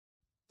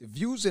The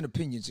views and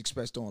opinions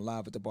expressed on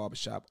Live at the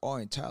Barbershop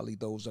are entirely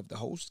those of the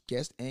host,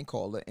 guest, and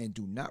caller and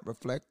do not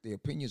reflect the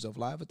opinions of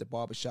Live at the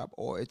Barbershop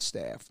or its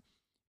staff.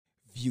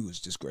 Viewers'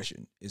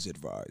 discretion is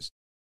advised.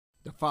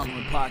 The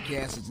following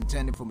podcast is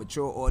intended for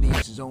mature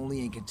audiences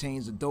only and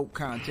contains adult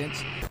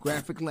contents,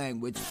 graphic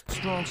language,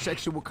 strong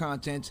sexual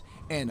content,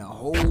 and a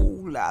whole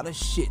lot of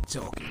shit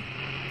talking.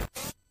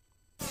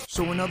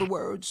 So in other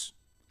words,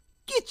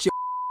 get your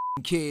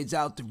kids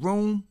out the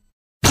room.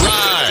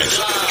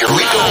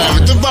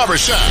 Live at the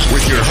Barbershop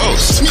with your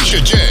hosts, Misha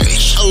J,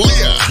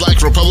 Aaliyah,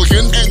 Black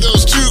Republican, and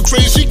those two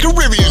crazy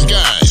Caribbean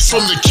guys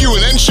from the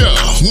Q&N show,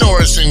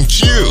 Norris and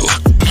Q.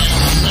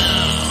 And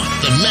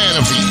now, the man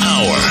of the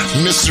hour,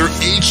 Mr.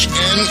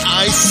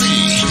 HNIC,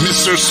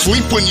 Mr.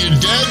 Sleep When You're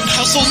Dead,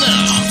 Hustle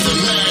Now, the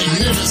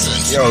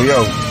magnificent.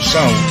 Yo,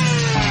 son.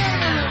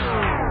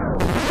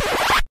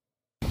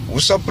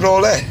 What's up with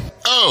all that?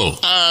 Oh,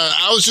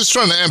 I was just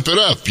trying to amp it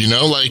up, you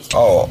know, like...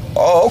 Oh,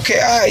 okay,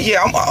 all right,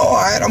 yeah, I'm all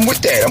right, I'm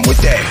with that.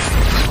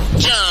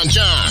 John,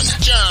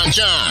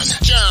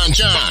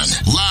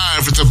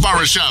 live at the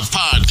Barbershop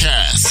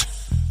Podcast.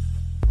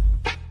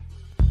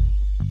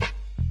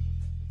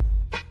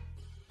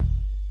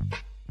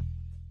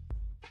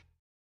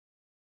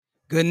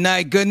 Good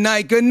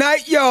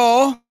night,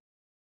 y'all.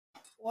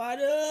 What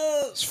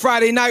up? It's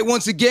Friday night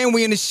once again.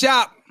 We in the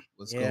shop.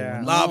 What's going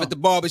on? Live at the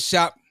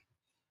Barbershop.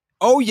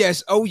 Oh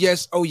yes.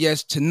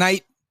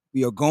 Tonight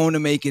we are going to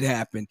make it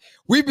happen.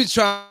 We've been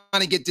trying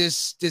to get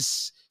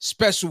this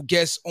special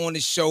guest on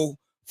the show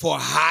for a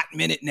hot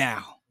minute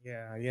now.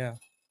 Yeah.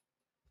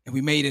 And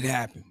we made it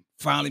happen.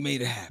 Finally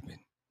made it happen.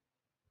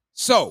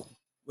 So,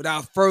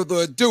 without further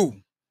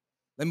ado,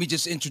 let me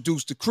just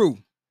introduce the crew.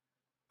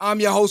 I'm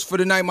your host for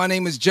tonight. My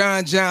name is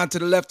John. To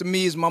the left of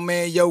me is my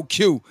man, Yo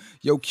Q.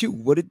 Yo Q,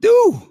 what it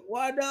do?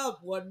 What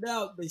up?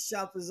 The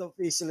shop is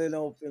officially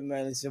open,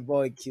 man. It's your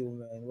boy Q,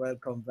 man.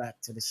 Welcome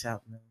back to the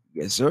shop, man.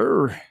 Yes,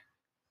 sir.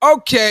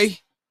 Okay.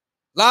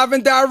 Live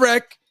and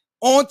direct,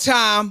 on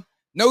time,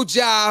 no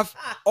jive,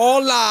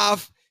 all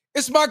live.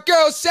 It's my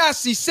girl,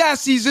 Sassy.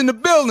 Sassy's in the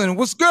building.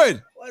 What's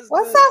good?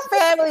 What's up,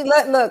 family?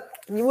 Look,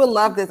 you will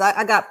love this.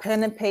 I got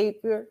pen and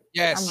paper.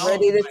 Yes. I'm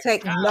ready to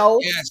take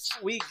notes. Yes.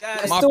 We got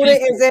The it.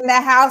 student is in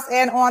the house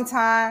and on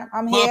time.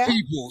 I'm My here.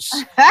 people.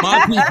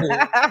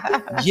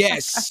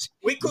 Yes.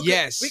 We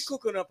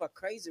cooking up a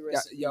crazy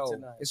recipe Yo,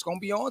 tonight. it's going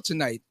to be on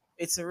tonight.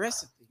 It's a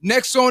recipe.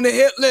 Next on the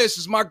hit list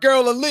is my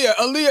girl, Aaliyah.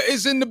 Aaliyah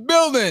is in the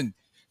building.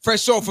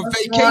 Fresh off of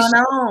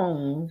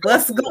vacation.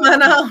 What's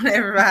going on,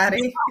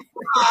 everybody?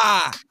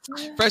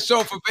 Fresh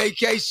off of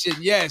vacation,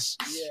 yes.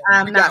 Yeah.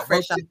 I'm not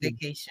fresh off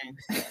vacation.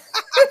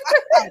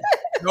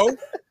 No.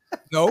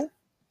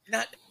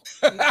 Not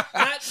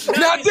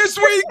this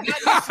week.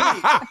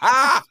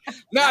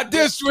 Not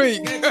this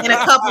week. In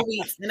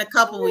a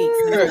couple weeks.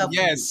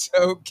 Yes,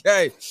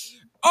 okay.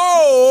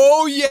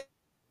 Oh, yeah.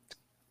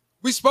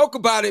 We spoke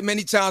about it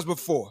many times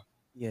before.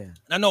 Yeah.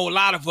 I know a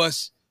lot of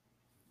us,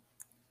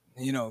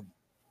 you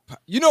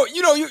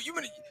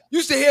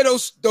used to hear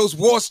those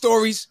war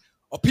stories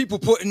of people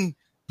putting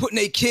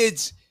their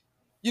kids,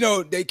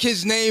 their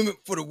kids' name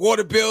for the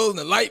water bill and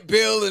the light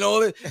bill and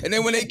all that. And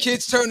then when their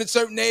kids turn a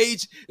certain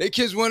age, their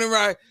kids went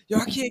around,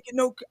 I can't get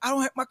I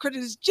don't have, my credit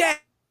is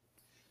jacked.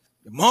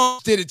 Your mom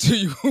did it to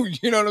you,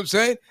 you know what I'm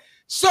saying?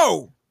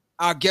 So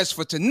our guest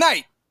for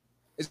tonight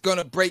is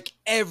gonna break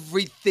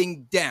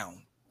everything down.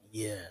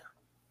 Yeah.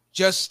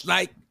 Just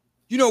like,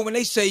 when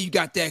they say you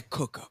got that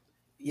cook up,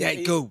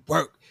 that good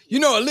work.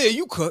 Aaliyah,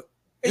 you cook.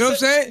 You know what I'm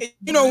saying?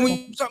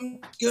 When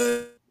something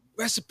good,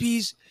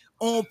 recipes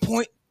on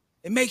point,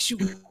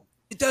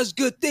 it does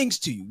good things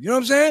to you. You know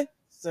what I'm saying?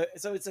 So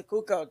it's a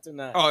cookout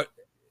tonight. Oh,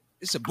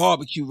 it's a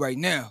barbecue right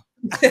now.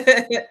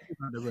 Yeah.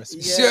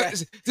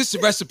 This is a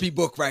recipe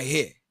book right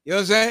here. You know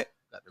what I'm saying?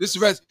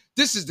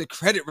 This is the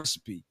credit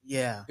recipe.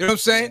 Yeah. You know what I'm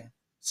saying? Yeah.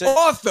 So,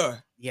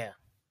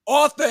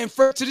 Author and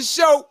first to the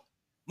show,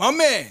 my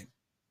man.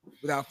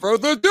 Without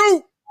further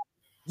ado,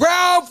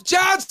 Ralph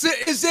Johnson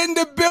is in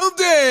the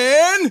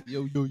building.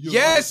 Yo.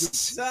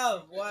 Yes.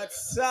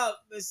 What's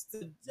up,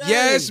 Mr. J?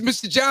 Yes,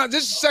 Mr. Johnson.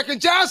 This is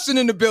second Johnson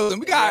in the building.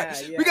 We got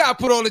to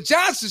put all the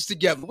Johnsons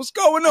together. What's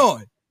going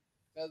on?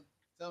 Tell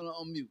them to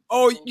unmute.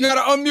 Oh, you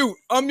gotta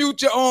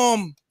unmute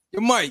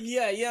your mic.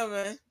 Yeah,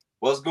 man.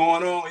 What's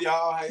going on,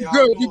 y'all? How y'all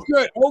Good, doing? you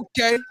good.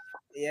 Okay.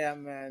 Yeah,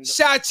 man.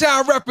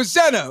 Chi-Town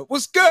representative.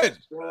 What's good?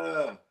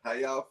 How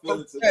y'all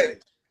feeling Okay. today?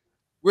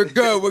 We're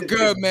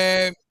good,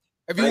 man.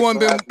 Everyone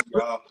been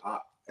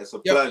It's a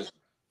pleasure.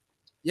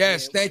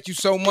 Yes, thank you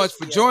so much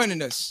for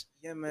joining us.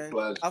 Yeah, man.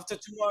 Pleasure. After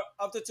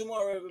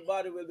tomorrow,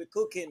 everybody will be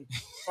cooking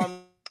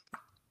from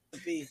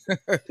the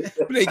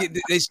They get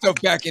their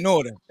stuff back in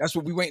order. That's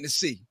what we waiting to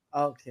see.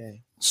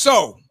 Okay.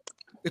 So,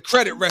 the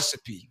credit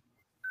recipe.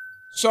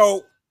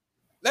 So,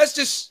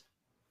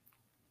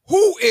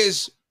 who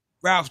is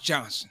Ralph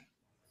Johnson?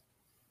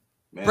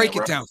 Man, Break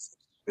it down.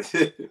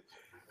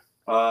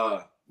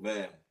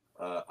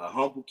 A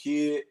humble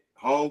kid,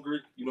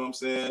 hungry, you know what I'm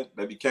saying?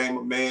 That became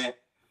a man.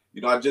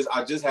 I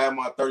just had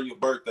my 30th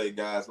birthday,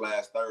 guys,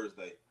 last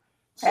Thursday.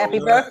 Happy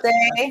So,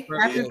 birthday.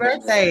 Happy yeah,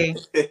 birthday.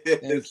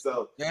 man.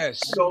 So, Yes,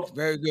 you know,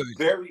 very good.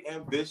 very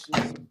ambitious.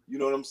 You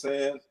know what I'm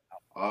saying?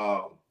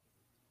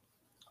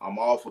 I'm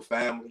all for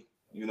family.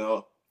 You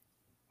know,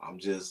 I'm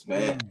just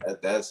man.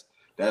 That's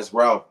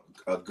Ralph.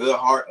 A good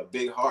heart, a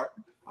big heart.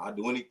 I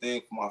do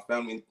anything for my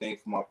family, anything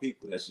for my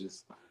people. That's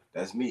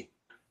me.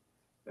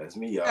 That's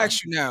me, y'all.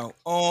 Ask you now,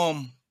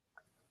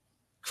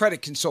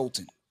 credit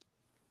consultant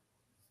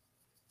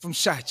from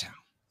Chi-Town.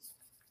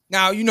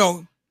 Now, you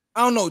know,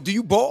 I don't know, do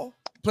you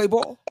play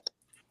ball?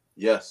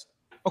 Yes.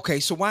 Okay,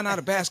 so why not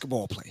a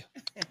basketball player?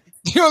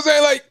 You know what I'm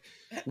saying? Like,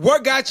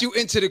 what got you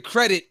into the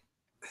credit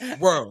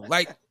world?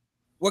 Like,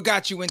 what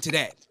got you into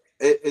that?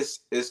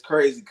 It's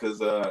crazy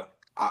because I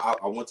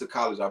went to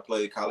college. I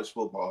played college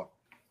football.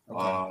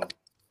 Okay.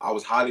 I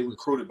was highly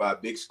recruited by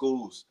big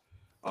schools,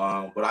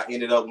 but I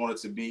ended up wanting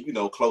to be, you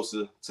know,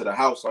 closer to the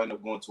house. So I ended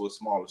up going to a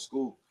smaller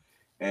school,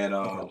 and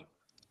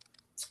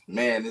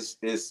man,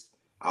 it's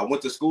I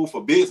went to school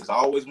for business. I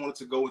always wanted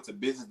to go into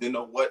business. Didn't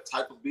know what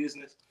type of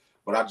business,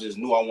 but I just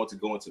knew I wanted to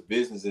go into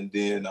business. And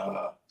then,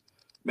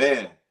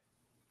 man,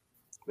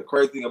 the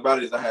crazy thing about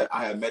it is I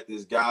had met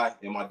this guy,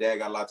 and my dad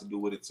got a lot to do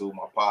with it too.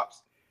 My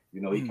pops, you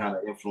know, he kind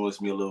of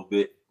influenced me a little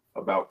bit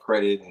about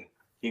credit, and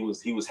he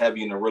was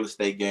heavy in the real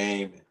estate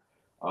game. And,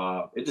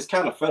 it just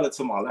kind of fell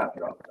into my lap,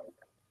 you know?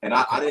 And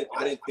I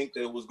didn't think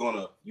that it was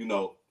gonna, you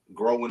know,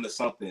 grow into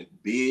something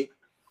big.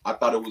 I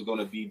thought it was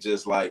gonna be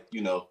just like,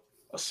 you know,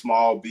 a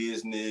small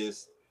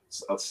business,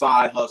 a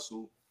side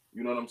hustle.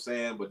 You know what I'm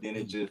saying? But then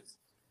it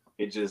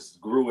just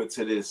grew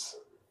into this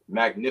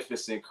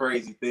magnificent,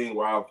 crazy thing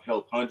where I've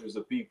helped hundreds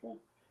of people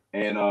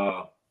and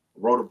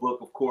wrote a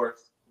book, of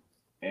course.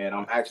 And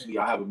I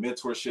have a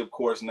mentorship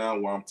course now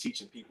where I'm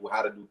teaching people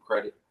how to do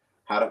credit,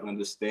 how to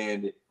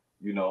understand it,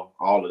 you know,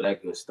 all of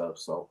that good stuff.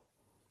 So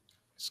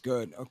it's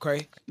good.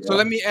 Okay. yeah. So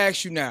let me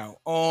ask you now.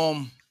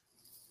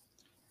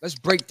 Let's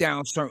break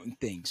down certain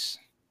things.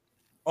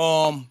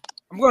 I'm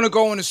gonna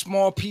go into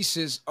small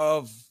pieces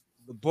of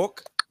the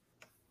book.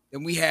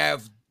 Then we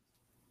have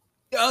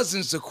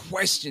dozens of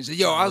questions.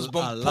 Yo, I was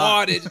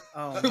bombarded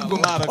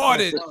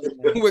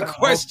with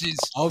questions.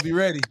 I'll be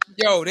ready.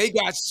 Yo, they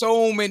got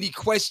so many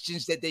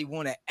questions that they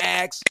want to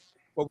ask,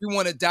 but we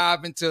want to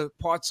dive into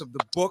parts of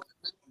the book.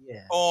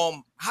 Yeah.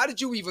 How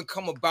did you even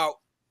come about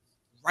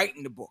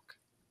writing the book?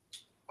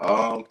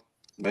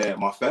 Man,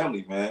 my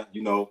family, man,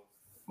 you know,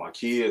 my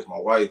kids, my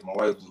wife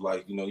was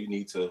like, you know, you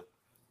need to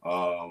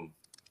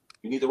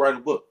write a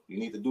book. You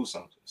need to do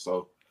something.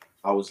 So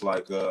I was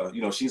like,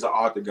 you know, she's an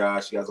author guy.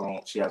 She has her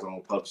own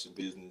publishing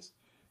business,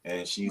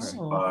 and she's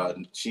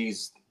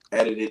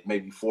edited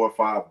maybe 4 or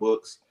 5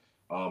 books.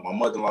 My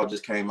mother-in-law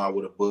just came out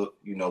with a book.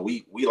 You know,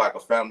 we like a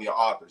family of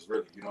authors,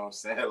 really. You know what I'm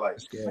saying? Like,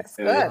 it's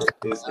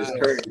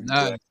crazy.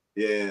 Nice.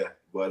 Yeah,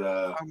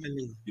 but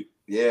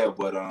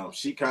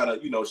she kind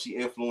of, you know, she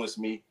influenced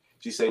me.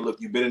 She said,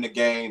 "Look, you've been in the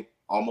game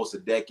almost a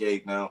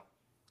decade now.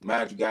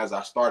 Imagine, guys,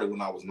 I started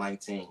when I was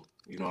 19.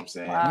 You know what I'm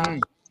saying?" Wow.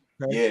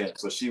 Yeah,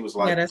 so she was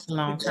like, that's a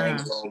long time.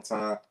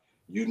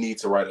 You need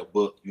to write a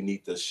book. You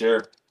need to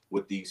share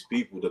with these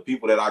people, the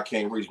people that I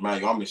can't reach.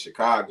 Man, I'm in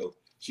Chicago.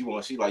 She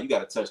like, you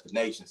got to touch the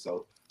nation.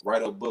 So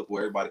write a book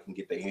where everybody can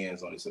get their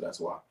hands on it. So that's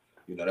why,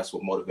 you know, that's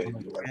what motivated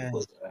me to write the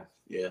book.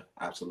 Yeah,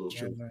 absolutely.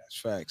 Yeah,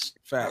 facts.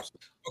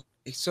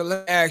 Okay, so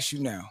let me ask you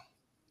now.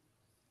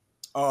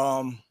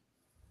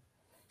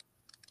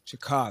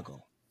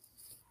 Chicago,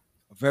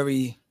 a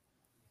very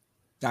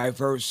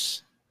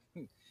diverse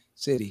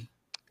city.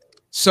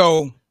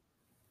 So,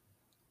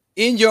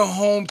 in your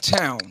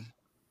hometown,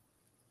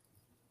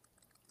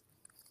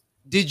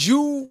 did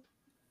you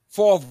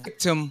fall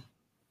victim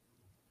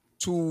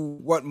to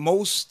what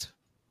most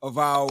of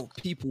our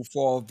people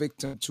fall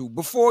victim to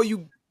before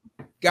you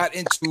got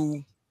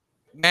into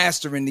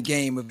mastering the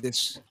game of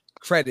this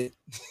credit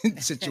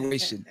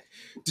situation?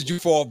 Did you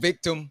fall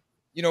victim?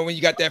 You know, when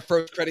you got that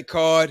first credit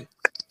card,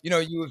 you know,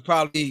 you was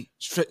probably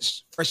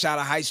fresh out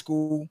of high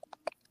school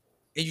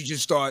and you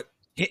just start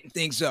hitting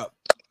things up.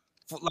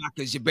 Foot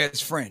Locker's your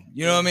best friend.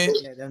 You know what I mean?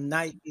 Yeah, them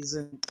Nikes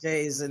and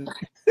J's and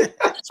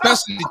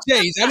especially the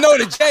J's. I know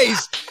the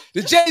J's.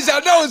 The J's I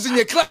know is in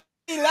your class.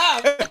 You know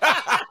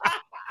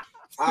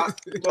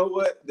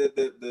what?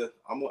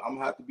 I'm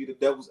gonna have to be the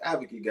devil's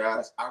advocate,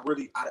 guys. I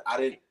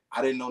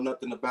didn't know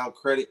nothing about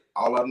credit.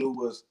 All I knew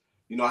was,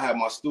 you know, I had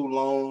my student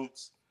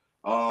loans.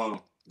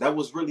 That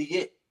was really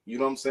it. You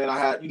know what I'm saying? I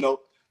had, you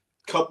know,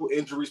 a couple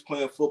injuries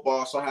playing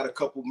football, so I had a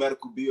couple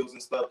medical bills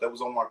and stuff that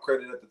was on my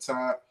credit at the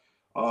time.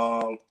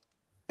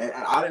 And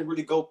I didn't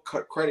really go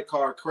credit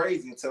card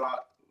crazy until I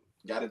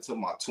got into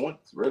my 20s.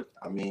 Really,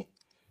 I mean,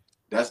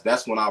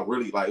 that's when I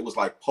really, like, it was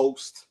like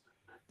post,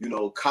 you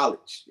know,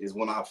 college is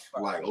when I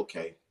like,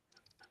 okay,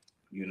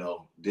 you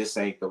know, this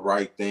ain't the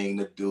right thing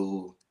to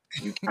do.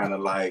 You kind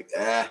of like,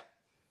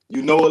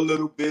 you know, a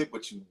little bit,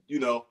 but you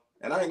know,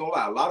 and I ain't gonna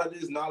lie, a lot of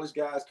this knowledge,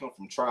 guys, come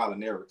from trial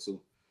and error too.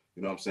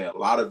 You know what I'm saying? A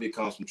lot of it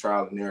comes from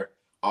trial and error.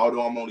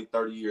 Although I'm only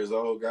 30 years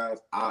old, guys,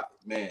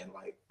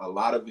 like a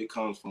lot of it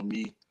comes from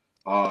me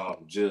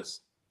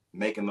just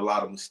making a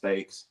lot of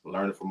mistakes,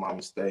 learning from my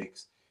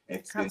mistakes,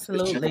 and to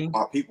Absolutely. show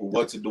my people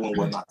what to do and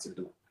what not to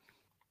do.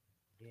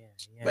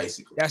 Yeah.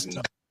 Basically, That's you the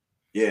know.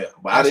 Yeah,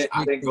 but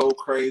I didn't go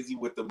crazy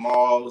with the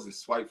malls and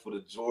swipe for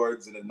the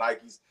Jordans and the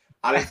Nikes.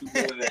 I didn't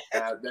do none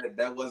of that.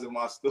 That wasn't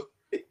my story.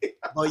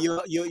 But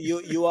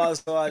you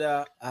also had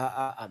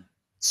a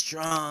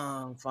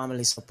strong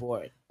family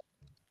support.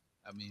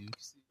 I mean, you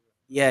see,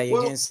 Yeah, you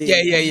Well, can see.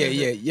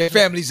 yeah. Your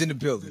family's in the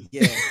building.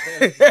 Yeah.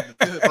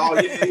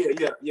 oh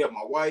yeah.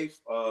 My wife,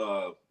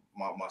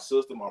 my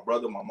sister, my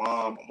brother, my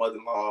mom, my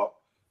mother-in-law,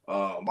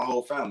 my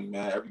whole family,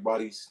 man.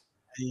 Everybody's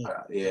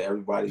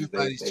everybody's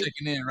everybody's they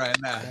checking in right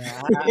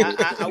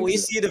now. We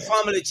see the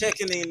family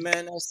checking in,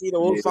 man. I see the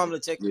whole family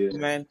checking in,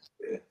 man.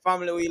 yeah.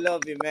 Family, we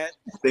love you, man.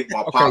 I think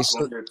my Okay, pops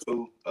so- on here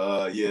too.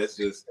 Yeah, it's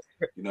just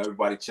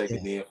everybody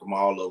checking in from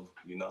all over,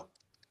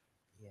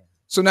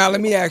 So now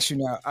let me ask you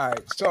now. All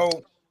right. So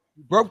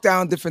you broke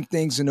down different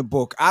things in the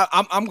book.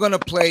 I'm gonna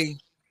play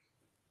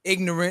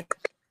ignorant.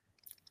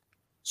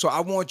 So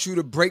I want you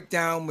to break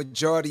down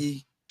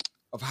majority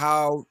of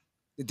how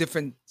the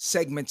different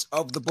segments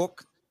of the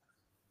book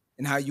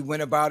and how you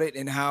went about it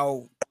and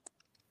how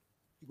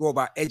you go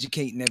about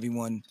educating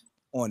everyone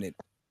on it.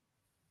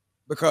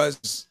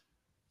 Because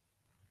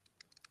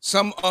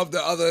some of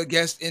the other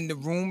guests in the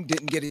room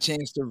didn't get a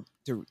chance to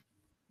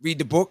read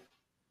the book.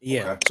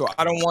 Yeah. Okay. So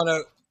I don't want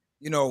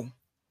to,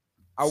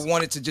 I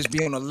want it to just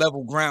be on a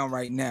level ground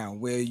right now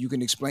where you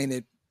can explain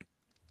it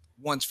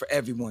once for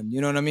everyone.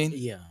 You know what I mean?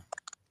 Yeah.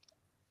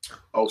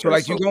 Okay. So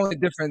like you go into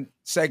different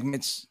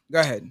segments. Go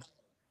ahead.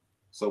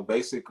 So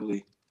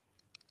basically,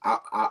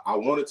 I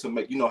wanted to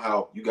make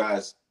how you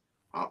guys.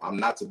 I'm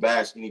not to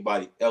bash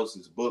anybody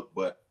else's book,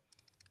 but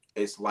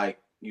it's like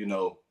you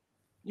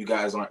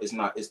guys aren't.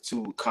 It's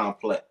too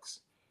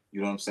complex.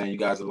 You know what I'm saying? You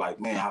guys are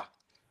like, man,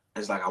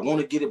 it's like I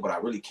want to get it, but I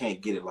really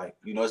can't get it. Like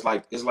it's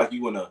like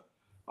you in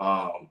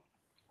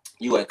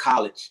you at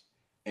college,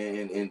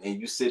 and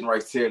you sitting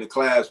right there in the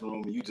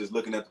classroom, and you just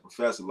looking at the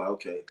professor like,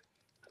 okay,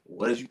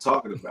 what is you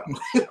talking about?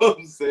 You know what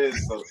I'm saying?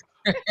 So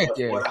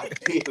what I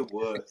did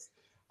was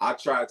I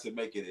tried to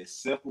make it as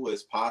simple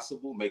as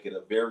possible, make it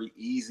a very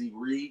easy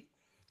read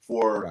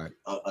for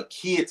a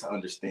kid to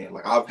understand.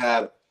 Like I've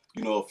had,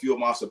 a few of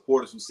my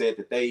supporters who said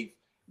that they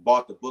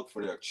bought the book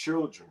for their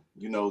children,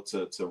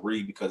 to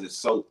read because it's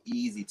so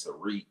easy to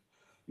read.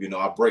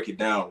 I break it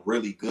down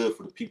really good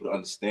for the people to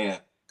understand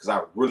because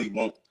I really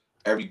want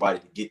everybody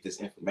to get this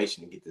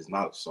information and get this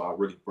knowledge. So I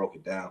really broke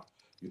it down,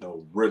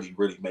 really,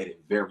 really made it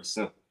very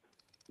simple,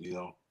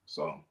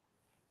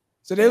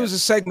 So there was a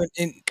segment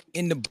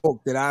in the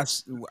book that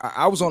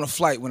I was on a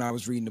flight when I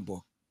was reading the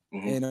book,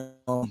 and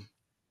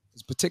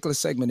this particular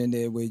segment in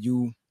there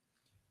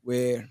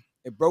where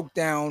it broke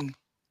down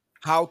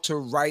how to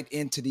write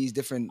into these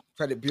different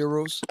credit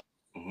bureaus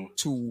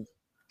to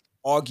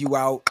argue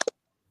out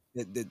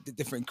the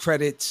different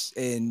credits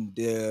and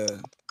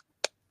the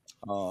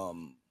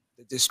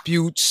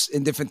disputes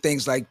and different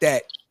things like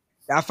that.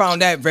 I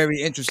found that very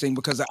interesting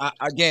because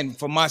again,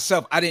 for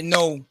myself, I didn't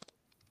know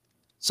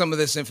some of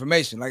this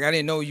information. Like I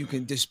didn't know you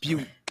can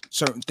dispute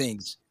certain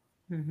things,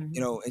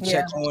 and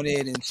check on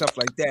it and stuff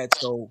like that.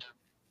 So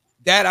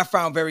that I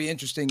found very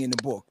interesting in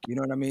the book. You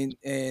know what I mean?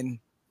 And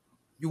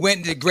you went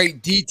into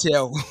great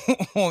detail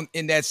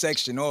in that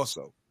section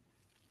also.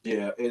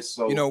 Yeah, it's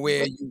so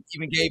where you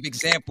even gave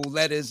example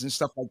letters and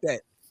stuff like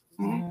that.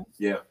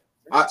 Yeah.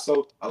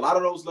 So a lot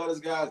of those letters,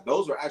 guys,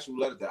 those are actual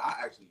letters that I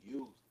actually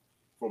use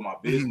for my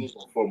business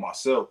or for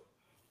myself,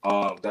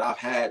 that I've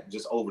had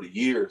just over the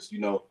years,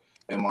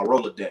 in my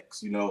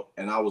Rolodex,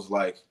 and I was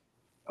like,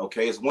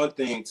 okay, it's one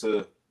thing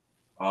to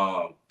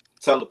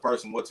tell a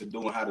person what to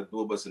do and how to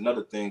do it, but it's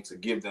another thing to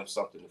give them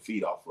something to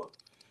feed off of.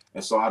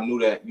 And so I knew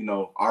that,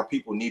 our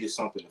people needed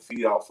something to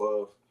feed off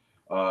of,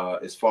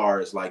 as far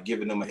as like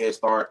giving them a head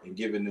start and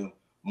giving them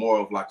more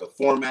of like a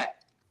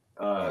format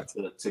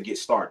to get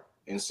started.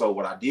 And so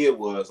what I did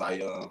was I'm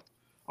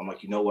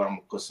like, I'm gonna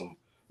put some,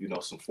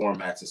 some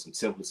formats and some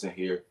templates in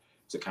here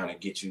to kind of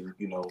get you,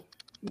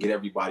 get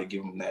everybody,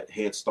 give them that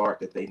head start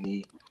that they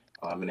need,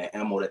 and that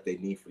ammo that they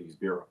need for these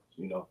bureaus,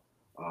 and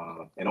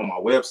on my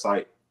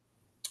website,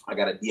 I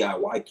got a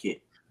DIY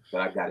kit that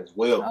I got as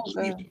well.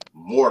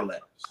 More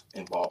letters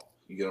involved.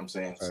 You get what I'm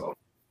saying? Right. So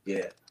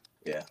yeah.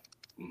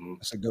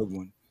 That's a good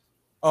one.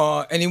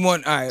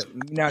 Anyone? All right.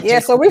 Yeah.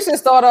 So we should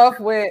start off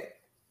with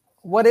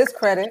what is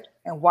credit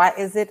and why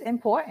is it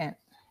important?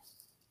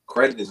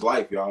 Credit is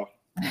life, y'all.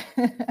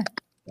 Credit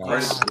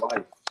is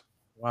life.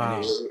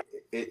 Wow.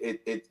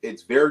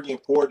 It's very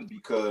important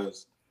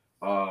because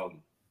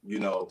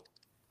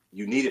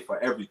you need it for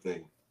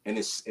everything, and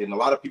a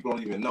lot of people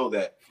don't even know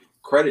that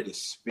credit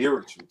is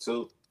spiritual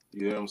too.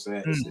 You know what I'm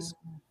saying?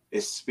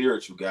 It's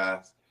spiritual,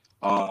 guys.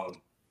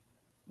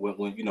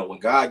 When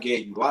God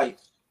gave you life,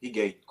 He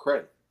gave you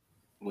credit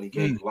when He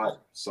gave you life.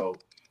 So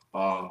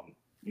a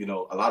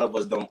lot of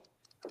us don't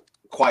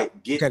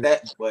quite get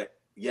that, but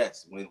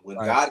yes, when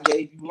God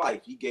gave you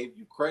life, He gave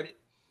you credit.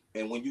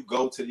 And when you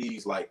go to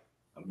these like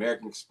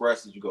American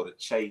Expresses, you go to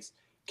Chase,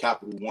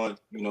 Capital One,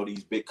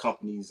 these big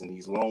companies and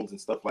these loans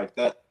and stuff like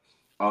that,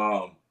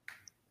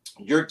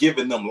 you're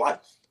giving them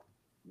life.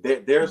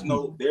 there's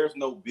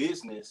no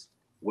business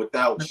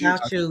without you.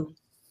 Without you.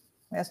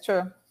 That's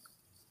true.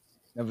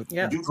 Never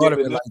You thought of giving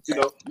it them, like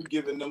that.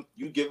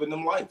 you giving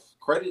them life.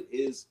 Credit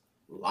is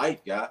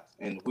life, guys,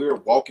 and we're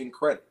walking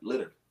credit,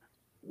 literally,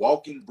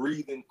 walking,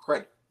 breathing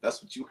credit.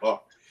 That's what you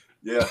are.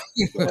 Yeah,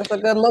 That's a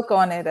good look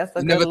on it. That's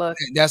a good look.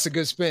 That's a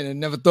good spin. I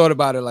never thought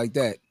about it like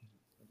that.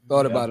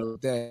 About it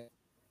like that.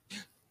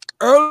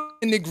 Early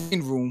in the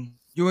green room,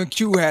 you and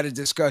Q had a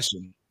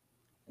discussion.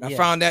 I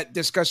found that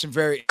discussion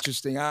very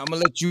interesting. I'm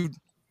gonna let you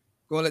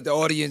go and let the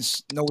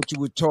audience know what you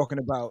were talking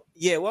about.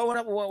 Yeah, well,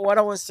 what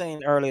I was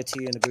saying earlier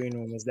to you in the green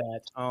room is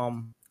that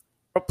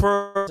a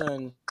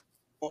person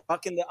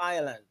back in the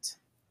island,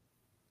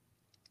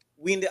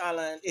 we in the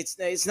island,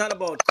 it's not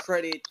about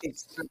credit.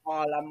 It's not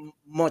all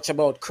much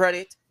about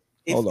credit.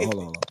 Hold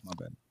on. My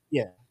bad.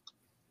 Yeah.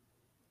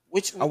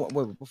 Wait,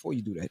 before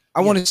you do that,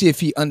 I want to see if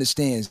he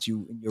understands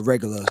you in your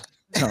regular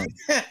tongue.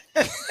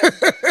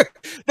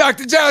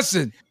 Dr.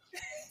 Johnson,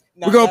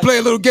 we're going to play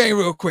a little game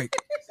real quick.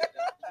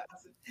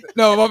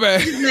 No, my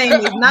bad. His name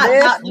is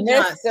not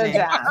Mr.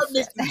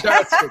 Johnson. Mr.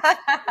 Johnson.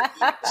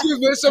 Excuse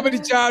me, there's so many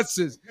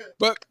Johnsons.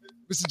 But,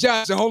 Mr.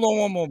 Johnson, hold on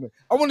one moment.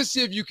 I want to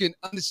see if you can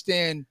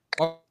understand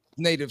our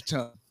native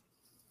tongue.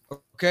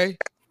 Okay?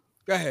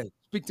 Go ahead.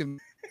 Speak to me.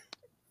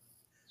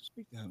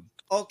 Speak to him.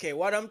 Okay,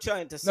 what I'm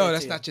trying to say. No,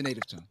 that's not your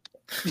native tongue.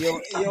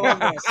 You're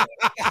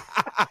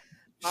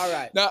all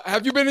right. Now,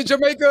 have you been in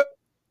Jamaica?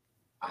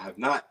 I have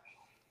not.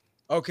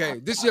 Okay,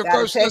 this is your Gotta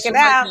first check lesson it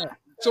out. right now.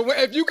 So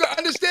if you can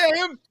understand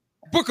him,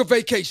 book a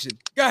vacation.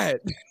 Go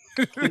ahead.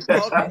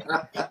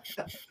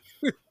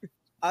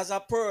 As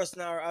a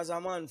person or as a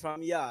man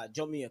from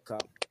Jamaica,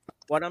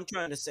 what I'm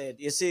trying to say,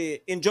 you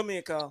see, in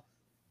Jamaica,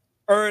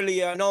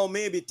 earlier, now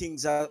maybe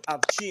things have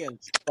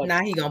changed. But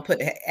now he gonna put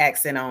the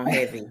accent on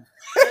heavy.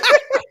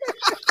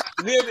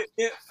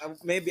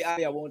 maybe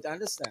I won't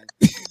understand.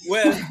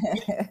 Well,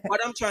 what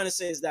I'm trying to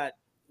say is that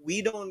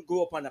we don't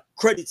grow up on a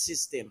credit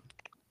system.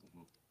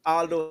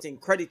 All those things,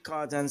 credit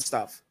cards and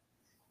stuff.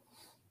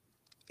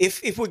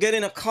 If we get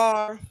in a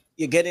car,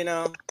 you get in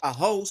a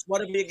house,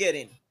 whatever you're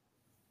getting,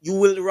 you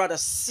will rather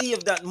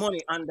save that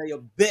money under your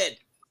bed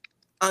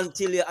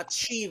until you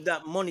achieve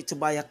that money to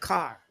buy a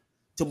car,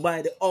 to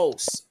buy the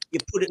house. You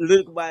put it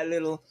little by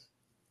little.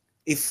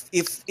 If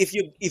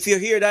you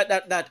hear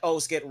that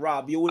house get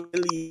robbed, you will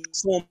believe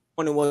so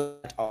money was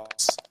that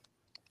house.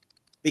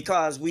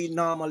 Because we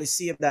normally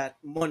save that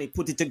money,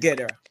 put it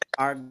together,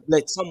 or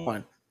let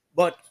someone.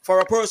 But for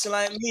a person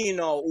like me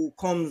now who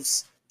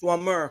comes to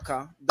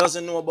America,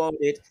 doesn't know about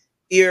it,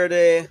 hear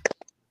the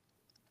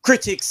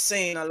critics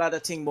saying a lot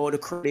of things about the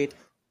credit.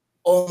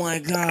 Oh my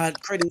God,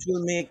 credit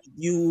will make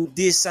you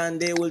this and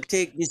they will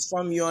take this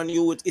from you and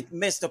it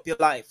messed up your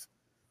life.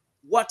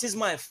 What is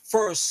my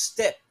first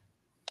step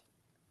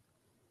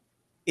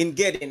in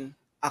getting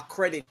a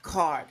credit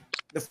card?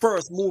 The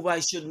first move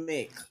I should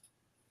make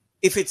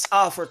if it's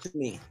offered to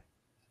me.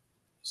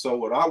 So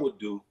what I would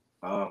do,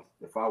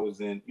 if I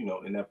was in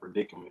that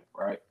predicament,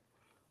 right?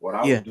 What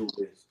I would do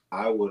is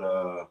I would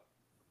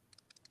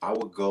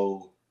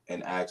go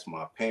and ask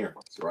my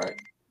parents, right?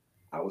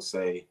 I would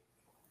say,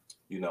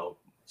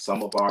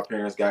 some of our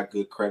parents got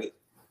good credit.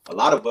 A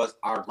lot of us,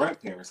 our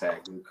grandparents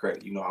had good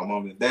credit. Our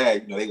mom and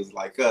dad, they was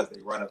like us.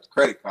 They run up the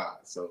credit card.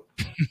 So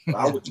what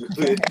I would do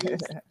is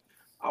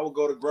I would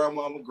go to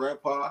grandma and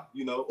grandpa,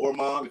 or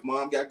mom, if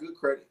mom got good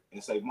credit,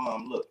 and say,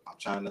 Mom, look, I'm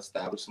trying to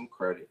establish some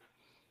credit.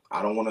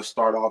 I don't want to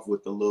start off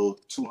with the little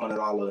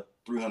 $200,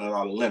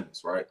 $300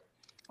 limits, right?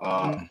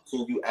 Can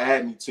you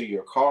add me to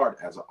your card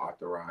as an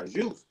authorized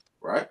user,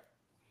 right?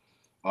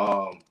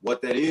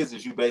 What that is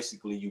you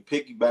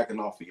piggybacking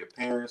off of your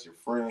parents, your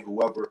friend,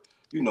 whoever,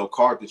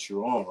 card that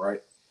you're on,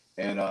 right?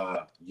 And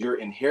you're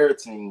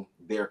inheriting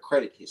their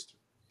credit history,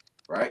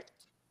 right?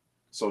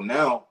 So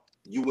now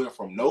you went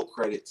from no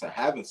credit to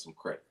having some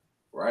credit,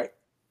 right?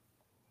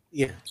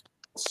 Yeah.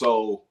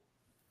 So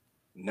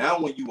now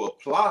when you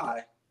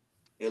apply,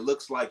 it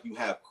looks like you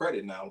have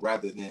credit now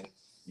rather than,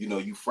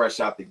 you fresh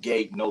out the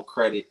gate, no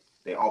credit.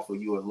 They offer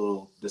you a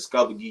little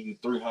Discover, give you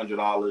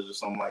 $300 or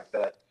something like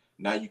that.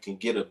 Now you can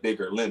get a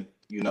bigger limit,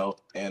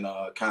 and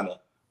kind of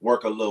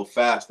work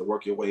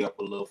your way up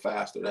a little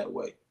faster that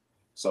way.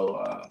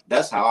 So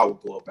that's how I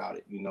would go about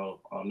it.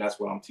 That's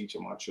what I'm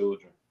teaching my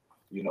children,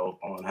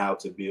 on how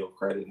to build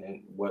credit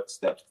and what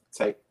steps to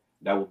take.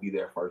 That would be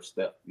their first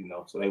step,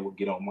 so they will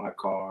get on my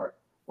card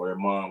or their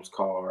mom's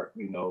card,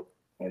 and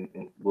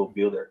we'll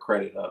build their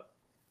credit up.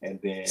 And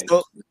then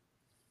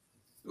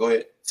go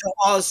ahead. So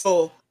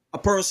also a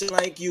person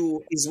like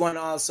you is one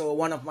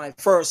of my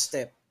first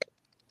step,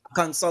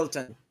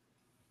 consultant.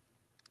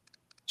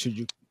 Should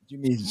you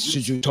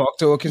talk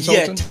to a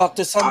consultant? Yeah, talk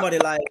to somebody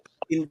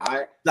you.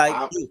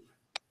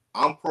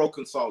 I'm pro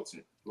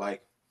consultant.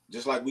 Like,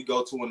 just like we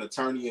go to an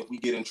attorney if we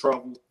get in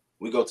trouble,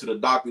 we go to the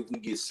doctor if we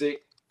get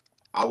sick.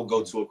 I will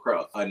go to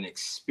an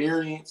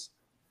experienced,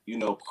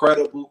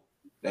 credible,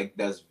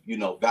 that's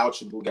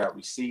vouchable, got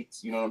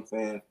receipts, you know what I'm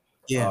saying?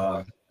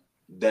 Yeah.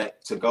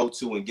 That to go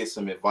to and get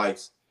some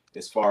advice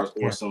as far as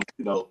or some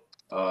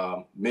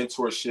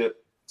mentorship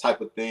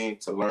type of thing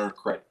to learn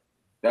credit.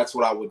 That's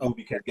what I would do,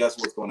 because guess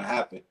what's going to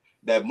happen?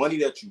 That money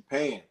that you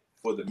paying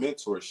for the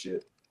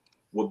mentorship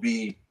will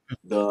be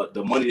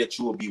the money that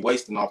you will be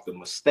wasting off the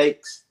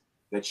mistakes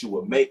that you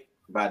will make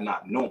by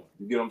not knowing.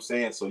 You get what I'm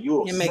saying? So you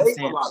will save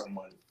a lot of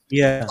money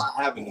by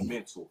having a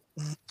mentor.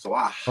 So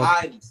I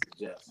highly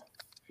suggest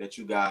that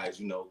you guys,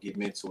 you know, get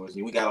mentors.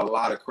 And we got a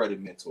lot of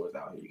credit mentors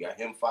out here. You got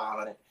him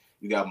filing,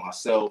 you got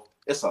myself.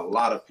 It's a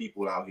lot of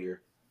people out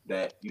here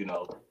that, you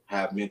know,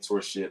 have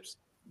mentorships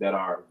that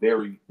are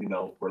very, you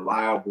know,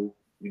 reliable.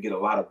 You get a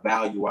lot of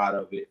value out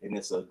of it, and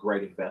it's a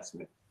great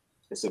investment.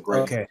 It's a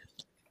great investment.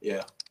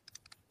 Yeah.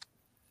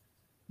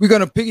 We're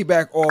gonna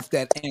piggyback off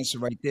that answer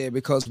right there,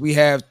 because we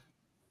have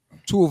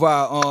two of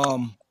our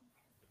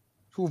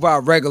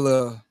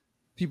regular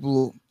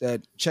people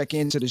that check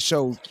into the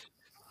show.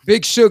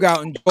 Big Sugar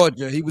out in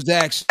Georgia, he was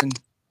asking,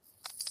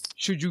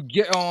 should you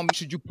get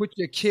should you put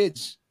your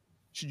kids,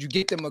 should you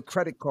get them a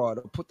credit card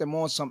or put them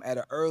on some at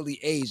an early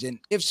age? And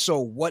if so,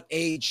 what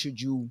age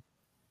should you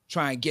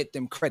try and get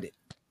them credit?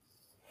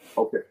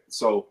 Okay,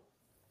 so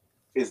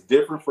it's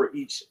different for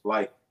each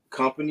like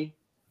company.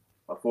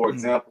 For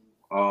example,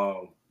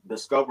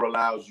 Discover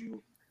allows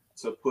you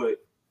to put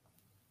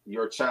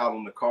your child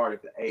on the card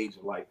at the age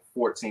of like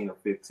 14 or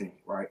 15,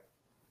 right?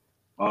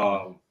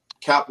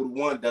 Capital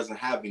One doesn't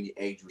have any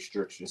age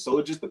restrictions, so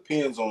it just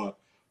depends on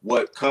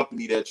what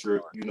company that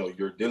you're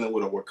dealing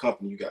with, or what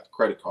company you got the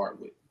credit card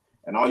with.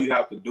 And all you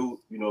have to do,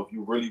 you know, if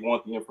you really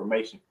want the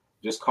information,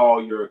 just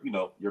call your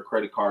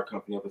credit card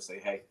company up and say,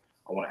 hey,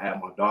 I want to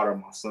add my daughter,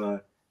 my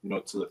son, you know,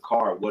 to the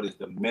card. What is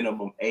the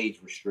minimum age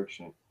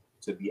restriction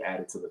to be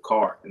added to the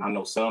card? And I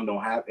know some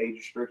don't have age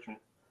restriction.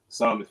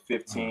 Some is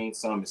 15,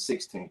 some is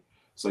 16.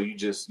 So you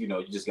just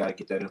got to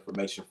get that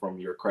information from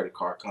your credit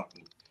card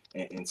company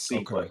and see.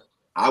 Okay. But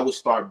I would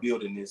start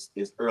building this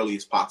as early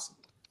as possible.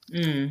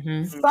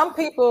 Some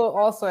people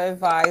also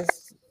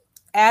advise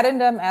adding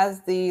them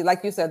as the,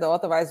 like you said, the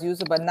authorized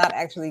user, but not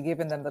actually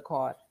giving them the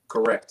card.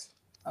 Correct.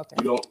 Okay.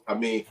 You don't, I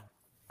mean,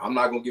 I'm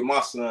not going to give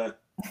my son.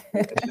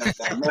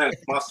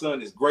 My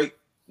son is great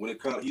when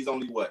it comes. He's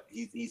only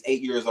he's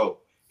 8 years old.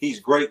 He's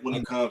great when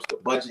it comes to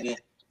budgeting,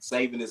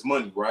 saving his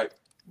money, right?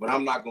 But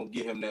I'm not gonna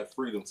give him that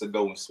freedom to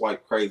go and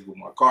swipe crazy with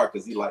my card,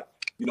 because he like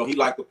the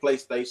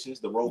PlayStations,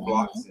 the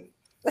Roblox, and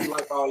he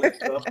like all that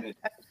stuff. And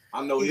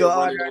I know he'll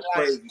run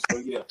crazy. So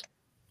yeah,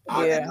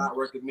 I do not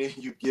recommend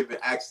you giving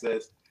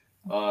access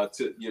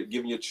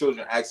giving your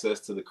children access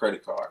to the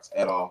credit cards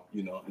at all,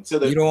 you know, until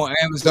they, you don't want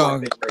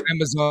Amazon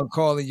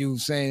calling you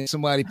saying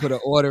somebody put an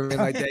order in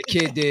like that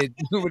kid did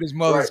with his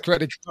mother's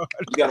credit card.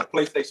 You got a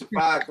PlayStation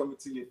 5 coming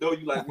to your door,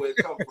 you like, where it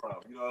come from?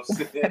 You know what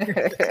I'm saying?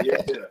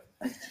 Yeah.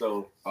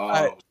 So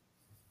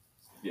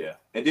yeah.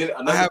 And then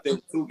another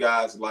thing too,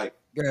 guys, like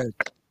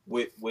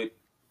with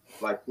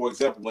like, for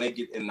example, when they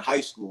get in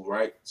high school,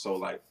 right? So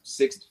like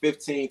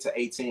 15 to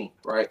 18,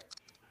 right?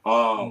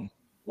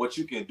 What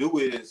you can do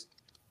is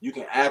you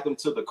can add them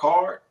to the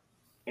card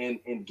and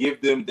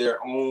give them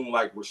their own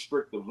like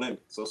restrictive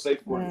limit. So say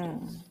for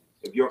instance,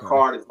 if your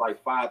card is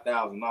like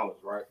 $5,000,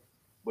 right?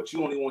 But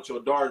you only want your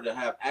daughter to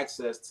have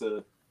access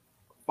to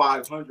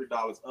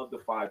 $500 of the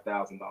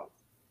 $5,000.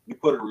 You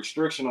put a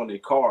restriction on their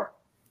card,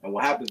 and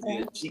what happens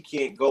is she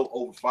can't go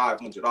over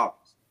 $500.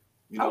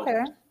 You know?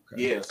 Okay.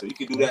 Yeah, so you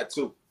can do that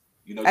too.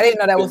 You know, I didn't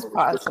know that was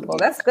possible.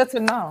 That's good to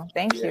know.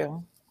 Thank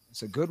you.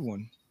 It's a good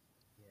one.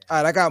 All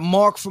right, I got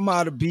Mark from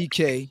out of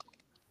BK.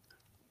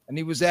 And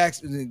he was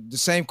asking the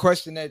same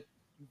question that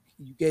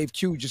you gave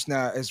Q just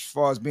now, as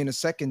far as being a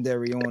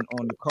secondary on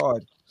the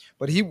card.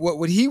 But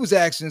what he was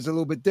asking is a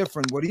little bit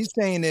different. What he's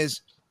saying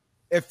is,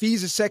 if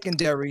he's a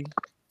secondary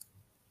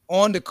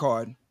on the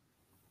card,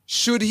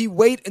 should he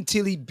wait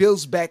until he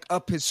builds back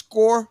up his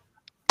score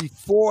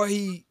before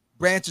he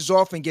branches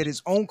off and get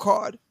his own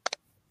card?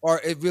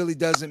 Or it really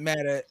doesn't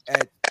matter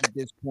at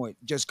this point?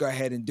 Just go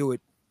ahead and do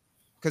it,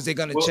 because they're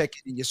going to check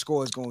it and your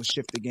score is going to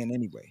shift again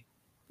anyway.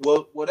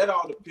 Well, that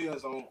all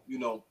depends on, you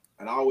know,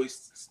 and I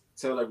always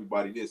tell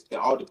everybody this, it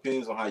all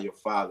depends on how your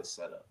file is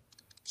set up.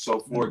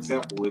 So, for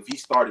example, if he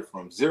started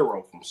from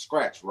zero, from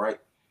scratch, right,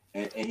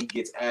 and he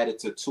gets added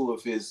to two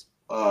of his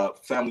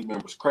family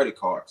members' credit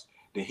cards,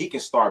 then he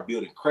can start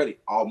building credit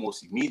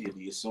almost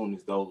immediately as soon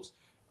as those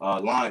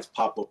lines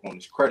pop up on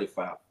his credit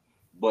file.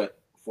 But,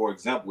 for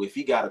example, if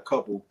he got a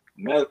couple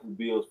medical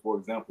bills, for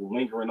example,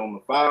 lingering on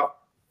the file,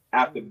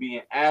 after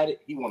being added,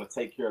 he want to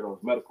take care of those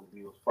medical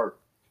bills first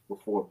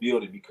before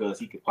building, because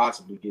he could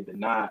possibly get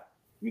denied,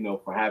 you know,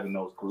 for having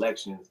those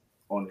collections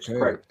on his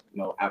credit,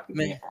 you know, after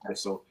being added.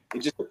 So it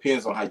just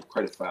depends on how your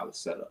credit file is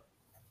set up.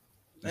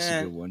 That's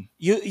a good one.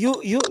 You eat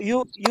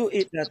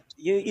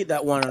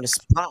that one on the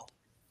spot.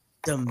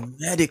 The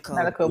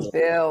medical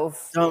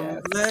bills.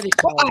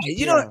 Medical.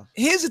 You know,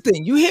 here's the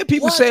thing. You hear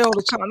people say all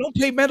the time, "Don't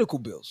pay medical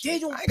bills." They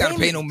don't. I ain't gotta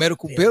pay no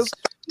medical bills.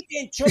 You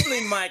ain't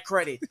troubling my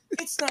credit.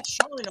 It's not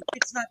showing up.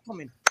 It's not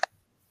coming.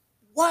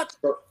 What?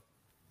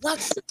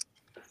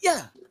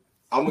 Yeah.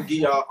 I'm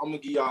gonna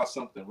give y'all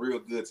something real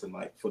good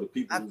tonight for the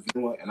people who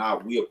viewing,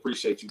 and we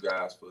appreciate you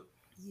guys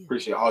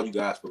appreciate all you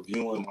guys for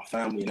viewing, my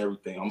family and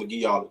everything. I'm gonna give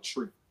y'all a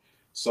treat.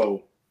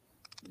 So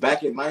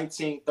back in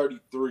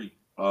 1933,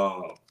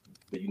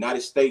 the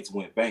United States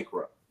went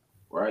bankrupt,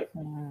 right?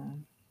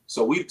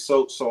 So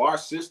our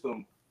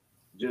system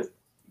just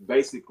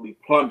basically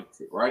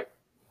plummeted, right?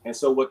 And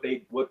so what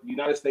the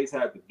United States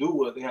had to do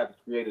was they had to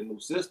create a new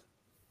system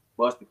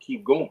for us to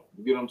keep going.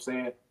 You get what I'm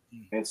saying?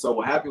 And so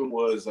what happened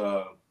was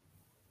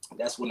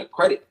that's when the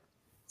credit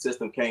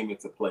system came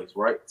into place,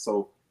 right?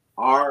 So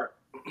the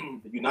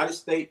United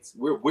States,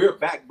 we're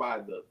backed by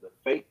the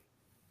faith,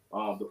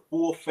 the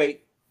full faith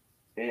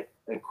and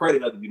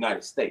credit of the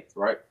United States,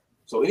 right?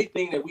 So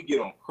anything that we get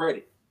on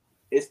credit,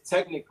 it's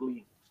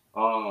technically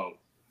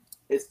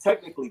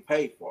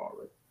paid for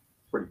already,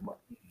 pretty much.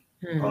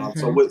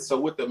 So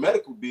with the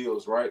medical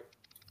bills, right?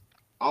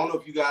 I don't know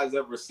if you guys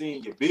ever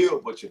seen your bill,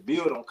 but your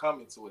bill don't come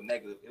into a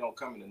negative. It don't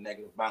come in a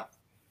negative balance.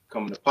 It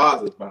come in a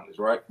positive balance,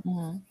 right?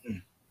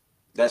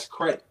 That's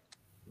credit.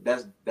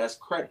 That's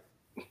credit.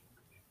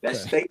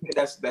 That's statement.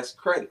 That's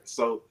credit.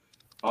 So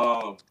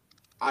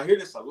I hear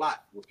this a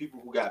lot with people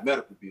who got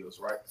medical bills,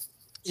 right?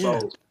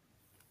 So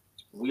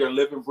we are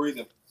living,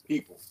 breathing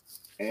people,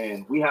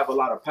 and we have a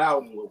lot of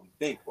power in what we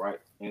think, right?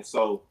 And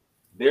so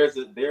there's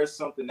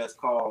something that's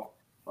called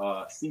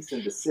cease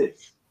and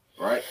desist,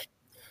 right?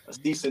 A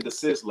cease and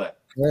desist letter.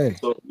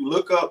 So if you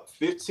look up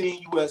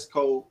 15 U.S.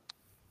 Code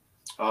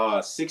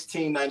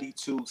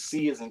 1692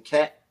 C as in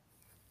cat,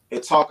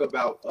 it talk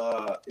about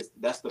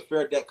that's the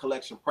Fair Debt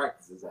Collection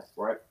Practices Act,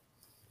 right?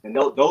 And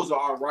those are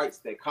our rights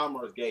that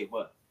Commerce gave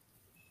us,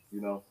 you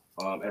know,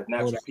 as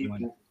natural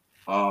people,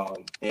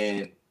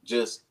 and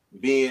just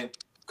being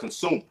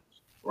consumers,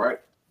 right?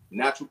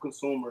 Natural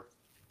consumer.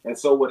 And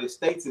so what it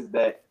states is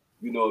that,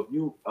 you know,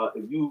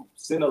 if you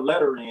send a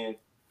letter in,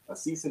 a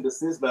cease and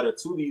desist letter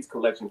to these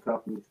collection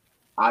companies,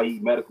 i.e.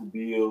 medical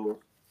bills,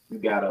 you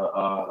got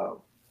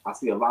I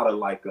see a lot of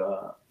like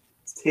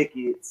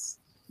tickets,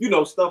 you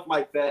know, stuff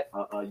like that,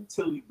 a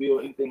utility bill,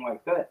 anything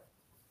like that.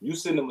 You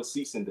send them a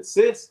cease and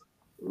desist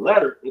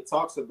letter. It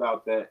talks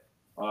about that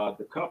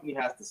the company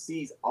has to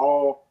cease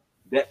all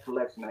debt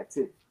collection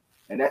activity,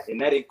 and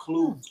that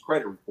includes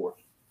credit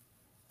reporting.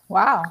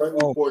 Wow.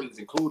 Credit reporting is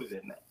included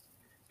in that.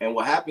 And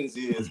what happens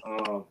is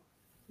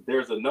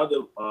there's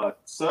another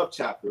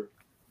subchapter,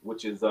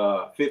 which is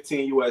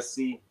 15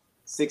 USC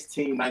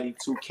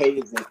 1692 K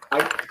is in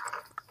kite.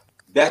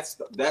 That's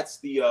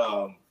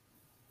the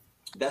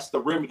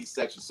remedy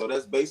section. So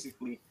that's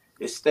basically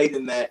it's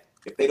stating that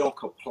if they don't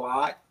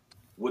comply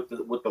with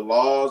the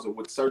laws or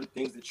with certain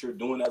things that you're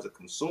doing as a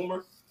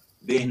consumer,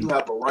 then you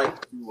have a right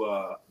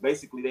to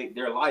basically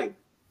they're liable.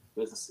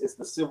 It's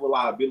the civil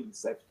liability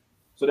section.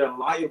 So they're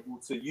liable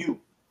to you,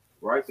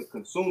 right, the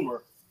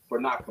consumer, for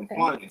not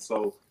complying.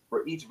 So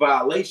for each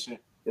violation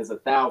is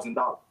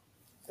 $1,000.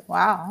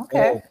 Wow.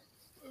 Okay.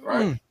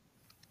 Right.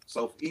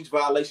 So for each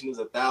violation is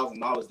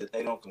 $1,000 that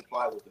they don't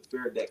comply with the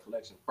Fair Debt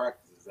Collection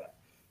Practices Act.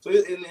 So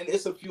and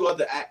it's a few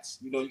other acts.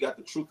 You know, you got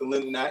the Truth in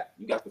Lending Act,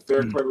 you got the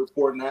Fair Credit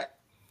Reporting Act,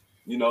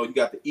 you know, you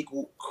got the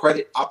Equal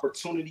Credit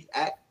Opportunity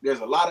Act. There's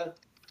a lot of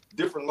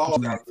different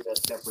laws out there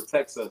that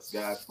protects us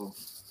guys from,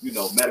 you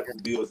know, medical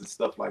bills and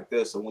stuff like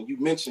this. So when you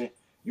mention,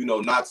 you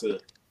know, not to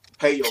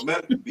pay your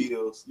medical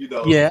bills, you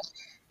know,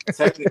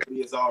 technically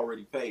it's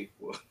already paid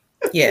for.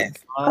 Yes.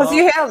 Because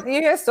you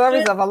hear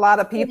stories of a lot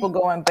of people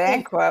going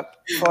bankrupt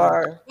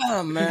for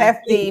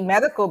hefty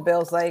medical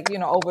bills, like, you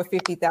know, over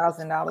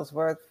 $50,000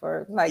 worth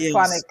for like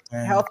chronic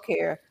health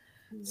care.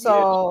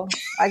 So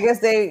I guess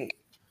they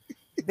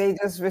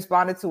just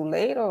responded too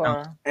late,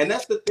 or. And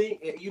that's the thing.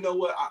 You know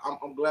what?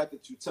 I'm glad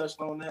that you touched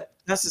on that.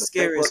 That's the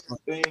scariest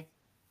thing.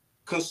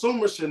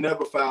 Consumers should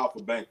never file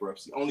for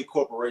bankruptcy. Only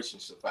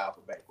corporations should file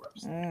for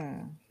bankruptcy.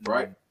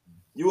 Right?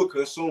 You a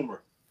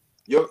consumer.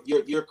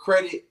 Your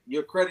credit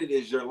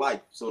is your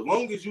life. So as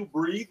long as you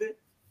breathing,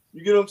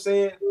 you get what I'm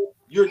saying,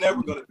 you're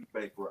never gonna be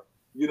bankrupt.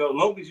 You know, as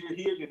long as you're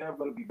here, you're never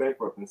gonna be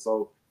bankrupt. And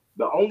so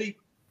the only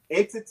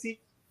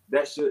entity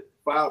that should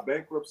file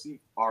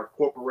bankruptcy are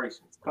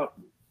corporations,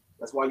 companies.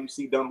 That's why you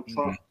see Donald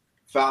Trump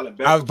filing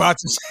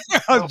bankruptcy.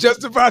 I was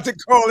just about to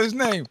call his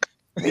name.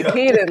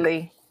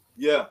 Repeatedly.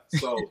 Yeah.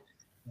 So,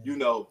 you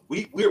know,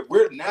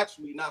 we're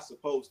naturally not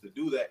supposed to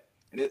do that.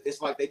 And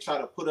it's like they try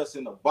to put us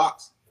in a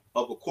box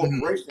of a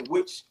corporation,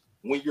 which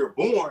when you're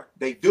born,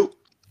 they do.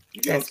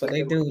 That's what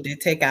they do. They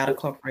take out a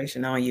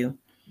corporation on you.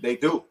 They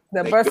do.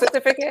 The birth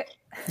certificate?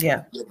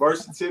 Yeah. Your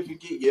birth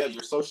certificate, your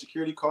social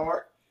security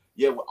card,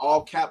 with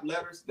all cap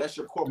letters, that's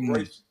your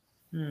corporation.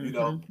 You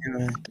know,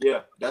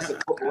 that's a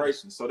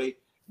corporation. So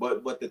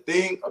but the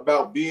thing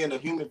about being a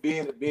human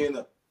being and being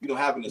a, you know,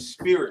 having a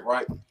spirit,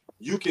 right?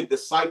 You can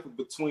decipher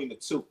between the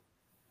two.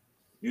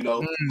 You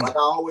know, like I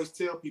always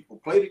tell people,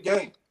 play the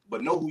game,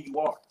 but know who you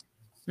are.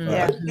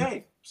 Play the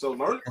game. So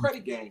learn the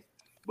credit game,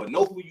 but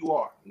know who you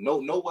are. Know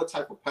what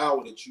type of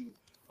power that you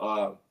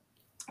hold,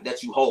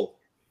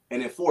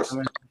 and enforce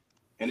it.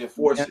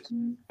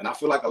 And I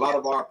feel like a lot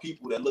of our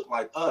people that look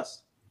like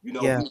us, you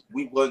know,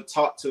 we wasn't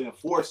taught to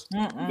enforce,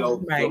 you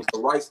know, the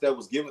rights that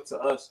was given to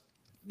us,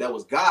 that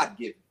was God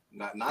given,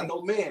 not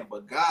no man,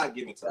 but God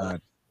given to us,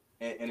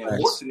 and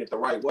enforcing it the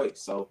right way.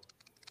 So,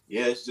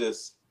 it's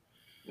just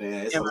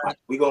Man, it's a lot.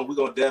 We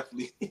gonna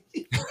definitely.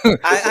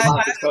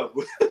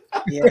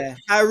 Yeah,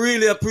 I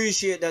really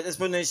appreciate that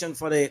explanation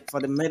for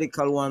the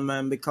medical one,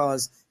 man,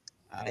 because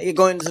you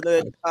go into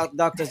the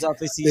doctor's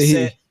office.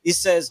 He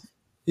says.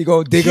 He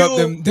gonna dig up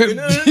them. No, he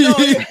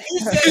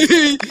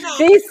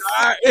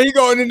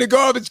going in the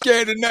garbage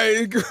can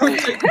tonight.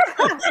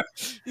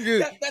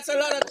 That's a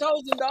lot of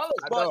 $1,000. I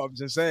know. I'm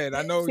just saying.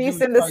 I know.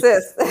 Cease and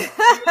desist. Cease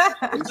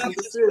and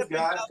desist,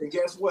 guys. And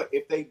guess what?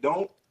 If they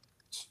don't,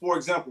 for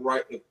example,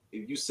 right?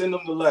 If you send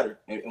them the letter,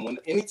 and when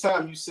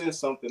anytime you send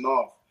something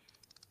off,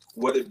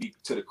 whether it be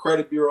to the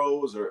credit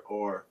bureaus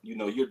or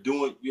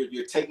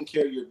you're taking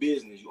care of your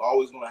business, you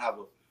always want to have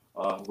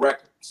a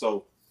record.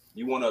 So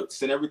you want to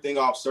send everything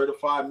off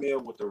certified mail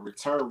with a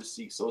return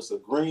receipt. So it's a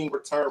green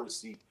return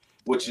receipt,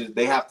 which is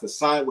they have to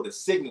sign with a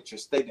signature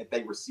stating that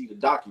they received the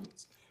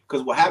documents.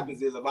 Because what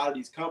happens is a lot of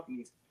these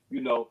companies,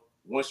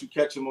 once you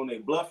catch them on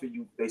their bluff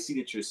and they see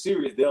that you're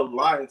serious, they'll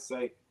lie and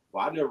say,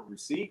 "Well, I never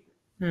received it."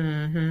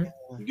 Mm-hmm.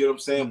 You get what I'm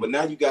saying? But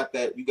now you got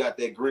that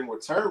green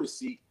return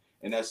receipt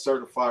and that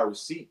certified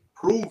receipt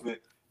proving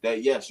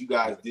that yes, you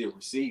guys did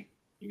receive it.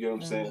 You get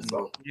what I'm saying?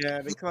 So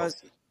yeah,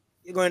 because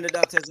you go in the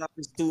doctor's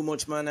office too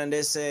much, man, and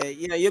they say,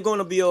 "Yeah, you're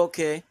gonna be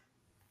okay,"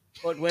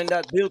 but when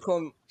that bill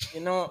come,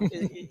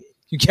 you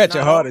catch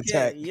a heart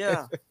attack.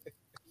 Yeah,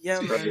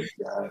 man.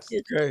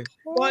 Okay.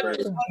 But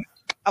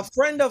a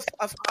friend of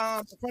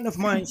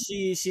mine,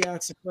 she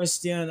asked a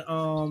question.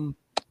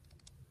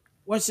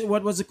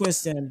 What was the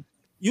question?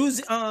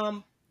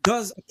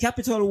 Does a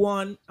Capital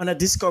One on a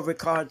Discovery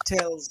card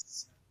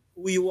tells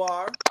who you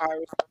are?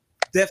 Or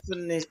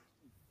definitely,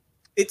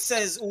 it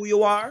says who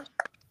you are.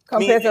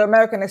 Compared to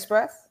American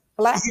Express?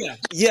 Black?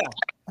 Yeah.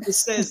 It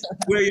says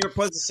where your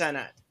position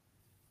at.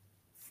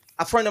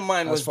 A friend of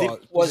mine was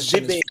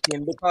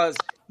debating because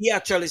he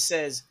actually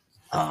says,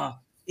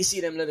 you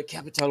see them little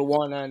Capital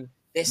One and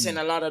they send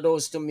a lot of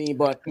those to me,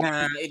 but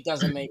nah, it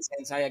doesn't make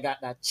sense. I got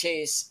that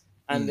Chase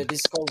and the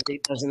Discovery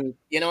doesn't,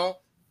 It's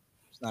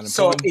not important.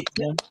 So to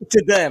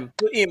him,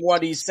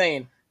 what he's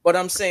saying. But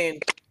I'm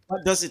saying,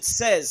 what does it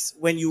says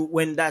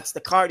when that's the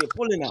card you're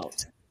pulling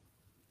out?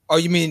 Oh,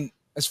 you mean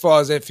as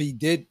far as if he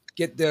did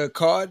get the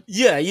card?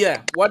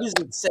 Yeah. What does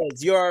it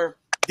says? You're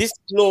this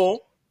low.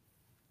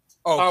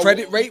 Oh,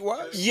 credit rate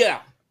wise?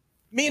 Yeah.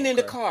 Meaning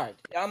the card.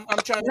 I'm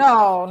trying to.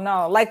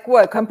 No. Like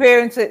what?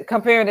 Comparing it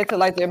to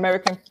like the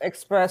American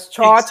Express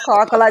charge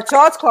card. Because like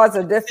charge cards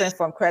are different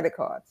from credit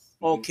cards.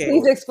 Okay.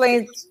 Please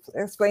explain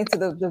to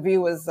the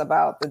viewers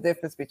about the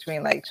difference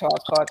between like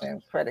charge cards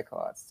and credit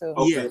cards too.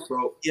 Okay,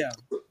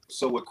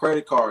 so with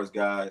credit cards,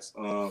 guys,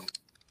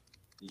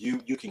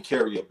 you can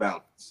carry a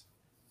balance.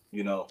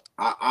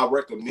 I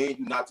recommend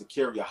you not to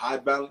carry a high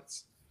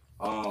balance,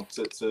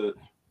 to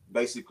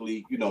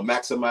basically,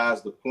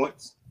 maximize the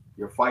points,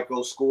 your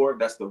FICO score.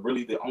 That's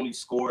really the only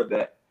score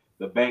that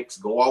the banks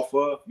go off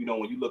of.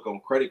 When you look on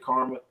Credit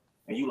Karma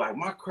and you like,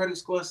 my credit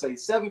score say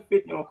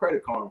 750 on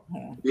Credit Karma.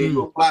 Then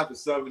you apply for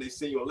something, they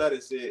send you a letter,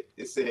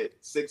 it said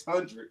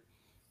 600.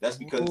 That's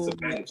because it's a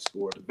Vantage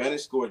score. The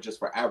Vantage score is just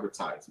for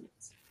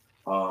advertisements.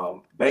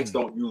 Banks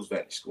don't use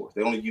Vantage scores.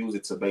 They only use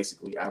it to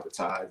basically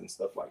advertise and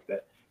stuff like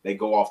that. They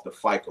go off the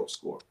FICO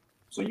score.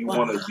 So you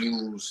want to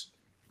use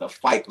the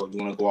FICO.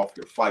 You want to go off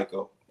your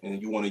FICO,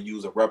 and you want to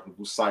use a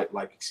reputable site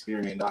like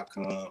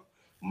Experian.com,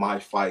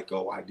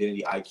 MyFICO,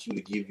 Identity IQ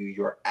to give you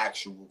your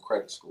actual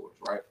credit scores,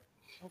 right?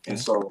 Okay. And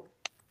so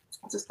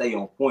to stay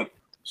on point,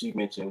 she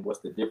mentioned what's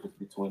the difference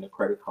between a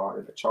credit card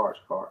and a charge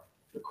card.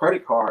 The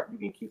credit card, you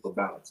can keep a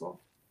balance on.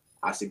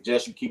 I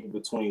suggest you keep it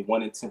between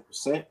 1% and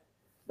 10%.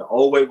 The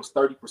old way was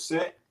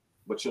 30%,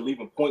 but you're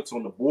leaving points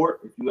on the board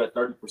if you had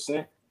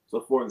 30%. So,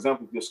 for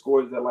example, if your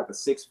score is at like a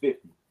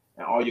 650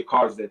 and all your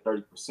cards is at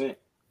 30%,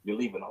 you're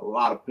leaving a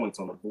lot of points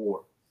on the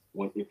board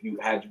if you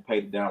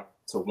paid it down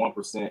to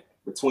 1%,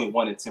 between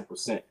 1% and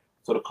 10%.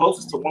 So the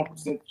closest to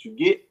 1% that you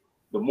get,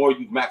 the more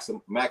you've maxed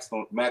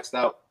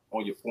out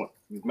on your points.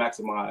 You've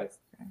maximized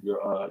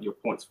your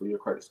points for your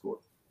credit score.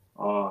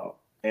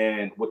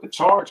 And with the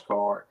charge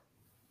card,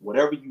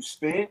 whatever you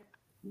spend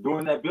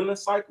during that billing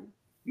cycle,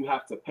 you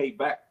have to pay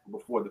back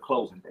before the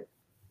closing date.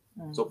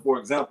 Mm-hmm. So, for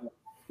example,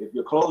 if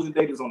your closing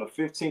date is on the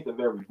 15th of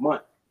every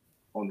month,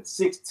 on the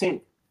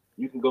 16th,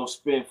 you can go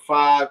spend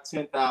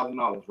 $5,000,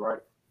 $10,000,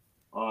 right?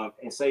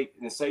 And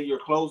say your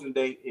closing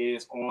date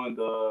is on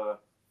the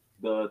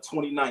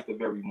 29th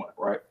of every month,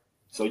 right?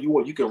 So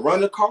you can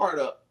run the card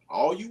up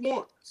all you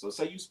want. So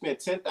say you spend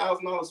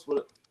 $10,000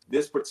 for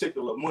this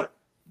particular month.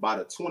 By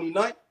the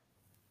 29th,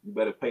 you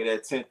better pay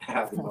that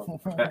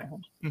 $10,000 back.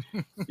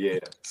 Yeah.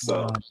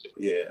 So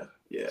yeah.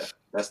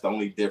 That's the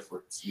only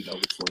difference,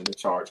 between the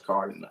charge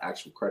card and the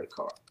actual credit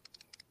card.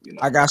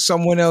 I got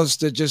someone else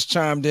that just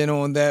chimed in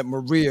on that.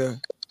 Maria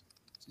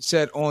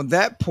said on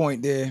that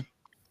point there,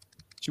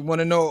 she want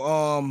to know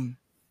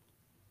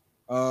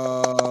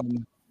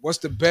what's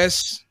the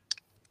best?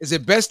 Is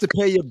it best to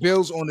pay your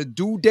bills on the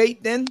due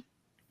date then,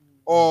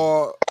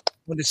 or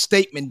on the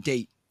statement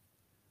date?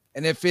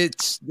 And if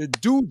it's the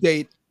due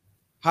date,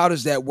 how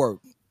does that work?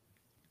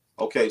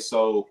 Okay,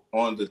 so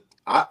on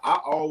I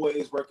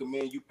always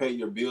recommend you pay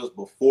your bills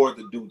before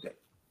the due date.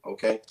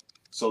 Okay,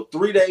 so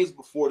 3 days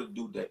before the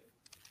due date.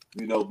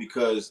 You know,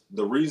 because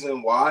the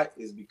reason why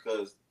is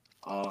because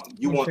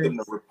you want them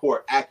to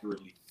report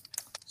accurately.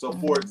 So,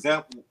 for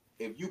example,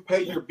 if you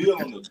pay your bill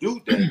on the due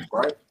date,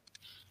 right,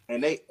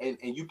 and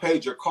you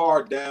paid your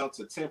card down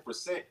to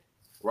 10%,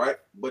 right,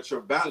 but your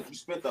balance, you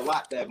spent a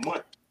lot that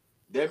month,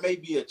 there may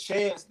be a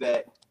chance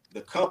that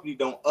the company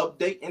don't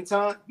update in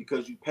time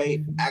because you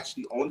paid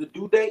actually on the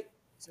due date,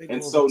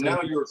 and so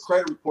now your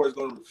credit report is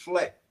going to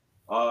reflect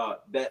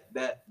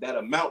that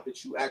amount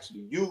that you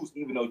actually used,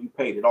 even though you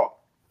paid it off.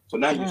 So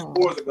now your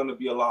scores are going to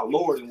be a lot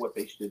lower than what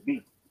they should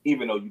be,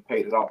 even though you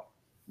paid it off.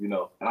 You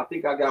know, and I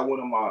think I got one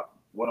of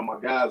my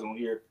guys on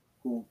here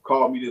who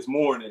called me this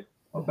morning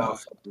about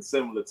something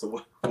similar to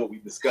what we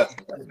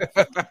discussed.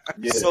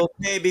 Yeah. So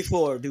pay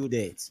before due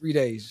dates. 3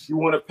 days. You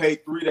want to pay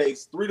 3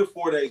 days, 3 to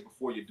 4 days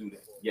before you do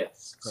that.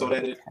 Yes, so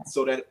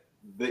that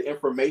the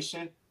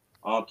information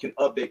can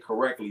update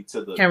correctly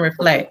to the can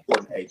reflect.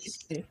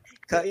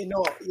 Cause you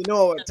know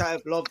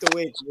type love to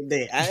wait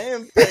today. I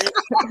am paying.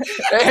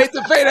 They hate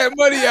to pay that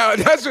money out.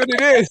 That's what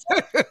it is.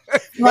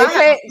 We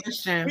gotta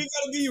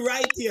be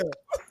right here.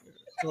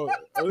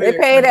 They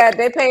paid at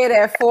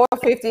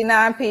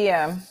 4:59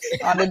 p.m.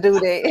 on the due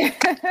date.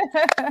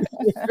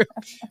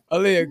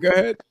 Aaliyah, go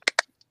ahead.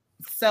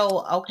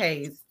 So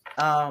okay,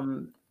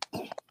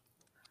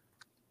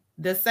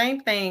 the same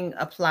thing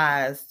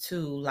applies to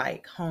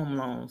like home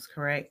loans,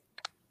 correct?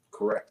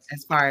 Correct.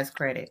 As far as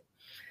credit.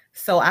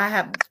 So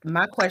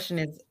my question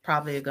is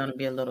probably going to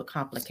be a little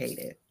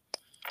complicated.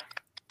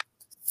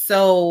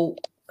 So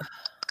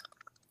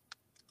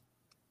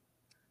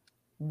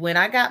when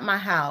I got my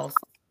house,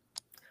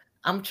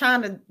 I'm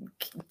trying to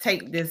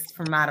take this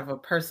from out of a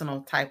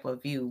personal type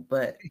of view,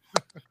 but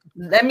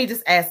let me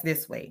just ask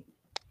this way.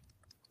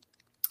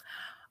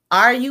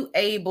 Are you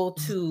able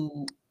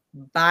to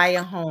buy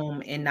a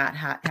home and not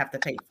have to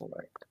pay for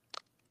it?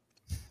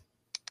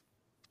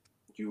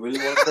 You really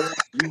want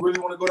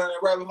to go down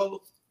that rabbit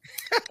hole?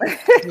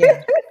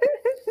 Yeah.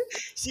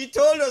 She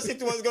told us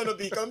it was going to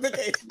be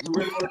complicated. You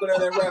really want to go down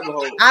that rabbit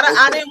hole?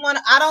 I didn't want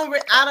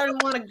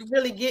to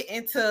really get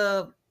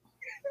into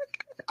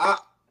I'm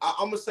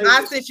gonna say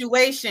my this.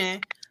 situation,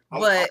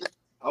 but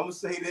I'm gonna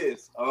say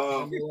this.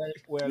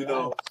 You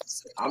know,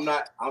 I'm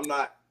not.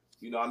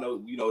 You know, I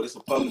know. You know, it's a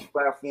public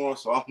platform,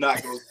 so I'm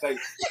not gonna say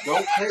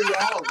don't pay your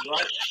house,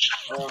 right?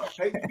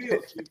 Pay the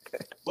bills,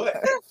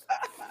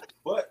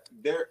 but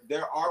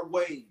there are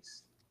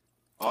ways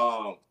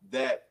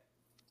that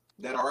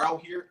are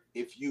out here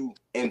if you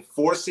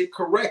enforce it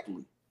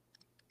correctly,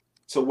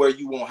 to where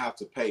you won't have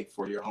to pay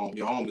for your home.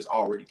 Your home is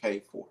already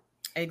paid for.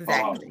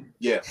 Exactly.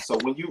 Yeah. So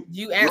when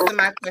you answer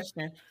my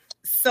question.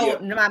 So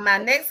my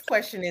next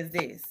question is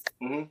this.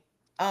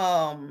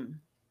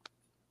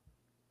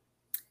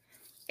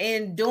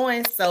 In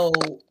doing so,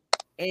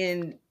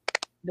 in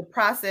the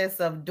process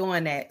of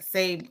doing that,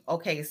 say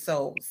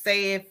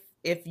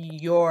if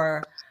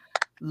your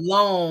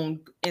loan,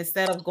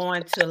 instead of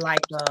going to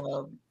like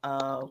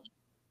a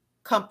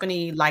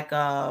company like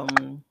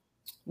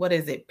what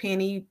is it,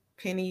 Penny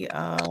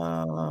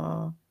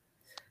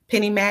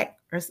Mac,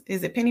 or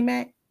is it Penny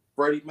Mac?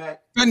 Freddie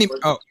Mac.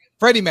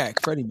 Freddie Mac.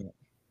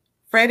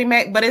 Freddie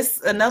Mac, but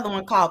it's another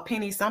one called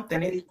Penny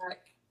something.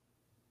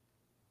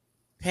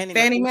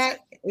 Fannie Mac.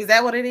 Is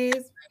that what it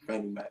is?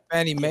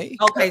 Fannie Mae.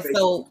 Okay,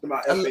 so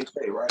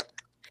FHA, right?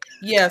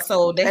 Yeah,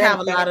 so they have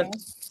a lot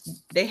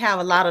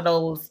of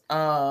those.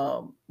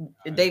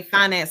 They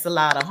finance a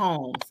lot of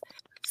homes.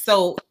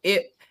 So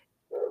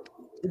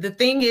the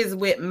thing is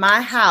with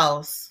my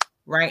house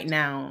right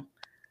now,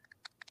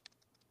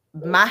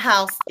 my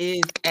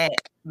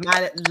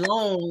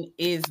loan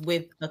is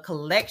with a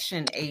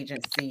collection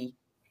agency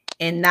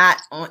and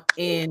not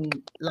in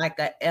like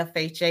a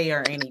FHA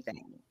or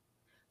anything.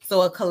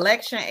 So a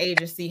collection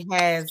agency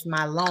has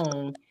my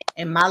loan,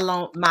 and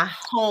my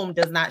home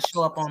does not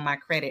show up on my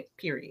credit,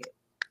 period.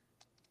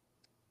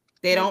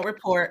 They don't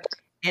report,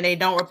 and they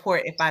don't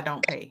report if I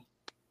don't pay.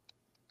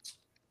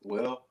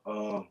 Well,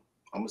 I'm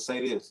gonna say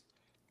this: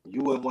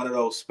 you in one of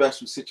those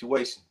special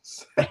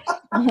situations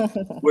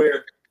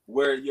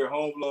where your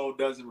home loan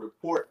doesn't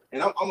report.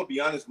 And I'm gonna be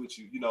honest with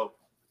you. You know,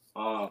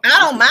 I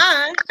don't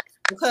mind,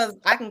 because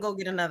I can go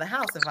get another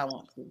house if I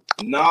want to.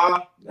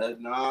 Nah.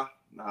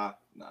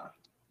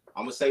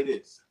 I'm gonna say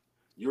this: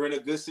 you're in a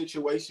good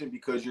situation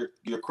because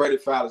your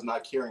credit file is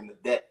not carrying the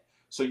debt,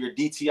 so your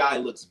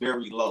DTI looks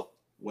very low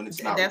when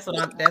it's not. That's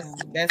why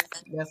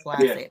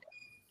I said.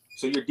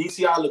 So your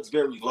DTI looks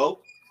very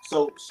low.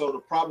 So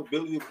the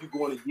probability of you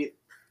going to get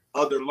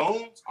other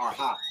loans are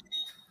high,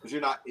 because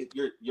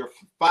your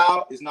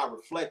file is not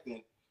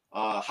reflecting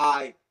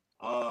high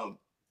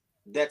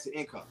debt to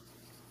income.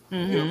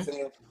 You know what I'm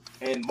saying?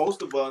 And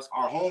most of us,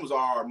 our homes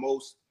are our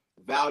most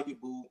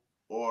valuable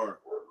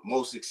or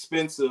most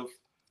expensive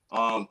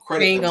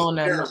credit on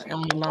our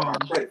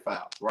credit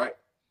files, right?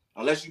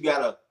 Unless you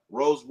got a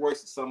Rolls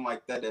Royce or something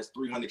like that, that's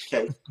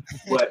 $300K.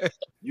 But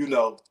you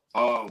know,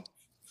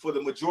 for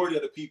the majority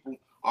of the people,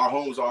 our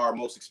homes are our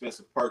most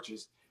expensive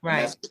purchase, Right.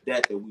 And that's the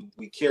debt that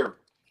we carry,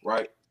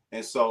 right?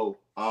 And so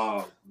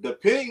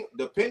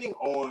depending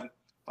on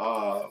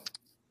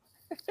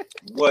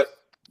what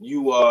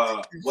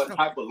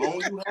type of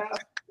loan you have,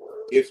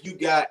 if you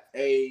got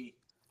a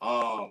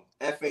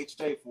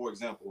FHA, for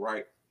example,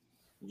 right,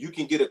 you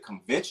can get a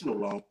conventional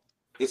loan.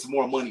 It's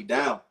more money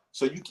down,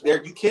 so you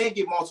can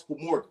get multiple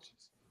mortgages.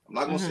 I'm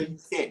not gonna say you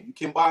can't. You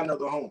can buy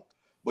another home,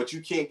 but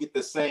you can't get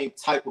the same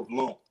type of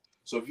loan.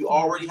 So if you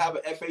already have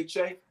an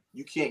FHA,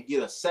 you can't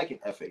get a second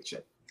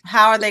FHA.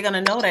 How are they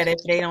gonna know that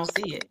if they don't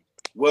see it?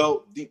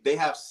 Well, they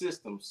have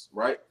systems,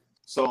 right?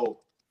 So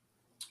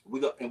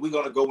we're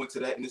gonna go into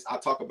that, and I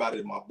talk about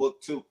it in my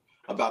book too,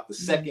 about the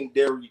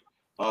secondary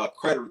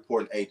credit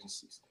reporting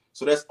agencies.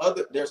 So there's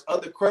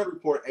other credit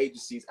reporting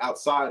agencies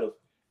outside of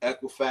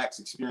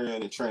Equifax,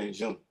 Experian, and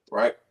TransUnion,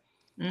 right?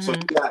 So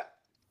you got,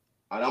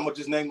 and I'm gonna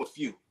just name a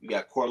few. You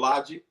got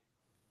CoreLogic,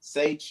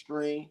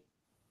 SageStream,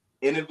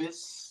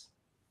 Innovis,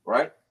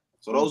 right?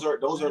 So those are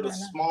the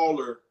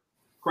smaller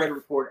credit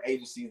reporting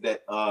agencies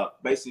that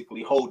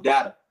basically hold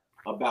data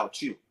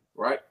about you,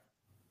 right?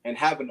 And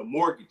having the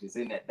mortgages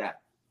in that data.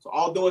 So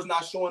although it's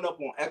not showing up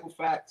on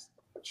Equifax,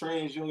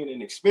 TransUnion,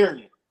 and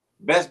Experian,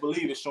 best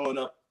believe it's showing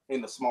up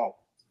in the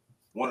small,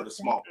 one of the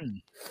small.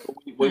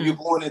 When you're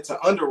going into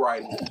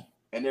underwriting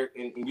and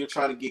you're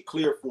trying to get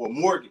clear for a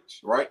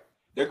mortgage, right?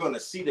 They're going to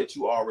see that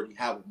you already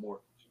have a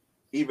mortgage,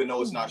 even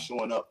though it's not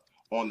showing up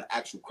on the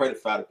actual credit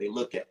file that they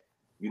look at.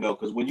 You know,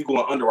 because when you go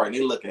on underwriting,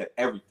 they look at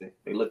everything.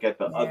 They look at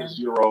the other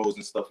bureaus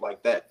and stuff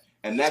like that.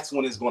 And that's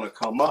when it's going to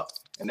come up.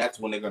 And that's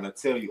when they're going to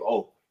tell you,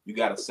 oh, you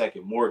got a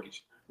second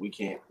mortgage. We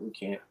can't.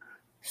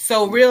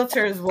 So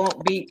realtors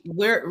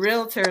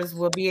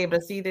will be able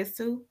to see this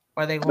too,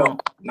 or they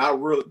won't? No, not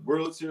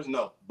realtors,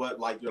 no. But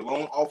like your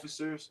loan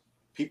officers,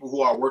 people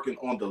who are working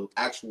on the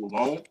actual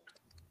loan,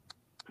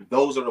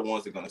 those are the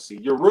ones that are going to see.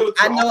 Your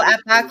realtor. I know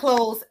after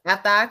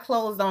I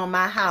closed on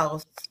my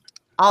house,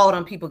 all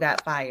them people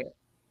got fired.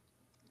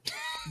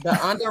 The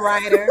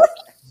underwriter,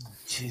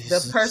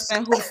 the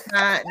person who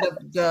signed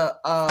the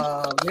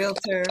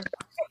realtor,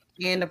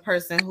 and the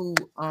person who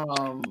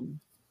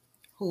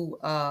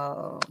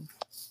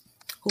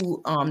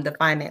the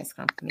finance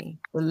company,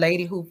 the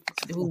lady who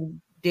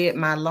did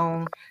my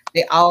loan,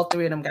 all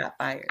three of them got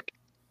fired.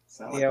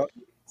 Sound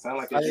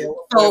like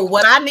so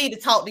what I need to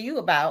talk to you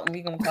about, and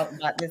we're gonna talk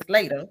about this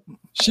later.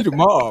 She the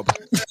mob.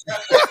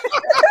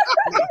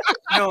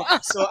 No,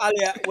 so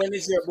Alia, when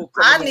is your book?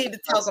 I need to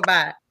talk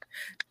about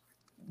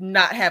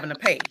not having to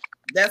pay.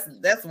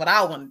 That's what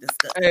I want to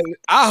discuss. Hey,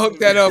 I'll hook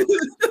that up.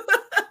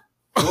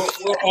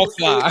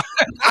 Offline.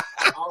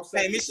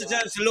 Hey, Mr.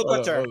 Johnson, look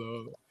at her.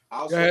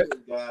 I'll say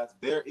this, guys.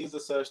 There is a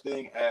such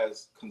thing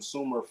as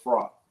consumer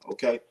fraud.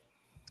 Okay,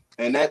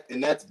 and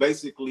that's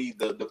basically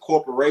the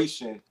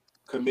corporation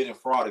committing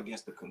fraud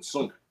against the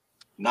consumer,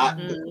 not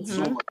the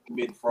consumer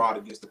committing fraud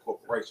against the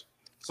corporation.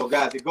 So,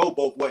 guys, it go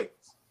both ways.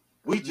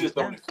 We just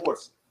don't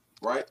enforce it,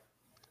 right?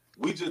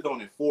 We just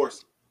don't enforce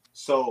it.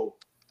 So,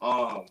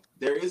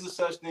 there is a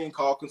such thing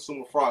called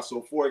consumer fraud.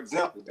 So, for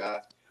example,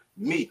 guys,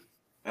 me,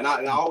 and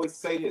I always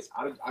say this,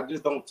 I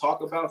just don't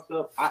talk about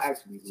stuff. I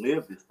actually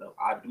live this stuff.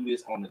 I do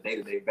this on a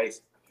day-to-day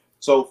basis.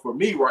 So, for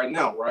me right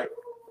now, right,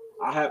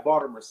 I had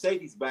bought a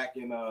Mercedes back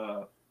in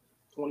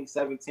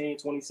 2017,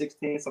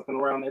 2016, something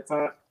around that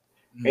time.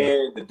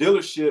 And the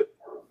dealership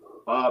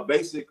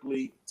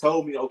basically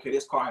told me, okay,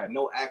 this car had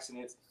no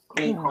accidents,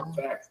 clean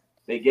Carfax.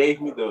 They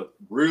gave me the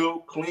real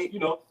clean,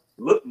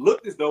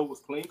 looked as though it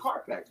was clean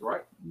Carfax,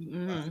 right?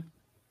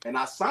 And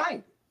I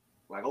signed it.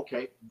 Like,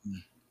 okay.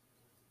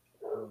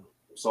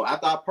 So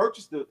after I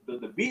purchased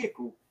the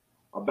vehicle,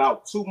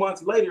 about 2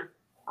 months later,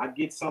 I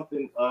get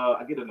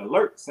an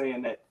alert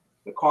saying that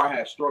the car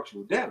has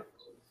structural damage.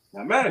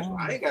 Now, management,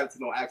 I ain't got into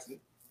no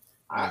accident.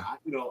 I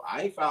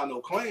ain't filed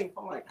no claim.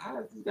 I'm like, how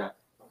is that?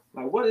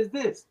 Like, what is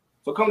this?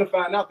 So come to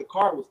find out, the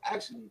car was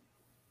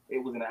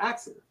it was in an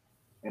accident,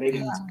 and they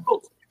didn't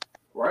disclose it,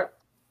 right?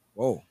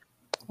 Whoa.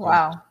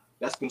 Wow.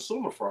 That's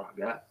consumer fraud,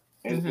 guys.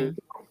 And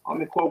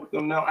I'm in court with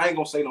them now. I ain't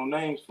gonna say no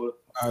names for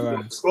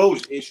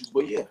disclosure issues,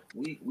 but yeah,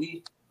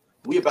 we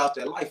about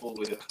that life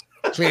over here.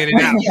 Clear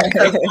it out.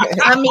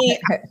 I mean,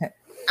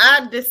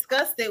 I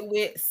discussed it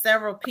with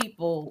several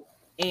people,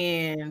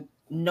 and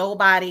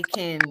nobody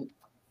can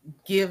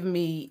give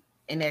me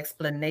an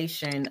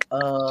explanation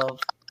of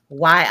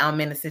why I'm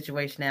in the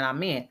situation that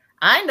I'm in.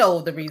 I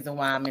know the reason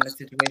why I'm in the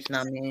situation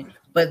I'm in,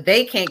 but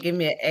they can't give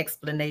me an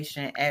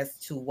explanation as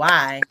to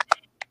why.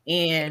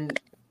 And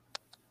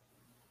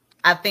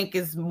I think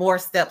it's more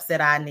steps that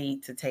I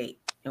need to take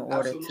in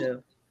order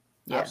to.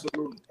 Yeah.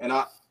 Absolutely. And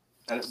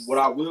what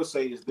I will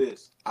say is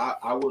this: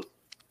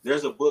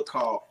 there's a book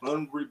called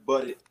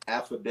Unrebutted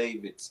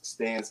Affidavits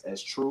Stands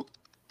as Truth,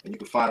 and you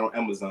can find it on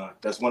Amazon.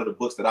 That's one of the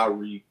books that I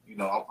read.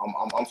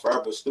 I'm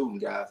forever a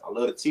student, guys. I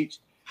love to teach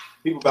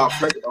people about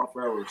credit. I'm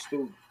forever a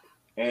student.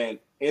 And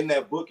in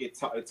that book, it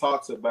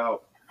talks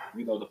about,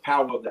 the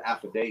power of the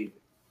affidavit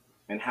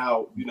and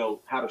how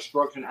to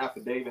structure an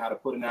affidavit, how to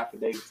put an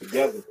affidavit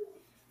together,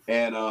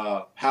 and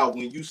how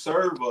when you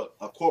serve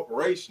a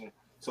corporation,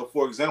 So,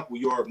 for example,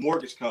 your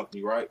mortgage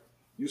company, right?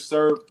 You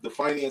served the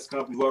finance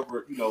company,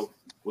 whoever,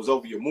 was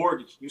over your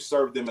mortgage, you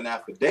served them an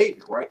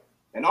affidavit, right?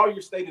 And all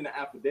you're stating in the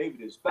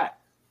affidavit is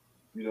fact.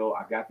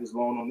 I got this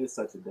loan on this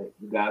such a date.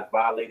 You guys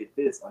violated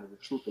this under the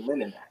Truth in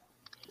Lending Act,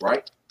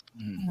 right?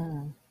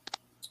 Mm-hmm.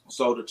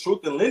 So the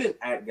Truth in Lending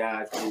Act,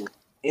 guys, is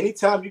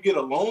anytime you get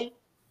a loan,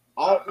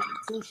 all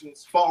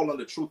institutions fall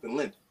under Truth in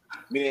Lending. I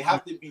mean, they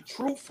have to be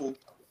truthful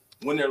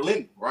when they're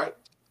lending, right?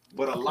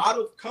 But a lot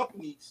of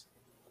companies,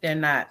 they're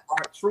not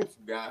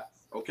truthful, guys.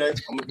 Okay,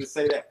 I'm gonna just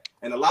say that.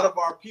 And a lot of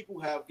our people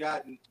have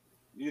gotten,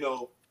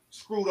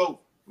 screwed over,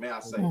 may I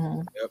say.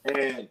 Mm-hmm.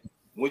 And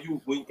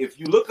if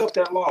you look up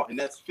that law, and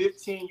that's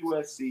 15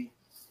 USC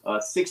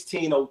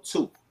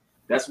 1602,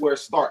 that's where it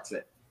starts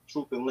at,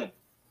 Truth in Lending,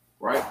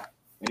 right?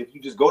 And if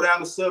you just go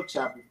down the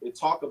subchapter, it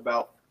talk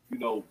about,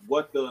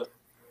 what the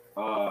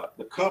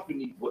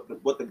company, what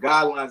the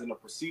guidelines and the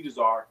procedures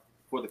are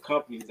for the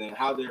companies and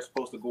how they're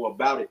supposed to go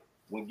about it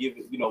when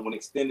giving, when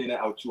extending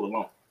out you a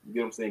loan. You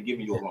get what I'm saying?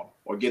 Giving you a loan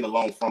or getting a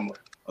loan from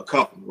a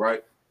company,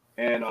 right?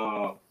 And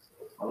a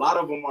lot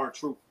of them aren't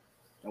true.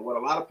 And what a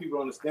lot of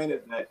people understand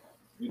is that,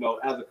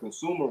 as a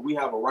consumer, we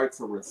have a right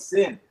to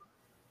rescind,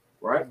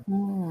 right?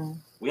 Mm.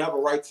 We have a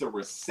right to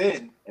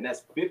rescind, and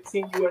that's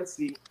 15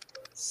 USC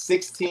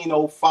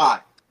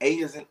 1605. A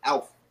is in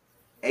alpha,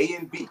 A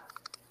and B.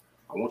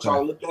 I want y'all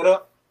to look that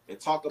up and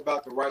talk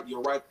about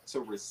your right to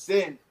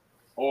rescind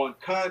on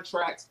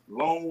contracts,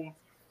 loans,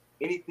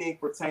 anything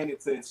pertaining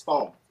to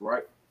installments,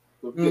 right?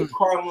 So if you get a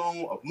car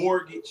loan, a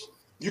mortgage,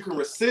 you can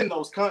rescind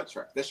those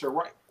contracts. That's your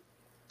right.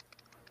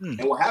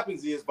 And what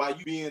happens is, by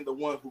you being the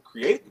one who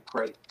created the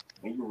credit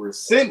and you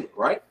rescind it,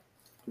 right?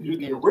 Because you're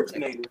the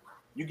originator,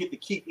 you get to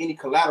keep any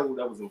collateral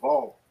that was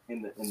involved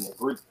in the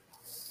agreement.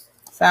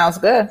 Sounds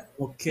good.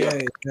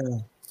 Okay.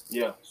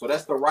 Yeah. So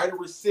that's the right of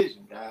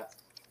rescission, guys.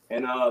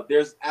 And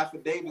there's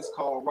affidavits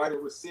called right of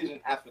rescission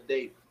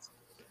affidavits.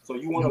 So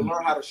you want to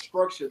learn how to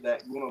structure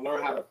that. You want to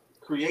learn how to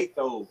create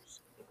those,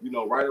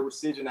 right of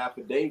rescission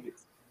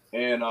affidavits,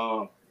 and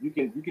you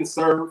can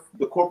serve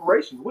the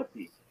corporations with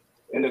these.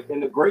 And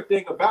the great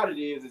thing about it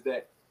is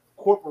that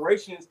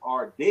corporations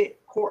are dead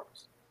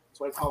corpse. That's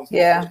why I call them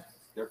corporations.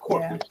 They're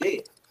corpse. Yeah. They're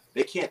dead.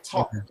 They can't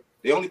talk.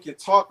 They only can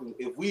talk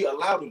if we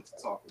allow them to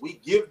talk. We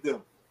give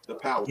them the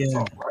power to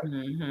talk, right?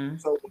 Mm-hmm.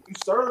 So when you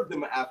serve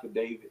them an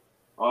affidavit,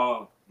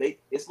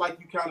 it's like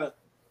you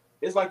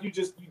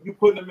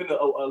putting them in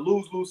a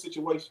lose-lose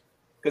situation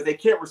because they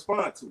can't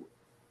respond to it.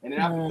 And then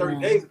after 30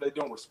 days, if they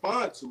don't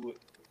respond to it,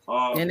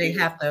 then they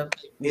have to.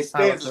 It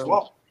stands as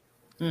law.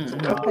 So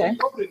whatever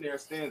put in there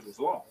stands as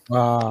law.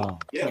 Wow.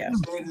 Yeah, it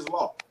stands as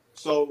law.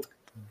 So,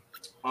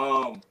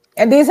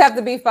 and these have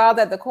to be filed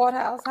at the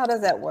courthouse. How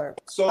does that work?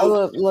 So a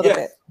little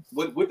bit.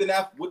 With the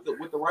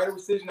right of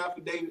rescission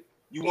affidavit,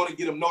 you want to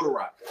get them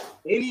notarized.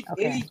 Any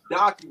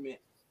document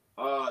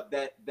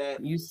that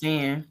you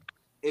send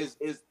is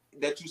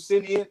that you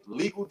send in,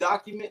 legal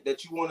document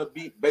that you want to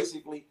be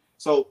basically.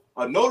 So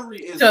a notary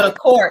is to the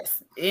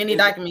courts. Any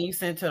document you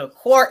send to the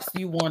courts,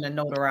 you want to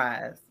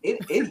notarize.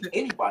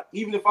 Anybody,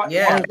 even if I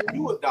give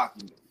you a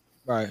document,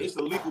 right? It's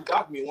a legal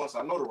document once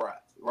I notarize,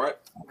 right?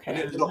 Okay. And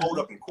then it'll hold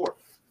up in court.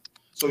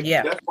 So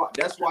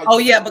that's why. Oh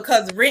yeah,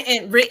 because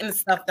written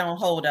stuff don't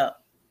hold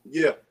up.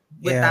 Yeah.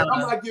 Yeah.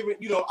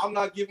 I'm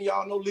not giving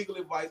y'all no legal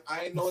advice.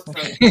 I ain't no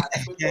attorney.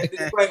 I put that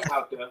disclaimer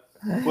out there.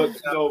 But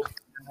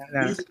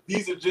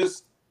these are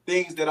just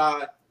things that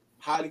I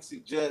highly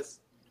suggest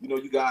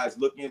you guys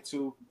look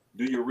into,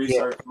 do your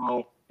research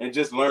on, and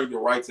just learn your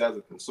rights as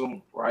a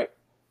consumer, right?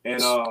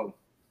 And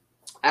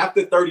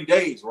after 30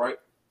 days, right,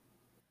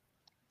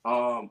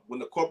 when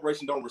the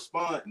corporation don't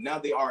respond, now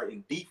they are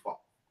in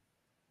default.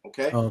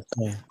 Okay.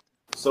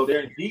 So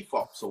they're in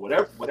default. So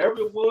whatever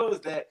it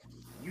was that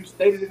you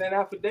stated in that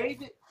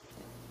affidavit,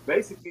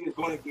 basically is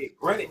going to get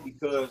granted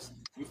because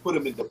you put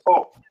them in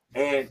default.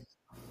 And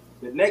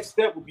the next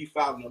step would be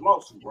filing a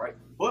lawsuit, right?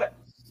 But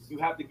you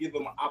have to give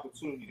them an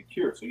opportunity to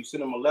cure. So you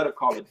send them a letter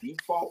called a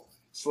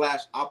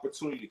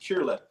default/opportunity to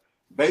cure letter,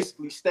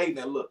 basically stating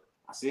that, look,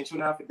 I sent you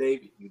an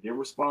affidavit, you didn't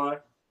respond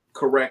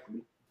correctly,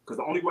 because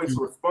the only way to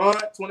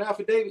respond to an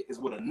affidavit is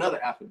with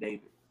another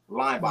affidavit,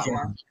 line by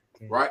line,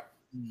 right?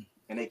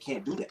 And they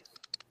can't do that.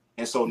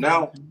 And so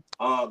now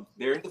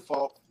they're in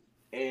default,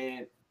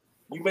 and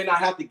you may not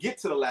have to get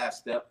to the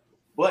last step,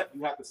 but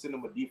you have to send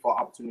them a default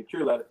opportunity to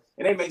cure letter.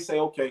 And they may say,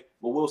 okay,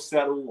 well, we'll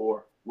settle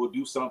or we'll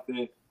do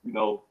something,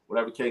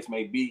 whatever case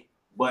may be.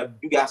 But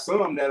you got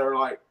some that are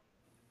like,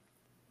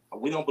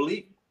 we don't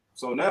believe you.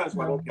 So now it's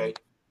like, okay,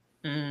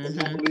 you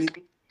don't believe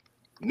me.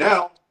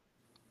 Now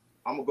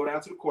I'm gonna go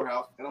down to the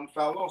courthouse and I'm gonna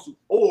file a lawsuit.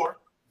 Or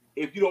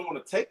if you don't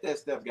want to take that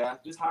step, guys,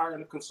 just hire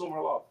a consumer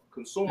law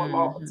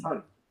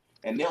attorney,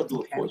 and they'll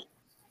do it for you.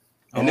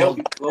 And they'll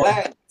be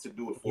glad to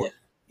do it for you.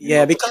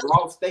 Yeah, because the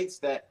law states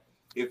that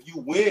if you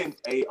win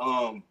a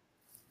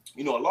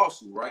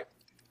lawsuit, right?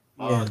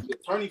 The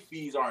attorney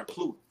fees are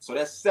included. So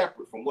that's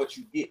separate from what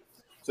you get.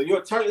 So your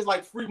attorney is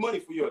like free money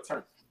for your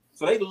attorney.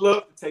 So they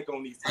love to take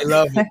on these. I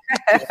love it.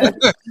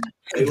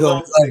 They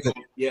love to take on,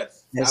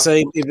 yes. And so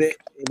if they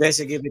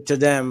basically give it to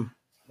them,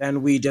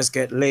 then we just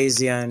get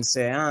lazy and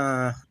say,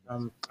 I'm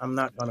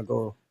not gonna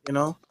go. You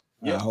know?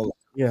 Yeah.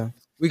 Yeah.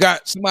 We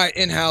got somebody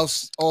in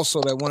house also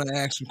that want to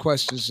ask some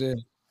questions here.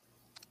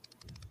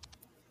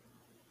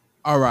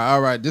 All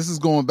right. This is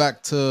going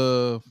back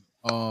to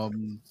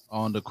on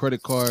the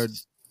credit card,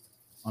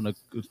 on the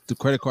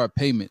credit card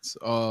payments.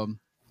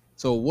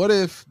 So what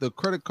if the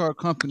credit card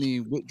company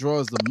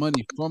withdraws the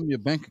money from your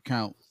bank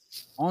account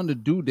on the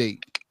due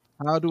date?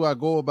 How do I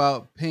go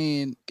about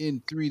paying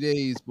in 3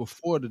 days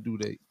before the due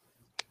date?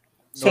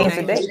 Change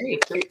the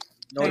date.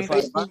 If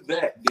they do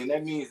that, then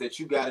that means that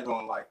you got it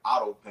on like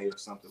auto pay or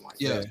something like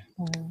that.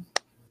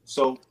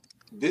 So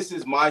this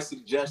is my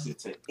suggestion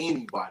to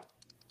anybody.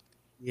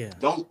 Yeah.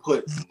 Don't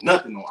put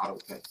nothing on auto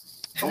pay.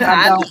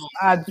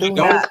 I do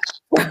not.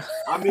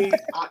 I mean,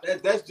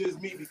 that's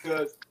just me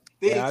because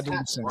things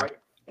happen, right?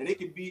 And it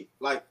could be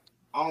like,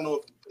 I don't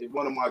know if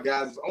one of my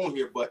guys is on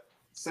here, but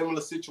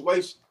similar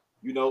situation.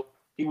 You know,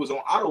 he was on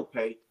auto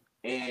pay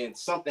and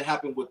something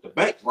happened with the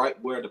bank, right?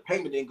 Where the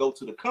payment didn't go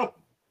to the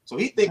company. So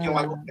he's thinking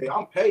like, okay,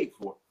 I'm paid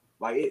for it.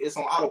 Like it's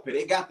on auto pay.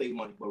 They got their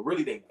money, but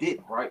really they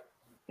didn't, right?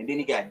 And then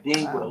he got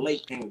dinged with a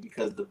late payment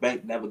because the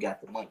bank never got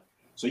the money.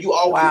 So you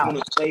always want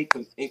to stay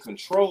in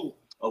control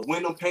of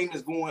when them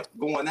payments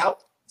going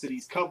out to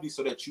these companies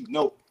so that you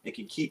know and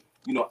can keep,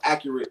 you know,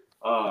 accurate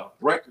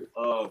record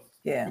of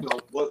you know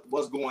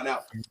what's going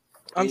out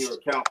in your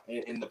account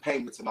and the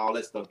payments and all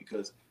that stuff,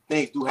 because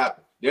things do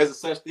happen. There's a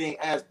such thing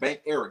as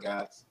bank error,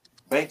 guys.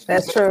 Banks.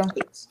 That's true.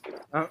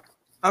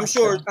 I'm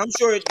sure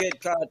it get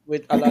caught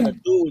with a lot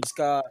of dudes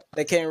cause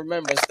they can't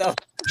remember stuff.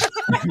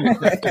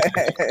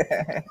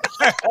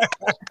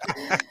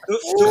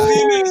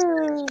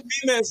 the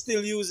females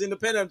still using the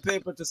pen and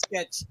paper to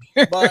sketch,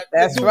 but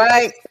that's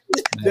right.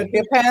 Your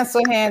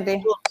pencil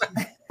handy.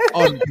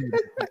 I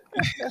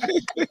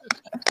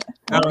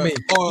mean,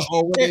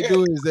 or what they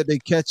do is that they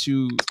catch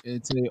you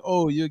and say,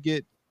 "Oh, you'll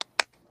get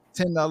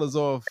 $10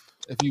 off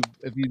if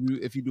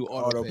you do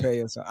auto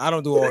pay or something." I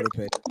don't do auto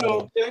pay. You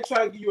know, they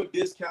try to give you a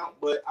discount,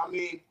 but I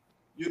mean,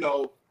 you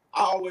know,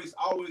 I always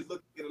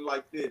look at it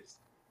like this.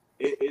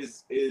 It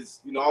is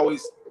you know, I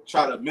always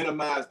try to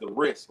minimize the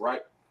risk,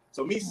 right?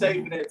 So me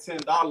saving that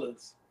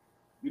 $10,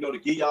 you know, to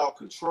give y'all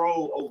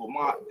control over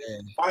my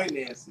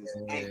finances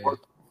ain't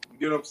working. You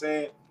get what I'm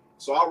saying?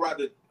 So I'd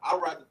rather,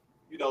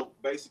 you know,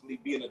 basically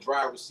be in the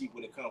driver's seat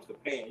when it comes to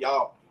paying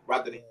y'all,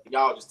 rather than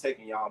y'all just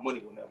taking y'all money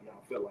whenever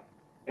y'all feel like.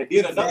 And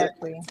then another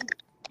thing,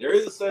 there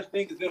is a such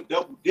thing as them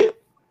double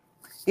dip.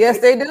 Yes,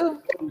 they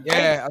do.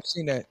 Yeah, I've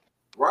seen that.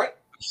 Right?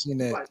 I've seen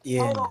that. Like,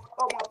 I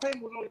thought my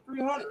payment was only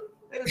 $300.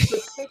 It's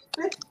just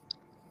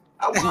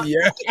 $650.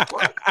 Yeah.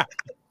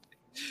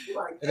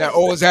 Like, and that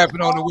always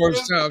happen on the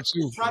worst time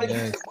too. Try to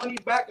get the money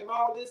back and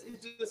all this.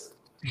 It's just,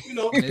 you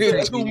know,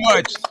 it's too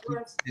much.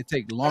 It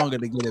takes longer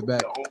to get it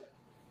back.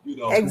 You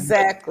know,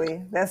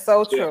 exactly. That's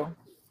so true.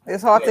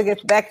 It's hard to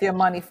get back your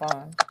money from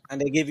them.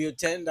 And they give you a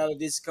 $10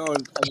 discount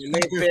and your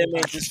late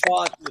payment is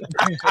 $40.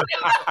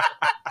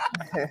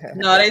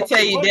 No, they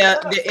tell you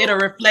it'll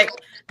reflect.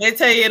 They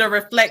tell you it'll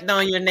reflect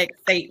on your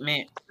next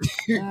statement.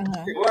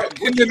 Right.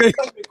 You get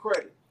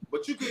credit,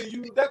 but you can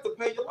use that to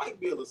pay your light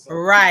bill or something.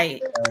 Right.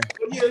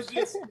 But yeah, it's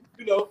just,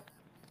 you know.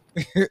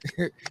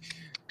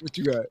 What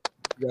you got?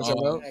 You got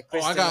something else?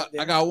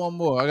 I got one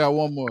more.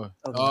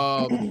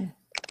 Okay.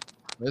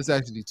 It's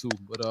actually two,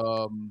 but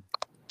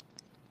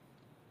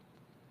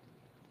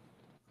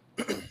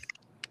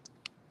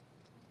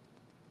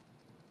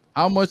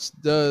how much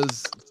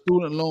does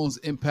student loans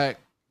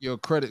impact your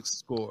credit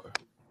score?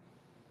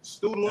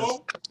 Student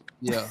loan?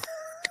 Yeah.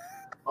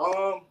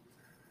 Well,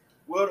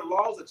 the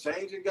laws are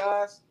changing,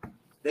 guys.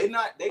 They're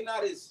not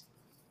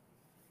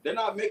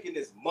making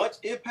as much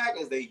impact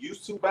as they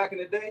used to back in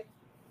the day.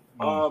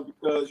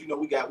 Because you know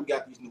we got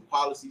these new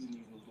policies and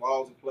these new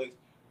laws in place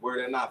where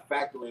they're not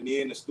factoring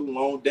in the student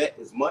loan debt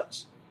as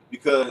much,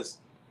 because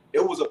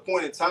it was a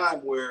point in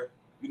time where,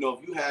 you know,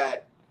 if you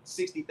had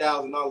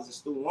 $60,000 in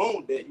student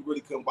loan debt, you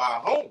really couldn't buy a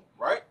home,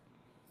 right?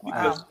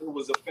 Because it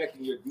was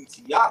affecting your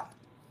DTI,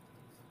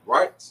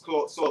 right?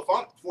 So if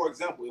I'm, for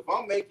example, if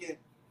I'm making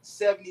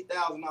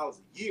 $70,000 a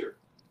year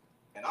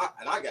and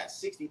I got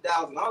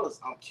 $60,000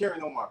 I'm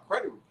carrying on my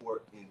credit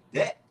report in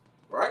debt,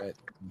 right?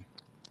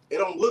 It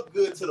don't look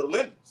good to the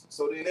lenders.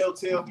 So then they'll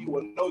tell me,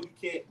 well, no, you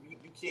can't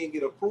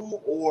get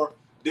approved, or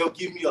they'll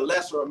give me a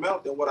lesser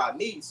amount than what I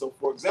need. So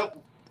for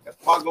example, if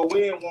I go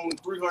in wanting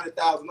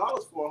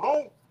 $300,000 for a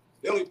home,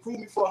 they only approve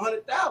me for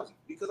 $100,000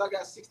 because I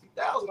got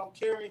 $60,000 I'm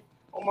carrying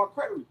on my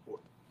credit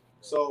report.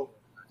 So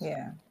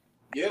yeah.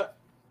 Well,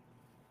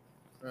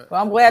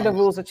 I'm glad the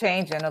rules are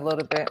changing a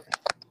little bit.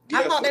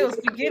 I thought they was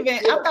forgiving.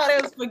 I thought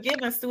they was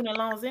forgiving student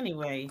loans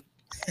anyway.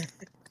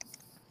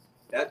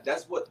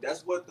 That's what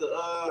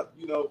the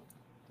you know,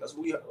 that's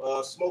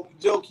what Smokey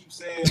Joe keeps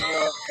saying.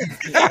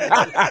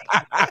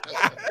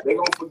 They're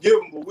gonna forgive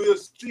them, but we'll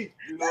see.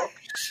 You know,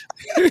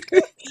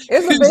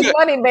 it's a big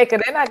money maker.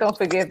 They're not gonna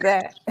forgive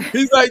that.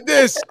 He's like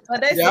this.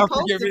 But they're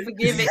supposed to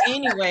forgive it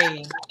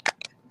anyway.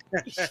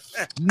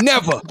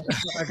 Never.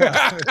 I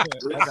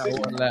got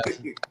one last.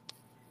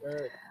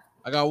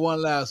 I got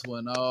one last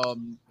one.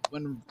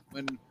 When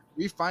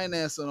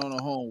refinancing on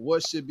a home,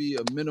 what should be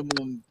a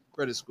minimum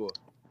credit score?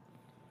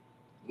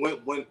 When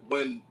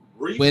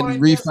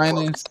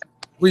refinance,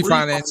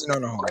 refinancing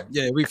on a home.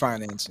 Yeah,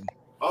 refinancing.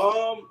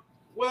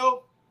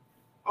 Well,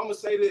 I'm gonna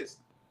say this: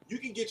 you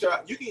can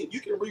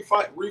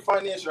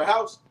refinance your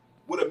house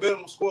with a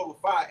minimum score of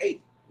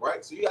 580,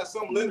 right? So you got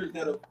some lenders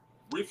that'll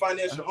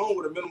refinance your home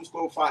with a minimum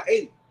score of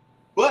 580,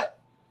 but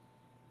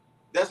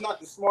that's not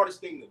the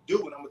smartest thing to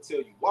do, and I'm gonna tell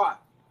you why.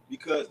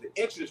 Because the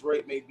interest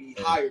rate may be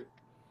higher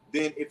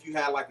than if you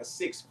had like a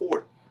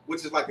 640,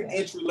 which is like an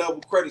entry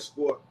level credit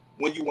score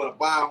when you want to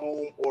buy a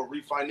home or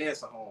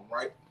refinance a home,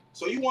 right?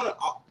 So you want to.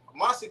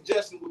 My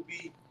suggestion would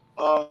be,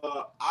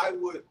 I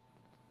would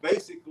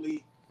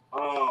basically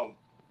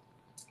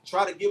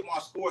try to get my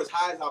score as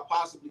high as I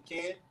possibly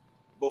can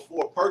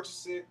before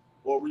purchasing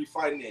or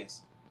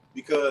refinance.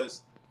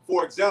 Because,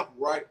 for example,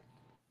 right,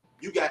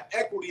 you got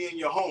equity in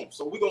your home,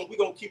 so we're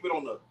gonna keep it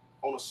on a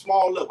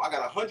small level. I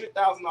got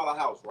 $100,000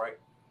 house, right,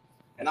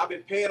 and I've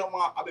been paying on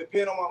my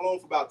loan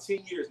for about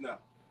 10 years now.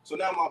 So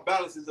now my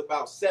balance is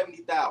about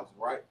 $70,000,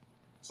 right?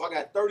 So I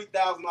got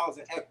 $30,000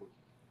 in equity,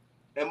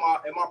 and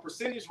my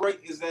percentage rate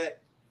is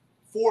at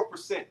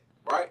 4%,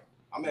 right?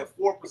 I'm at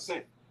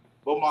 4%,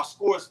 but my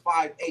score is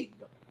 580.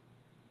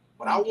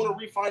 But I want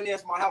to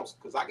refinance my house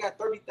because I got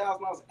 $30,000 in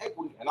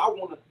equity, and I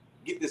want to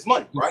get this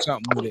money, right? I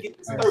want to get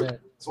this 30,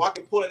 so I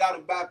can pull it out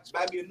and buy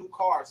me a new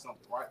car or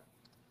something, right?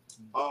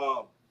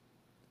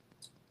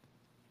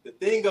 The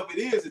thing of it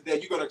is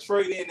that you're going to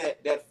trade in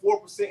that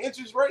 4%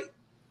 interest rate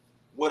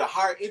with a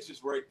higher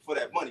interest rate for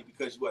that money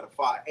because you had a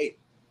 5.8,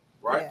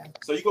 right? Yeah.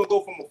 So you're going to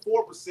go from a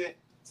 4%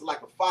 to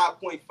like a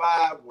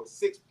 5.5 or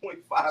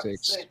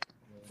 6.5%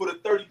 for the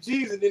 30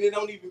 G's, and then it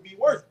don't even be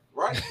worth it,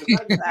 right?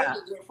 Because now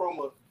you went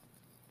from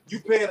you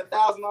paying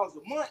 $1,000 a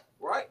month,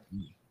 right?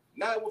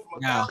 Now it went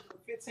from $1,000 to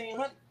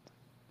 $1,500.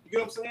 You get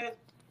what I'm saying?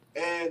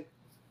 And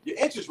your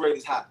interest rate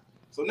is high.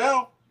 So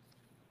now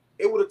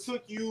it would have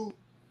took you.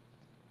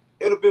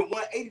 It would have been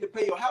 $180 to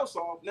pay your house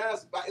off. Now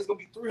it's gonna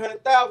be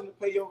 $300,000 to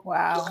pay your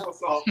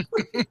house off. You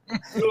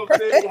know what I'm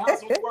saying? Your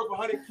house was worth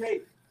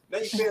 $100K. Now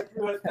you paying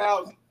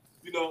 $300,000.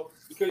 You know,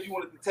 because you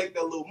wanted to take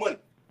that little money.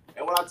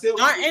 And when I tell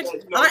you, aren't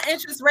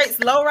interest rates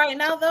low right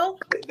now though?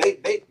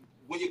 They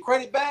when your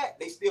credit bad,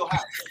 they still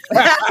high.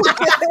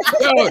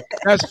 Yo,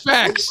 that's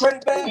facts.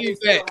 Credit bad, they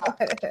still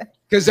high.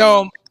 Because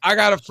I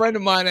got a friend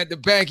of mine at the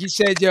bank. He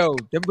said, "Yo,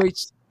 them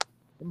rates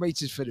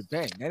is for the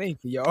bank. That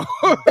ain't for y'all."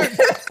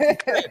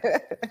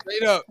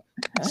 Straight up.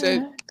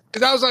 Said,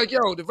 because I was like,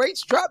 "Yo, the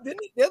rates dropped,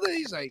 didn't it?" The other,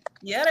 he's like,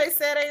 "Yeah, they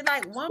said they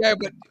like one." Yeah,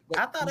 but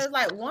I thought it was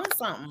like one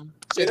something.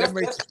 Yeah, that's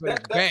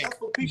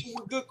for people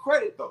with good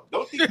credit, though.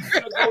 Don't think you're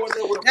gonna go in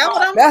there with a That's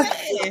what I'm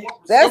saying.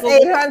 That's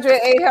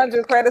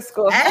 800 credit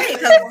score. Hey,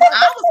 because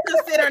I was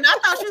considering. I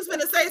thought she was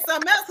going to say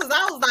something else because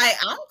I was like,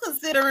 I'm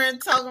considering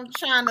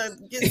trying to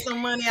get some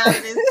money out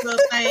of this little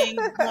thing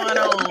going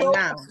on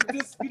now.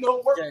 Just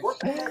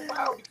work on that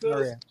file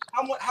because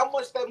how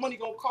much that money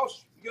gonna cost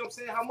you? You know what I'm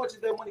saying? How much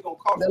is that money gonna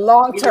cost you? The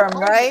long term,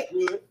 right?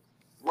 Good,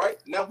 right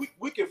now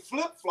we can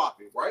flip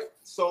flop it, right?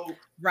 So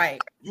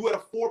you at a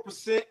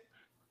 4%.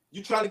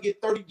 You trying to get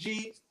 30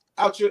 G's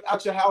out your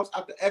house,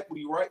 out the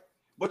equity, right?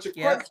 But your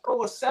credit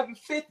score is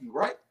 750,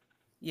 right?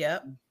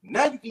 Yep.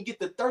 Now you can get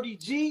the 30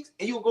 G's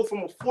and you'll go from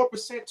a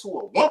 4% to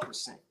a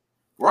 1%,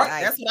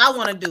 right? That's what I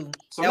want to do.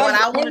 So that's what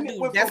I want to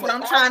do. That's what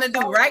I'm trying to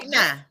do right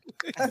now.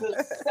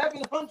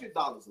 $700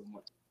 a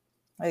month.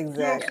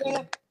 Exactly. You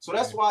know so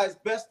that's why it's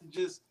best to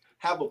just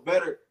have a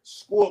better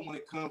score when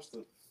it comes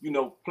to,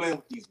 playing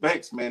with these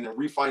banks, man, and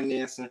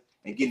refinancing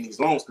and getting these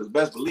loans. Because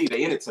best believe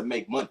they in it to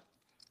make money.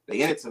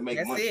 They in it to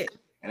make money,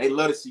 and they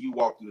love to see you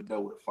walk through the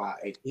door with a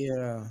 5.8.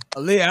 Yeah,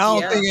 Aaliyah,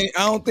 I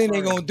don't think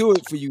they're gonna do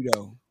it for you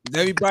though.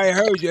 Everybody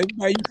heard you.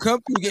 Everybody you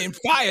come through getting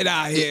fired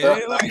out here.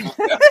 They're like,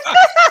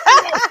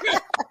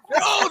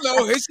 oh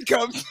no, here she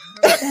comes.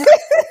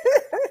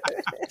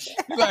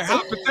 You're like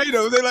hot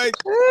potatoes. They're like,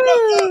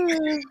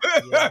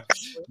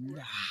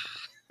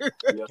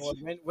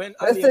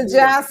 Mr.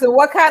 Johnson,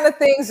 what kind of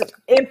things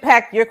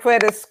impact your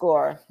credit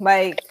score?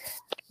 Like,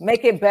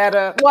 make it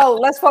better. Well,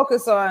 let's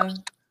focus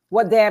on.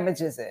 What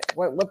damages it?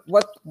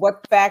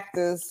 What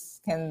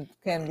factors can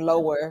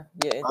lower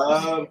your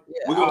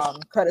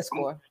credit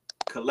score?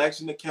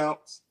 Collection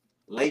accounts,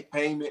 late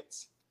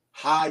payments,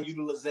 high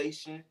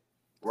utilization,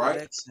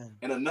 right?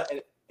 And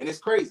it's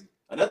crazy.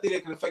 Another thing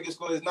that can affect your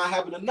score is not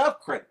having enough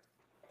credit.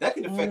 That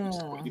can affect your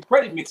score. Your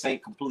credit mix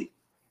ain't complete.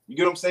 You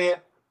get what I'm saying?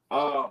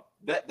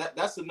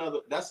 That's another.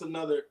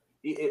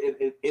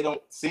 It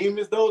don't seem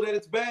as though that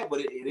it's bad, but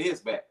it is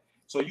bad.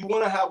 So you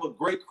want to have a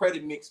great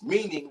credit mix,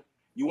 meaning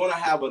you want to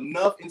have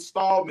enough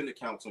installment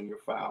accounts on your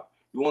file.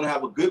 You want to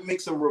have a good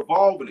mix of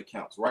revolving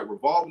accounts, right?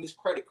 Revolving is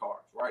credit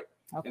cards, right?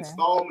 Okay.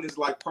 Installment is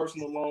like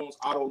personal loans,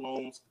 auto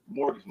loans,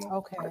 mortgage loans.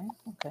 Okay. Right?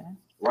 Okay.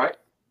 Right?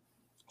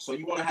 So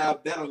you want to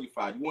have that on your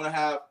file. You want to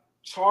have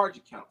charge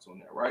accounts on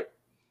there, right?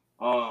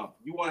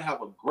 You want to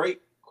have a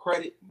great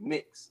credit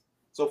mix.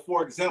 So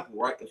for example,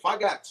 right, if I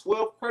got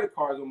 12 credit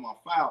cards on my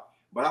file,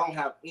 but I don't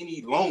have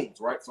any loans,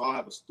 right? So I don't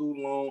have a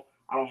student loan.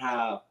 I don't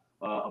have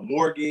a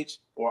mortgage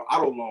or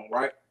auto loan,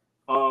 right?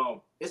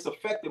 It's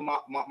affecting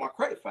my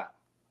credit file.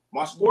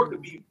 My score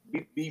could be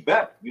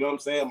better. You know what I'm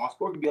saying? My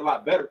score could be a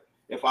lot better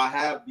if I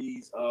have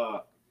these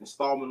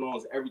installment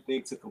loans,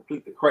 everything to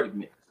complete the credit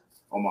mix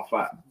on my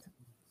file.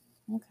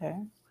 Okay.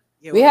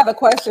 Yeah, we have a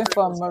question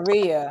from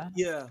Maria.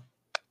 Yeah.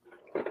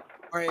 All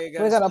right,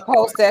 we're gonna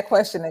post that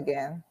question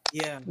again.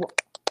 Yeah.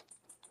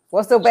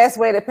 What's the best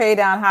way to pay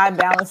down high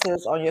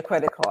balances on your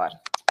credit card?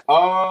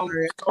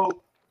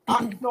 So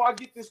I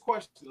get this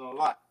question a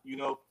lot, you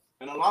know,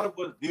 and a lot of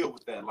us deal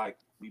with that. Like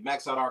we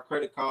max out our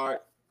credit card,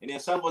 and then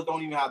some of us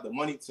don't even have the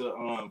money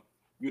to,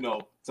 you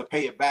know, to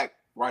pay it back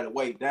right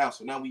away down.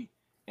 So now we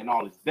in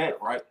all this debt,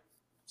 right?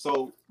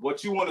 So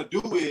what you want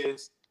to do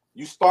is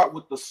you start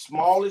with the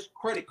smallest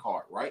credit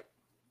card, right?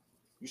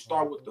 You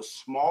start with the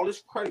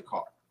smallest credit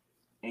card,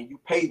 and you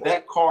pay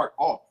that card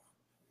off,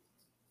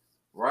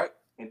 right?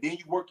 And then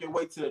you work your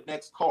way to the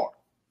next card.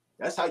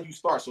 That's how you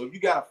start. So if you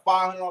got a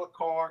 $500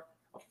 card,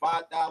 a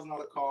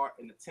 $5,000 card,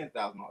 and a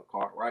 $10,000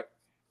 card, right?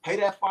 Pay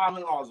that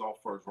 $500 off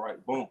first,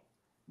 right? Boom.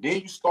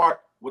 Then you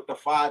start with the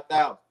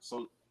 $5,000.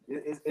 So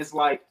it's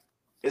like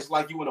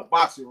you in a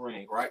boxing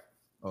ring, right?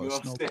 You know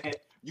what I'm saying?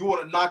 You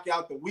want to knock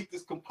out the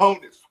weakest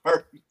components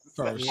first.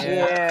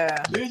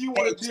 Yeah. Then you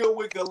want to deal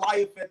with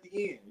Goliath at the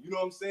end. You know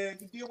what I'm saying?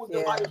 You deal with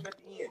Goliath at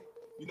the end.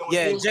 You know,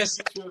 yeah,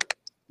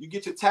 you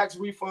get your tax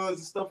refunds and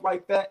stuff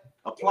like that.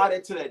 Apply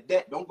that to that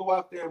debt. Don't go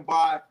out there and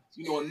buy,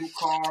 you know, a new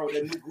car or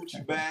that new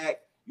Gucci bag.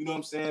 You know what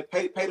I'm saying?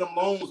 Pay them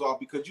loans off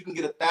because you can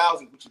get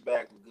 1,000 Gucci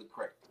bags with good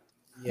credit.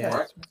 Yeah.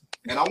 Right?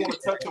 And I want to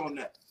touch on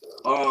that.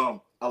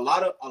 A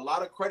lot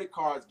of credit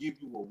cards give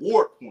you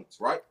reward points,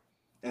 right?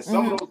 And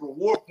some of those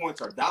reward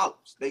points are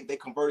dollars. They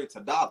convert it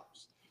to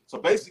dollars. So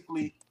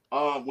basically,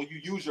 when you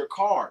use your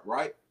card,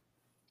 right,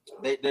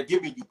 they're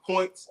giving you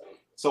points.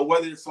 So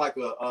whether it's like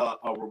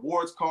a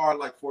rewards card,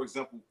 like for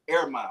example,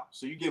 air miles.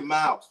 So you get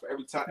miles for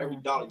every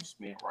dollar you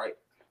spend, right?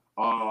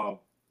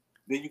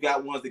 Then you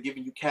got ones that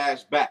giving you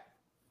cash back.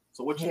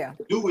 So what you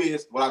do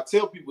is, what I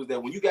tell people is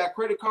that when you got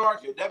credit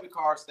cards, your debit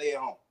cards stay at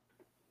home.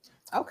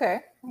 Okay.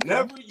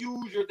 Never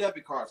use your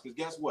debit cards because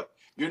guess what?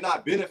 You're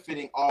not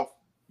benefiting off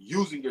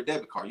using your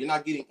debit card. You're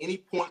not getting any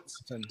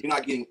points. You're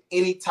not getting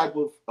any type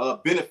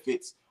of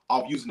benefits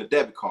off using a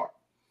debit card.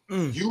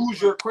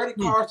 Use your credit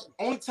cards.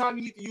 The only time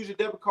you need to use your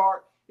debit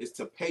card is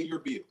to pay your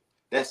bill.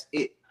 That's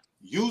it.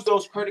 Use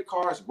those credit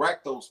cards,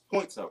 rack those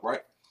points up,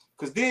 right?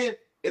 Because then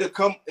it'll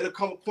come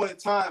a point in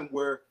time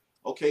where,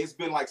 okay, it's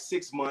been like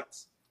 6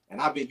 months and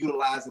I've been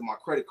utilizing my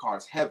credit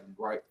cards heavily,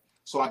 right?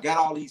 So I got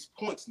all these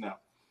points now.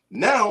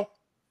 Now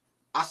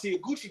I see a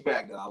Gucci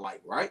bag that I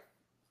like, right?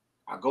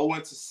 I go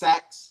into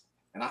Saks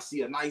and I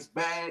see a nice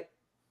bag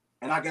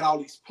and I got all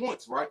these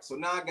points, right? So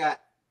now I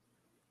got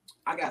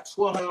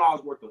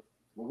 $1,200 worth of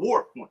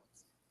reward points.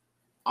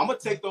 I'm gonna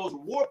take those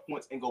reward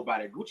points and go buy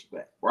that Gucci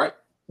bag, right?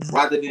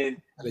 Rather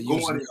than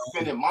going and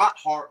spending my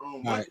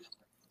hard-earned money,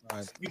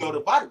 you know, to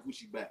buy the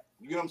Gucci bag.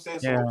 You know what I'm saying?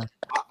 So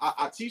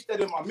I teach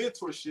that in my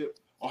mentorship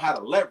on how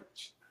to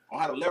leverage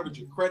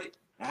your credit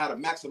and how to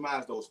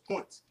maximize those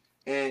points.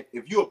 And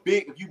if you're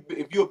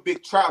a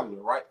big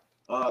traveler, right?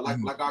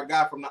 Like our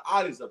guy from the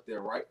islands up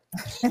there, right?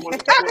 You want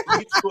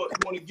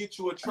to get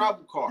you a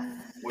travel card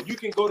where you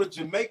can go to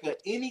Jamaica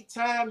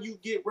anytime you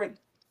get ready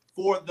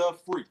for the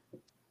free,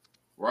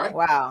 right?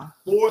 Wow.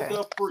 For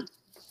the free,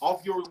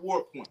 off your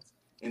reward points.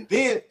 And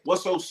then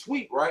what's so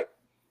sweet, right,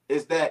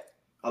 is that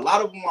a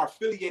lot of them are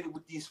affiliated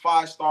with these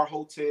 5-star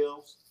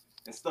hotels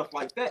and stuff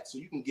like that. So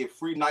you can get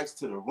free nights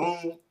to the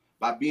room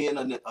by being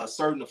a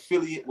certain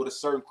affiliate with a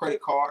certain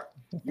credit card.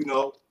 You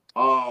know,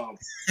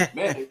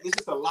 man, it's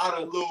just a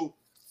lot of little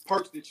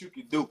perks that you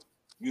can do,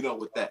 you know,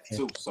 with that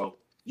too. So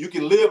you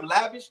can live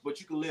lavish, but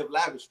you can live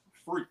lavish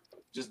for free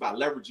just by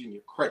leveraging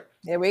your credit.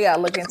 Yeah, we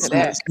gotta look into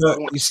that.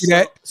 You see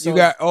that? You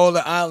got all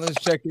the islands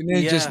checking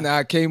in just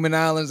now. Cayman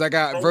Islands. I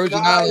got Virgin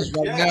Islands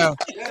right now.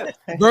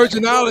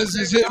 Virgin Islands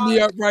is hitting me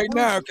up right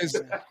now because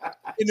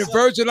in the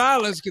Virgin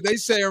Islands, because they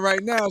saying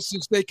right now,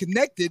 since they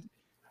connected,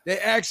 they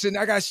asking.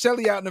 I got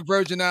Shelly out in the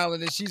Virgin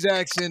Islands, and she's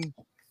asking.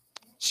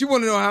 She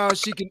want to know how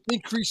she can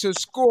increase her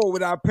score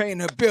without paying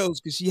her bills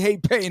because she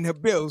hate paying her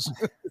bills.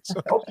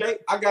 Okay,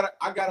 I got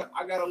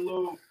a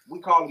little. We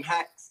call them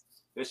hacks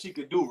that she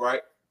could do,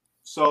 right?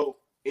 So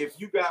if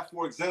you got,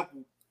 for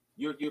example,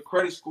 your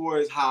credit score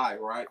is high,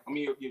 right? I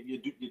mean,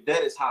 your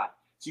debt is high.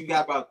 So you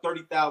got about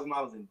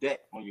 $30,000 in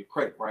debt on your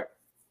credit, right?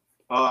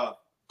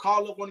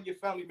 Call up one of your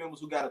family members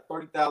who got a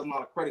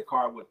 $30,000 credit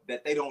card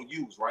that they don't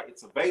use, right?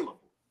 It's available,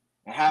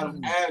 and have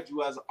them add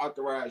you as an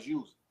authorized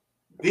user.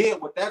 Then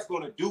what that's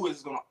going to do is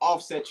it's going to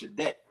offset your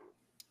debt.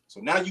 So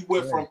now you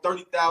went from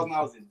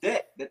 $30,000 in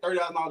debt. That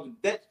 $30,000 in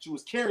debt that you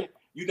was carrying,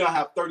 you now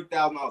have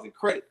 $30,000 in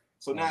credit.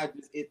 So now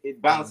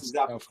it balances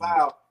out the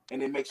file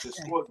and it makes your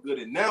score good.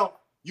 And now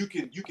you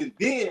can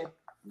then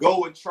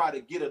go and try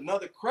to get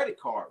another credit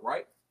card,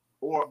 right?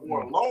 Or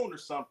a loan or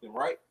something,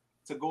 right?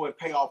 To go and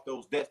pay off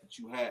those debts that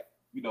you had,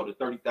 you know, the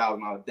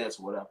 $30,000 debts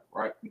or whatever,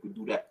 right? You can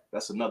do that.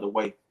 That's another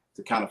way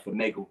to kind of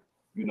finagle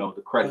you know,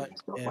 the credit and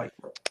stuff like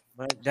that.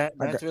 But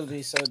that will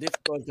be so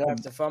difficult to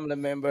have the family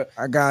member.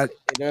 I got.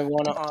 They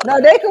want to. No,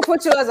 they can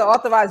put you as an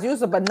authorized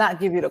user, but not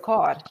give you the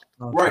card.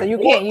 Right. So you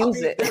can't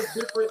use it. There's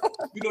different.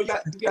 You know, you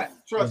got.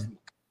 Trust me.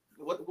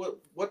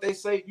 What they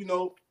say. You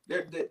know,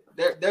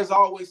 there's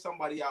always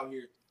somebody out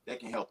here that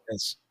can help.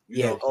 Yes.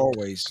 You know,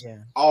 always. Yeah.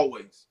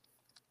 Always.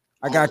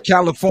 I got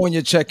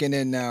California checking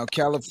in now.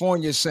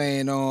 California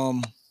saying,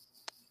 so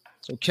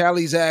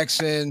Cali's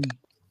asking,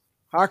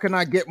 how can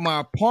I get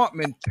my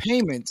apartment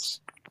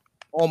payments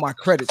on my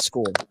credit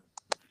score?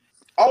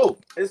 Oh,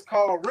 it's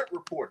called Rent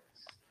Reporter.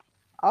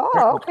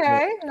 Oh,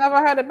 okay.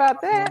 Never heard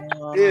about that.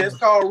 Yeah, it's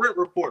called Rent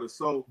Reporter.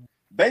 So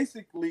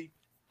basically,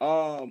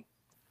 with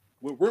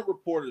Rent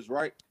Reporters,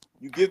 right?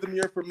 You give them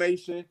your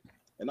information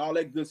and all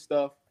that good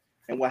stuff,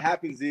 and what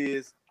happens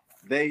is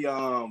they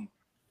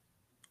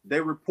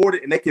report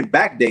it and they can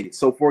backdate it.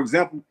 So, for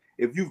example,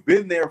 if you've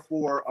been there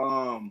for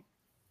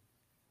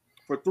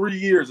 3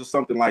 years or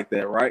something like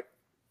that, right?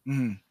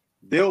 Mm-hmm.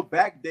 They'll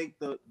backdate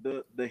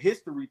the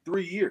history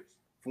 3 years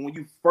from when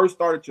you first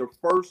started your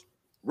first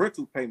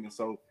rental payment.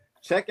 So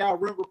check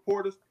out Rent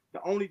Reporters.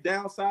 The only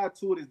downside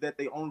to it is that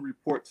they only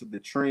report to the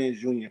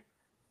TransUnion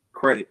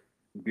Credit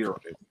Bureau.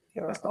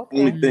 That's the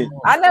only thing.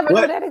 I never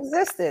knew that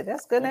existed.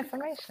 That's good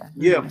information.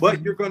 Yeah,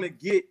 but you're gonna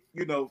get,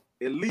 you know,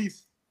 at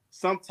least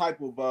some type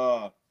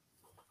of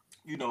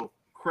you know,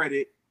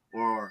 credit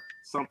or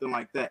something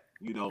like that,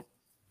 you know,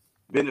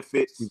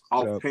 benefits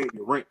off paying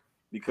your rent,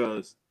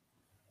 because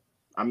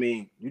I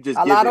mean, you just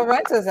a lot of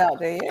renters out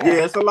there.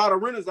 Yeah, it's a lot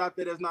of renters out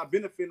there that's not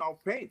benefiting off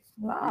paying.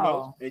 No. You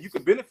know, and you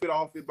can benefit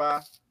off it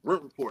by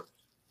Rent Reporters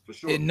for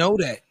sure. Didn't know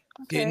that.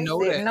 Okay. Didn't know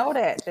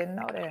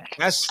that.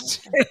 That's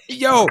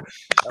yo.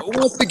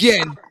 Once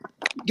again,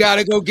 you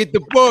gotta go get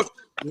the book.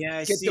 Yeah,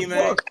 I get see, the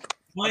man. book.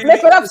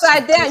 Flip it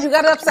upside down. You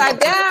got it upside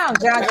down,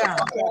 John.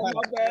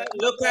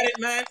 Look at it,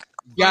 man.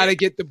 Gotta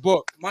get the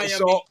book. Miami.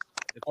 It's all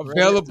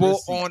available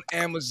on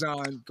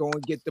Amazon. Go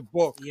and get the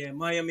book. Yeah,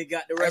 Miami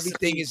got the recipe.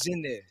 Everything is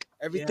in there.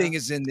 Everything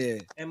is in there.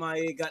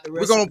 MIA got the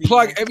We're recipe. gonna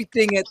plug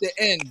everything at the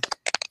end.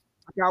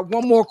 I got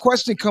one more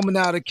question coming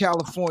out of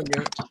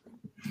California.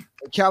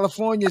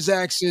 California's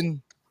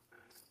asking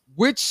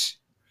which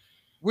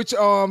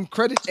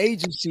credit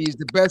agency is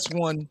the best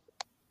one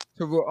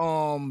to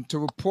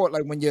report,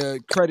 like when your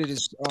credit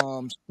is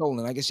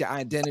stolen. I guess your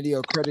identity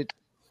or credit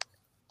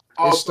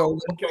is stolen.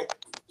 Okay,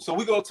 so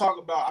we're gonna talk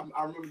about.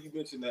 I remember you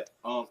mentioned that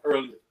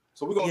earlier.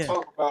 So we're gonna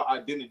talk about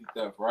identity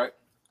theft, right?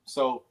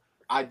 So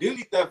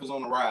identity theft is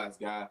on the rise,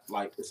 guys.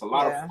 Like, it's a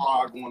lot of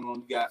fraud going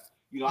on. You got,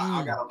 you know,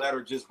 I got a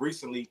letter just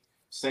recently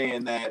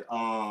saying that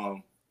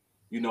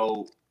you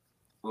know,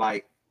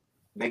 like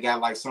they got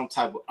like some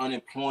type of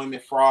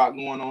unemployment fraud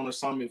going on or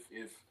something.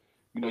 If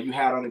you know you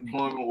had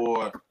unemployment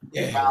or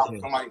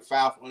somebody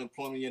filed for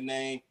unemployment in your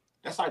name,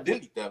 that's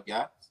identity theft,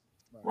 guys.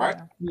 Right?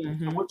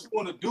 Mm-hmm. So what you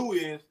want to do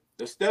is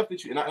the step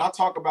that you, and I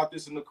talk about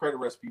this in the credit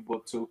recipe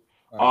book too.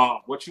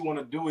 What you want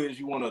to do is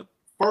you want to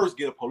first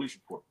get a police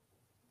report.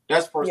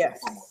 That's first and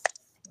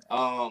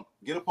foremost.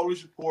 Get a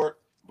police report,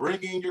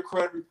 bring in your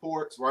credit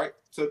reports, right,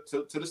 to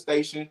the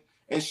station,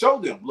 and show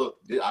them, look,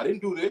 I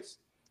didn't do this.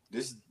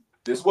 This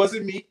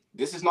wasn't me.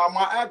 This is not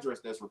my address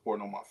that's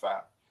reporting on my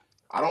file.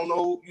 I don't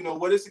know, you know,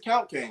 where this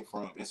account came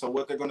from. And so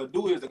what they're going to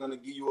do is they're going to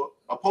give you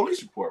a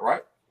police report,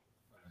 right?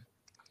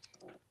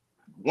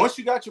 Once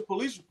you got your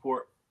police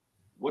report,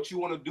 what you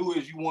want to do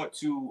is you want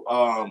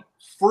to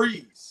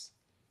freeze.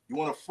 You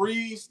want to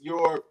freeze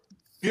your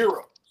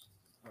bureaus.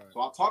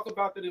 So I'll talk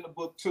about that in the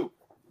book too.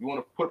 You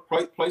want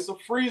to place a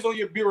freeze on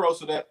your bureau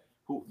so that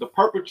the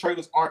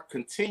perpetrators aren't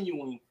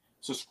continuing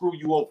to screw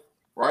you over,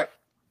 right?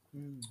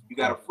 You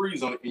got to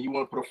freeze on it, and you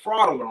want to put a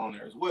fraud alert on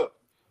there as well,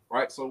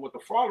 right? So what the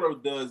fraud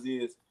alert does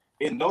is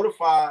it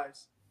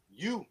notifies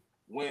you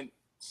when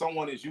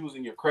someone is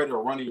using your credit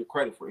or running your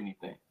credit for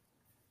anything.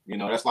 You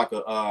know, that's like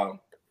a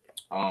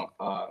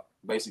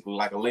basically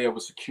like a layer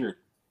of security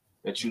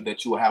that you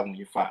will have on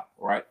your file,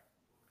 right?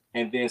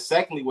 And then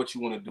secondly, what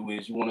you want to do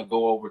is you want to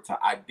go over to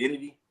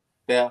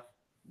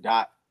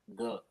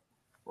identitytheft.gov,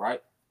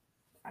 right?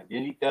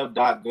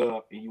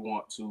 Identitytheft.gov, and you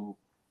want to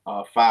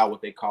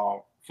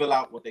fill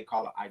out what they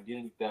call an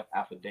identity theft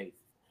affidavit.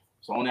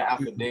 So on that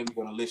affidavit,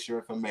 you're going to list your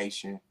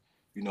information,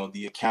 you know,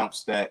 the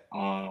accounts that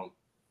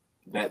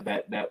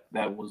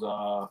that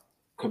was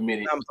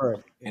committed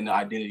in the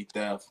identity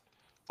theft.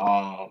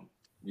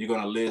 You're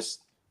going to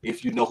list,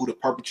 if you know who the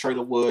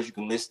perpetrator was, you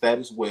can list that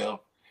as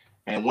well.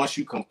 And once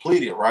you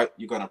complete it, right,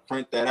 you're going to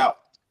print that out.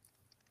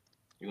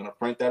 You're going to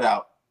print that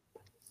out,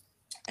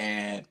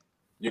 and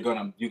you're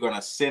going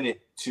to send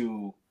it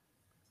to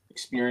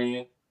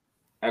Experian,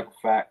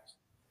 Equifax,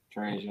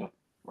 TransUnion,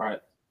 right?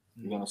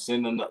 You're going to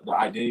send them the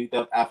identity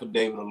theft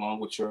affidavit along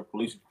with your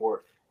police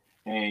report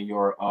and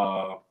your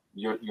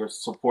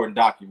supporting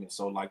documents.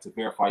 So, like, to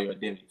verify your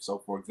identity. So,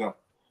 for example,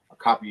 a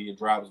copy of your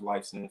driver's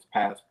license,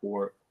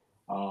 passport,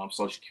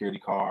 social security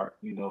card,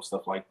 you know,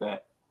 stuff like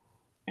that.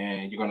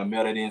 And you're going to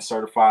mail it in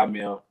certified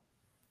mail,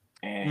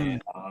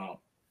 and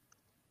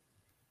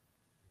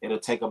it'll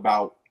take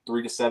about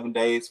 3 to 7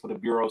 days for the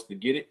bureaus to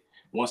get it.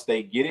 Once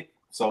they get it,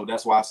 So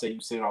that's why I say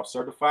you send it off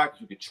certified,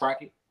 because you can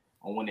track it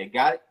on when they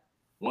got it.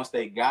 Once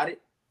they got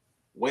it,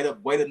 wait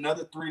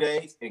another 3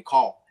 days and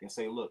call and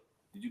say, look,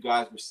 did you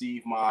guys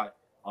receive my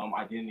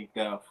identity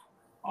theft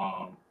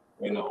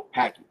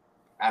packet,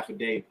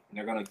 affidavit? And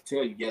they're gonna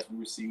tell you, yes, we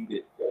received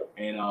it.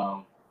 And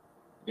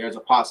there's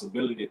a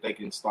possibility that they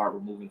can start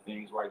removing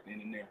things right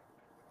then and there.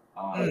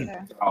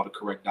 All the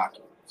correct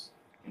documents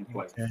in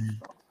place. Okay.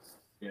 So,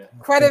 yeah.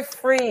 Credit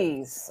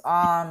freeze.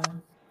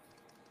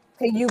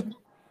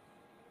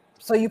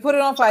 So you put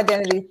it on for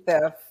identity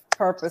theft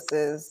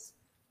purposes.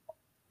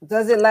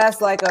 Does it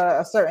last like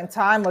a certain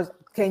time, or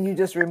can you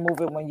just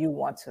remove it when you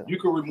want to? You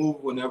can remove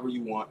it whenever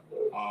you want.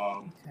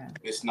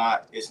 It's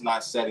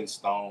not set in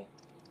stone,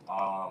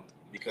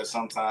 because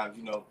sometimes,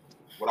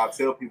 what I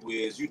tell people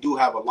is you do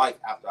have a life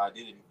after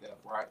identity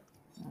theft, right?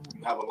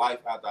 You have a life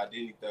after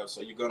identity theft,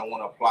 so you're gonna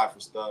want to apply for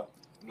stuff.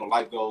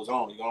 Life goes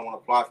on. You're gonna want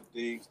to apply for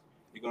things.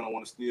 You're gonna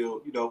want to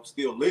still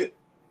live.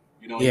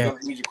 You're gonna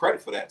need your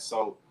credit for that.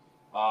 So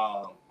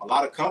a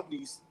lot of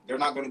companies, they're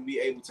not gonna be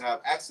able to have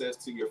access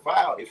to your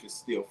file if it's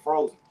still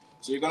frozen.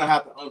 So you're gonna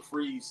have to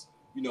unfreeze,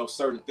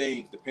 certain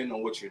things depending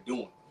on what you're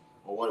doing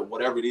or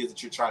whatever it is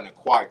that you're trying to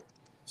acquire.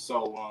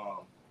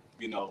 So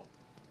you want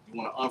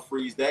to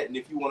unfreeze that, and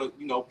if you want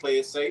to, play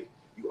it safe,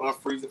 you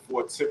unfreeze it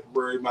for a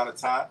temporary amount of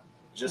time,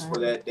 just for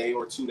that day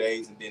or 2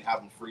 days, and then have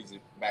them freeze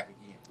it back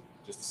again,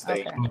 just to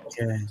stay,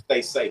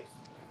 stay safe.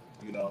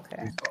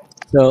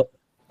 So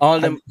all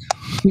them,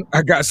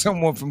 I got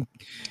someone from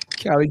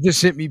Cali just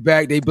sent me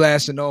back. They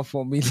blasting off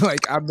on me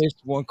like I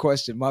missed one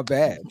question. My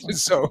bad.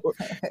 So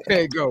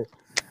there you go.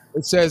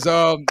 It says,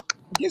 I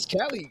guess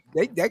Cali,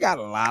 they got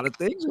a lot of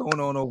things going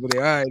on over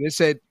there. All right, it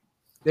said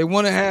they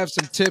want to have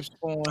some tips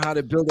on how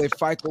to build a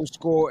FICO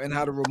score and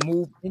how to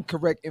remove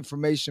incorrect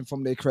information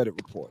from their credit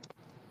report.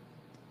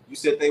 You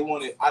said they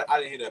wanted, I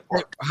didn't hear that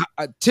part.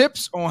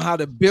 Tips on how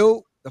to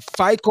build the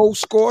FICO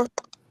score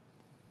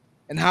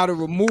and how to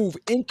remove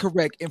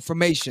incorrect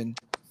information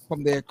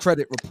from their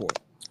credit report.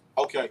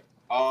 Okay.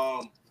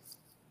 I'm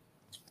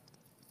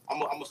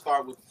gonna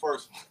start with the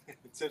first one.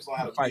 Tips on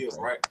how to build,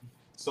 right?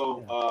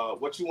 So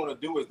what you want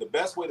to do is, the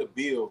best way to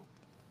build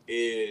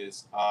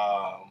is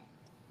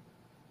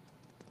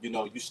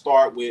you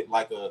start with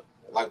like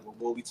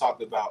what we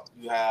talked about.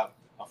 You have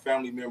a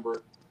family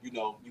member, you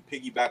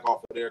piggyback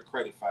off of their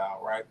credit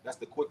file, right? That's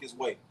the quickest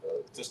way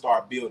to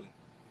start building.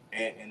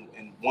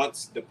 And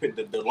once the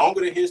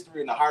longer the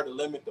history and the higher the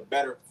limit, the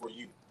better for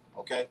you.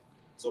 Okay.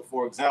 So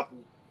for example,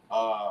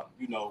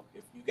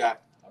 if you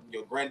got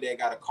your granddad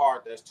got a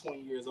card that's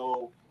 20 years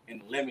old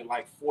and the limit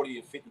like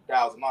 $40,000 and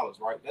 $50,000,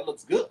 right? That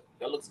looks good.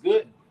 That looks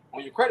good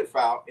on your credit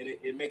file, and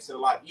it makes it a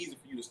lot easier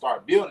for you to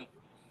start building.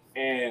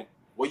 And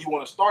where you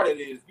want to start it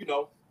is,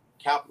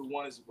 Capital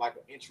One is like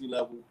an entry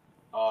level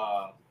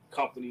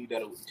company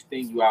that'll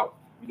extend you out,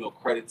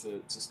 credit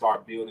to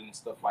start building and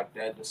stuff like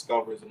that.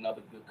 Discover is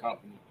another good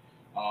company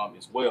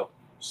as well.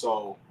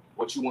 So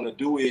what you want to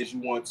do is you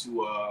want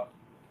to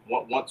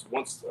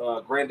once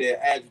granddad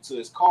adds you to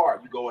his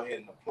card, you go ahead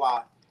and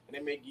apply, and they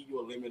may give you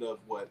a limit of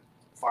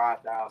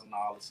 $5,000,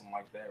 something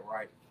like that,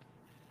 right?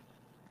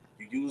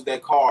 You use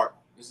that card.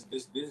 This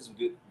is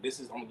good.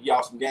 I'm gonna give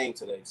y'all some game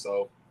today.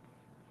 So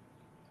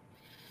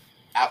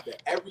after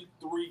every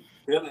 3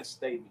 billing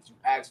statements, you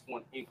ask for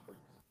an increase,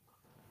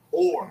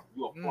 or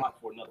you apply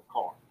for another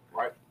card,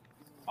 right?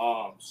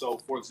 So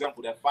for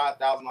example, that $5,000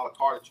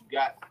 card that you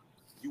got,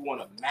 you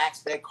want to max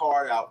that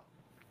card out,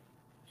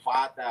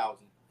 $5,000,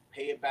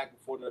 pay it back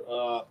before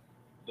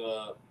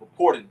the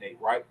reporting date,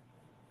 right?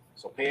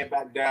 So pay it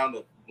back down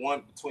to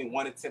between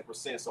 1% and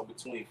 10%, so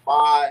between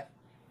 $5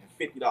 and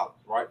 $50,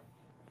 right?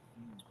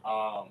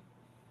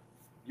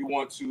 You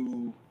want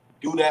to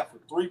do that for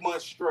 3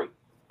 months straight,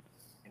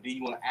 and then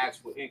you want to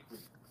ask for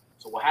increase.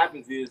 So what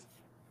happens is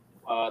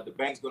the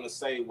bank's going to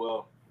say,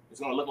 well, it's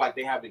going to look like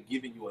they haven't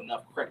given you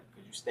enough credit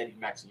because you steady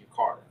maxing your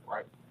card out,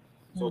 right?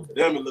 So to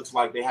them, it looks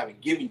like they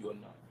haven't given you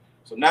enough.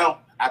 So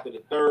now, after the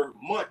 3rd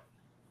month,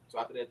 so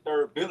after that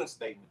 3rd billing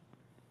statement,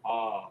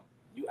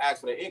 you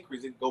ask for that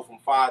increase. It go from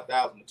 $5,000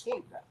 to $20,000.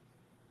 You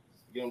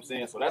get what I'm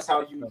saying? So that's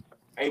how you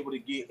able to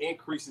get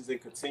increases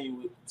and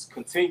continue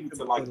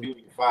to like build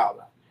your file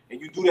out. And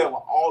you do that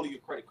with all of your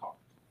credit cards.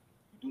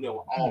 You do that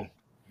with all,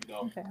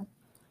 Okay.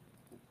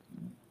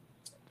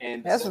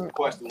 And the second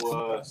question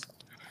was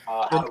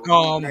how to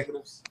remove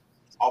negatives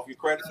off your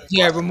credit.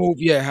 Yeah, remove.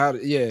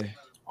 Yeah.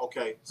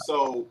 Okay,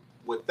 so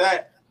with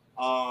that,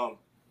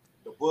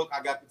 the book,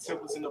 I got the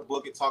templates in the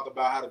book. It talk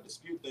about how to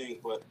dispute things,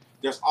 but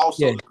there's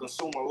also the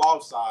consumer law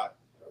side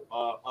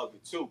of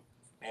it too.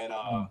 And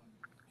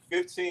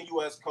 15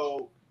 U.S.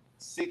 Code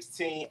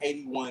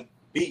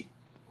 1681B,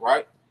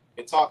 right?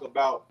 It talk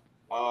about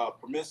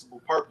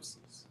permissible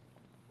purposes,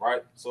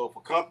 right? So if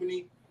a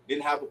company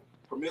didn't have a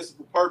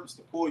permissible purpose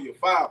to pull your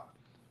file,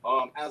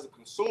 as a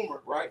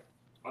consumer, right,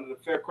 under the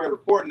Fair Credit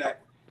Reporting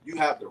Act, you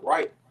have the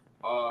right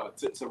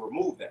to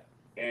remove that.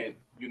 And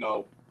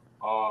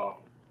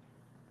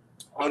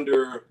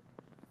under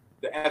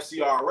the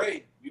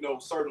FCRA,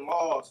 certain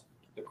laws,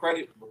 the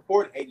credit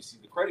reporting agency,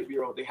 the credit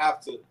bureau, they have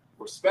to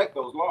respect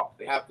those laws.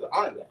 They have to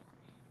honor that.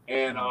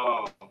 And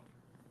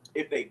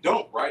if they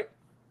don't, right,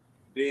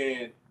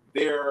 then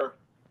they're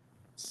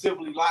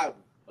civilly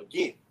liable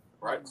again,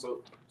 right?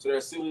 So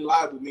they're civilly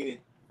liable, meaning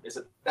it's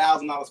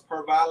 $1,000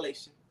 per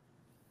violation,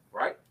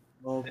 right?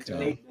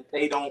 Okay.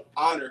 They don't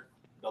honor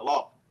the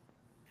law.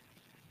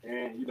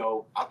 And you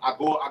know, I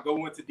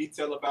go into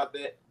detail about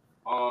that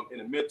in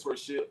a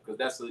mentorship, because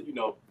that's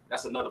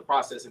another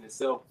process in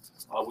itself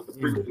with the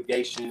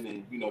pre-litigation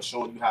and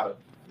showing you how to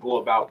go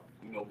about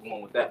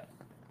going with that.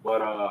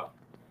 But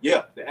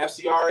yeah, the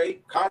FCRA,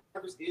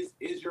 Congress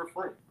is your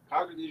friend.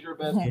 Congress is your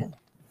best friend.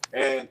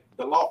 And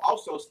the law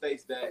also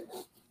states that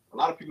a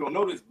lot of people don't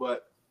know this,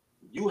 but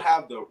you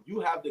have the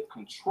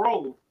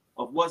control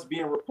of what's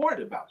being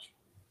reported about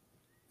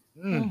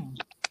you.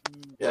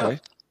 Yeah. Okay.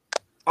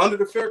 Under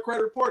the Fair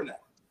Credit Reporting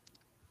Act.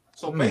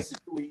 So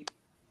basically,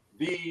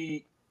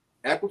 the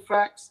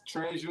Equifax,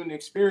 TransUnion,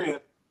 Experian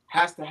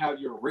has to have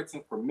your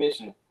written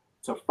permission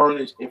to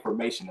furnish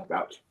information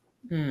about you.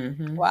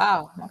 Mm-hmm.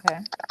 Wow. Okay.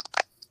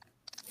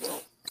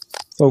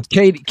 So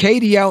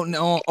Katie out in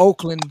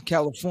Oakland,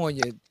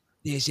 California,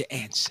 there's your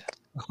answer.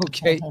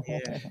 Okay.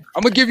 Yeah.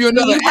 I'm gonna give you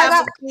another.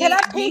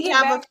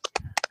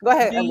 Go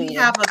ahead. Do you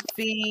have a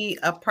fee,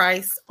 a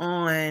price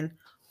on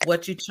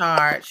what you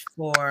charge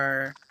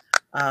for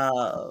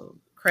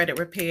credit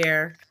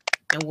repair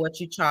and what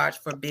you charge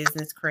for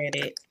business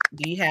credit?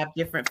 Do you have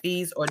different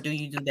fees, or do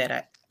you do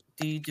that?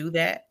 Do you do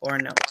that or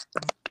no?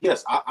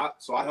 Yes, I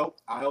help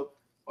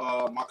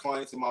my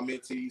clients and my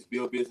mentees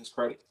build business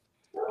credit.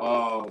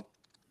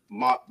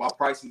 My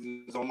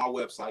pricing is on my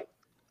website,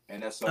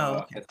 and that's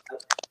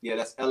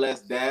that's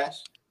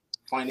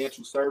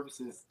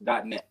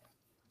ls-financialservices.net.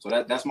 So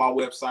that's my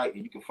website,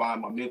 and you can find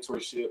my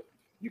mentorship.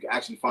 You can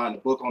actually find the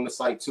book on the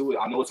site too.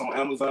 I know it's on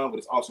Amazon, but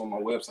it's also on my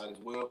website as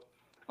well.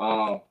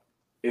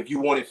 If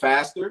you want it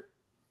faster,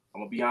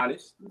 I'm gonna be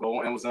honest, go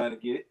on Amazon to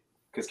get it,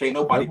 because can't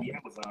nobody be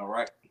Amazon,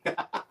 right?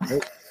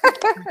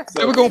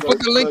 So we're gonna put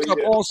the link up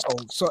also.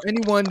 So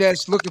anyone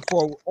that's looking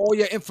for all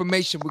your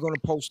information, we're gonna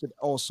post it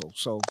also.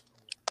 So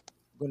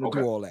we're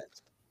gonna do all that.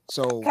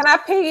 So can I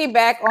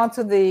piggyback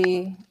onto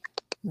the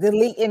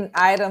deleting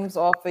items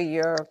off of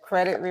your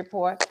credit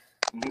report?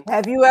 Mm-hmm.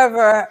 Have you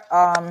ever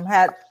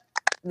had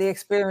the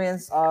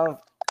experience of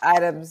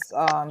items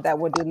that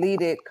were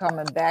deleted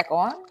coming back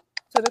on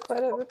to the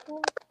credit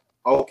report?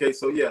 Okay,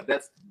 so yeah,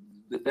 that's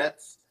the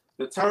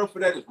term for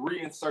that is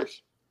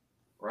reinsertion,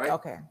 right?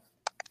 Okay.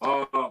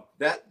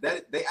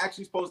 That they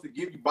actually supposed to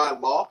give you by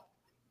law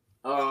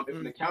if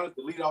an account is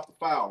deleted off the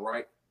file,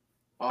 right?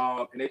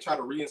 And they try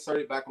to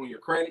reinsert it back on your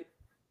credit,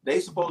 they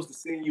supposed to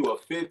send you a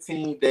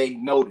 15-day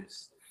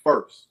notice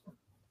first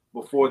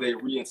before they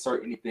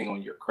reinsert anything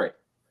on your credit.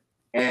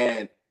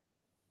 And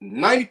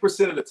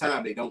 90% of the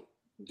time they don't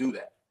do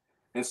that.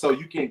 And so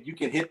you can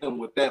hit them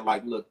with that,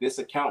 like, look, this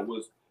account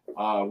was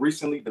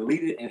recently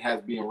deleted and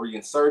has been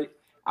reinserted.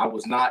 I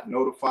was not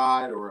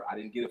notified, or I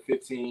didn't get a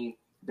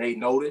 15-day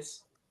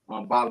notice.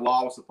 By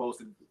law, I was supposed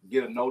to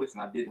get a notice,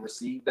 and I didn't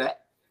receive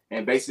that.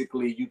 And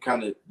basically, you tell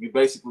them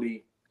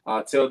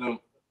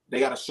they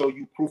got to show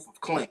you proof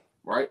of claim,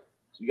 right?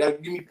 So you got to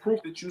give me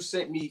proof that you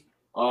sent me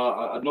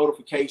a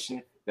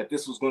notification that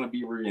this was going to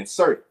be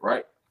reinserted,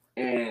 right?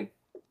 And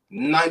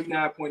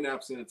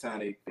 99.9% of the time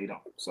they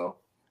don't. So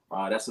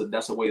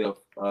that's a way of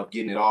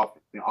getting it off.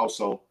 And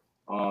also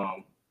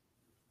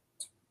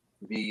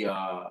the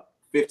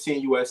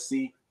 15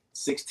 USC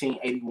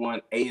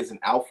 1681, A is in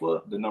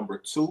alpha, the number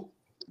 2,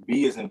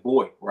 B is in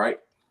boy,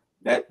 right?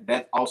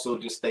 That also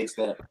just states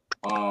that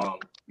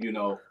you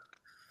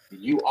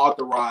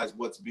authorize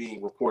what's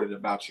being reported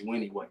about you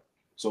anyway.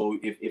 So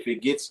if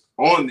it gets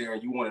on there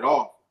and you want it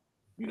off,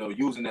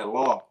 using that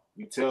law,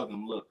 you tell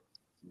them, look,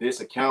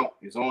 this account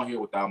is on here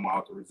without my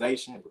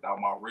authorization, without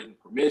my written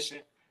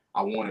permission.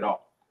 I want it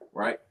off,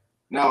 right?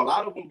 Now, a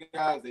lot of them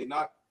guys, a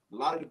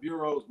lot of the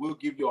bureaus will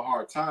give you a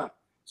hard time.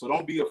 So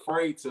don't be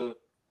afraid to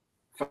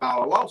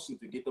file a lawsuit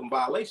to get them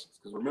violations.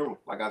 Because remember,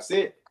 like I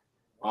said,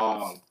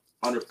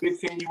 under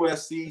 15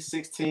 USC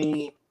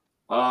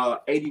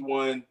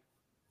 1681,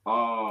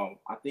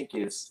 I think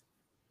it's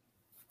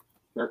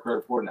Fair Credit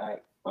Reporting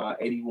Act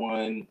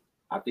 81.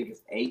 I think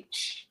it's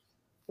H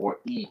or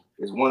E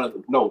is one of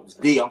the, no, it's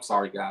D. I'm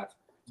sorry, guys.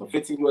 So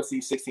 15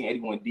 USC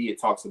 1681 D, it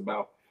talks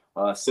about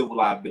civil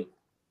liability,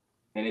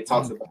 and it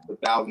talks about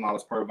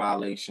 $1,000 per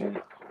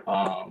violation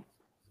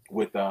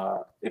with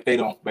if they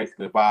don't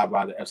basically abide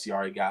by the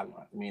FCRA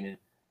guidelines. Meaning,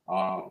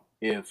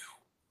 if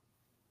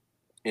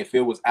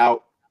it was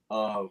out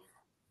of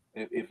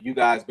if you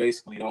guys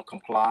basically don't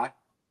comply,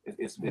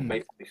 it's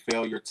basically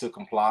failure to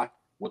comply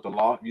with the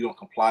law. If you don't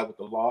comply with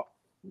the law,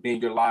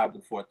 then you're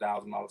liable for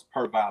 $1,000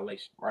 per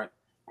violation, right?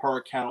 Per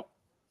account,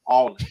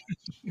 all of it.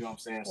 You know what I'm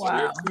saying?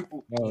 Wow.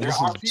 So there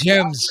are people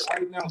gems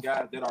right now,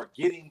 guys, that are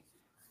getting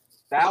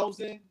I'm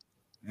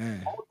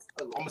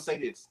gonna say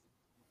this,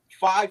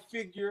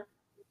 5-figure,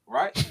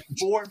 right?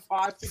 4 and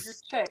 5-figure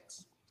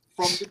checks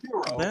from the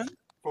bureau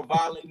for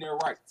violating their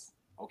rights.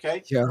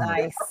 Okay, yeah. Nice.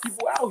 There are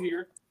people out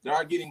here that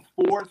are getting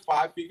 4 and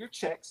 5-figure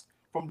checks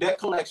from debt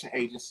collection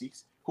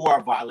agencies who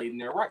are violating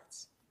their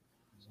rights.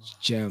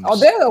 Gems. Oh,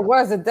 they're the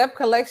worst. The debt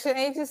collection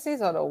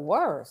agencies are the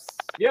worst.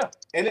 Yeah,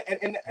 and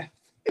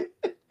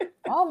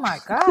oh my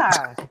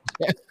God.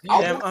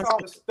 I was trying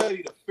to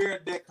study the Fair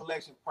Debt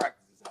Collection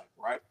Practices Act,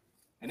 right?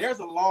 And there's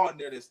a law in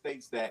there that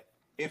states that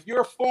if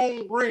your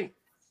phone rings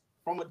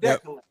from a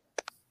debt collector,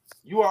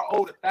 you are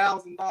owed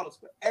 $1,000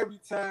 for every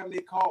time they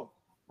call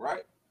you,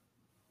 right?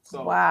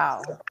 So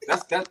wow,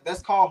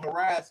 that's called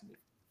harassment.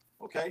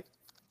 Okay,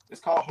 it's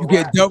called you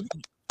harassment. get double.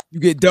 You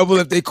get double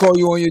if they call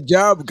you on your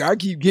job. I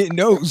keep getting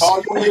those.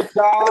 Call you on your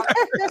job.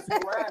 That's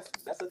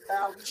harassment. That's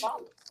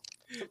 $1,000.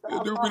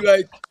 They'll be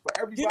like, for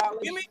every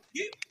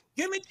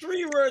give me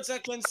 3 words I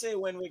can say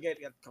when we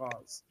get that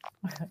calls.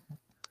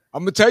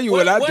 I'm gonna tell you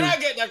what I do. When I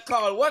get that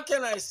call, what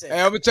can I say? Hey,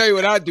 I'm gonna tell you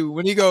what I do.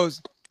 When he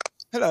goes,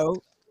 hello,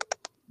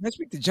 can I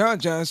speak to John?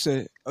 John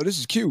said, oh, this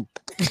is Q.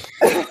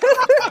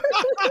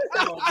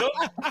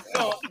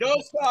 No,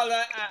 those calls,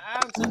 I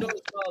answer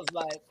those calls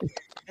like,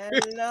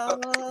 hello.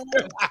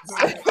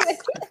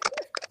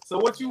 So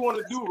what you want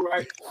to do,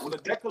 right? When a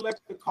debt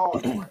collector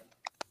calls you,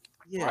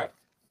 right?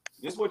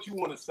 This is what you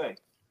want to say.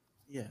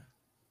 Yeah.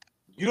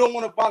 You don't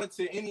want to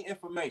volunteer any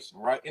information,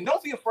 right? And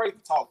don't be afraid to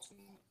talk to them.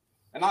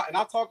 And I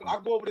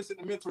go over this in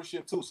the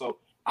mentorship too. So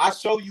I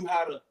show you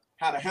how to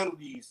handle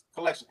these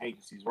collection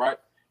agencies, right?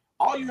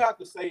 All you have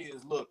to say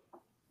is, look,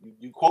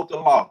 you quote the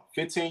law,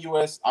 15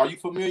 U.S. Are you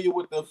familiar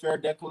with the Fair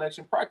Debt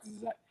Collection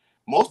Practices Act?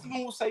 Most of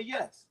them will say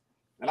yes.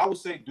 And I would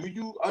say, do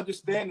you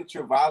understand that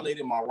you're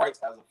violating my rights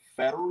as a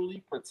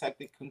federally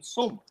protected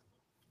consumer?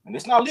 And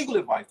it's not legal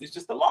advice. It's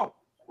just the law,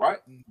 right?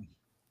 Mm-hmm.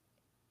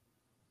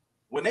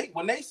 When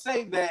they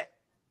say that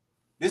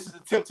this is an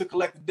attempt to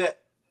collect the debt,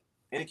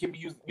 and it can be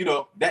used,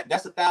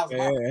 that's $1,000.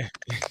 Yeah.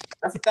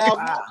 That's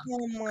 $1,000.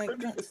 Oh my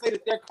God! To say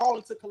that they're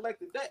calling to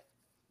collect the debt,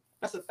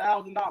 that's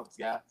 $1,000,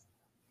 guys.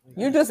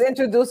 You just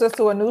introduced us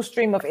to a new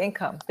stream of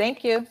income.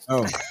 Thank you.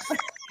 Oh,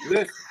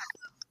 listen,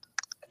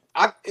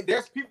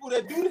 there's people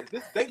that do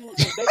this. They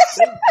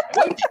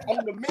wait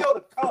on the mail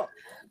to come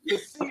to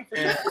see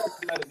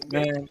if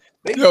man.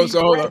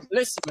 So hold up.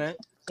 Listen, man.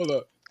 Hold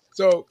up.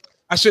 So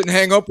I shouldn't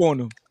hang up on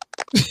them.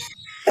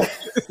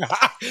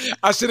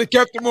 I should have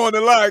kept them on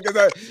the line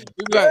because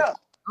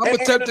I'm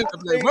tempted to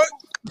play. What?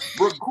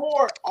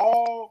 Record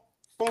all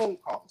phone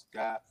calls,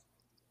 guys,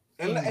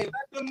 and let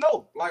them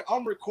know. Like,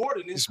 I'm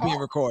recording this. It's being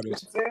recorded.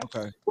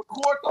 Okay.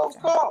 Record those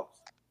calls.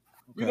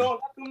 Okay. Let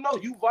them know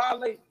you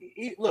violate.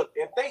 Look,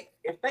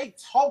 if they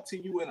talk to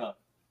you in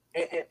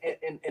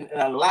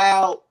a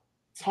loud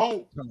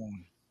tone,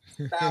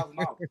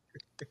 $1,000.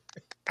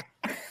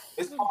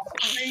 It's called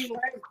plain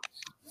language.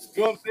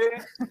 You know what I'm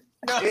saying?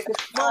 It's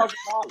 $1,000.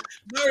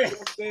 You know what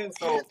I'm saying?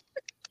 So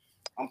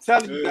I'm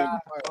telling you guys,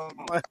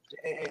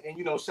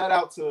 and shout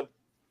out to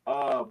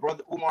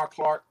brother Umar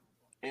Clark,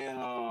 and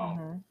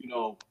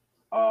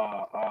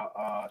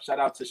shout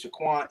out to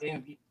Shaquan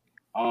Envy.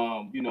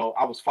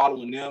 I was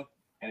following them,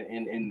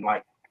 and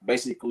like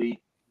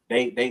basically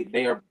they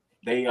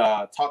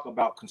talk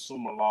about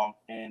consumer law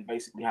and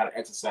basically how to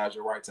exercise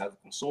your rights as a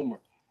consumer.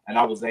 And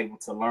I was able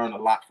to learn a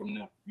lot from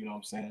them. You know what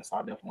I'm saying? So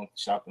I definitely want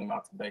to shout them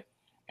out today.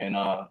 And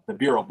the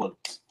Bureau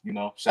Bullets,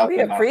 shout we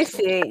them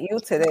appreciate you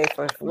today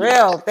for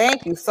real.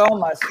 Thank you so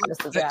much,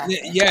 Mr. Johnson.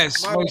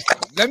 Yes.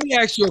 Let me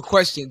ask you a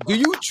question. Do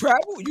you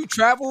travel? You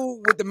travel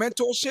with the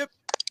mentorship,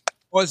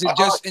 or is it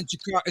just in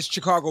Chicago? It's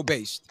Chicago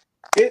based.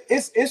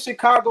 It's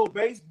Chicago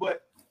based,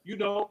 but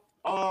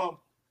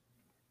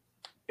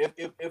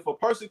if a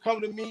person come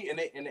to me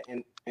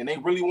and they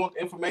really want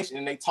the information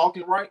and they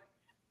talking right,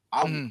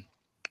 I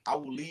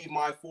will leave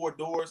my 4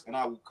 doors and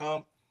I will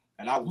come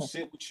and I will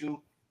sit with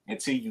you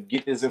until you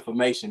get this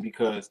information,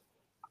 because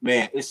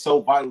man, it's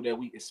so vital that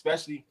we,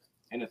 especially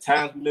in the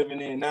times we're living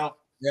in now,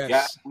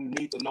 guys, we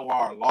need to know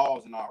our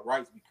laws and our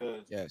rights,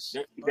 because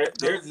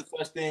there's a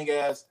such thing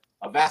as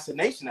a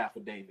vaccination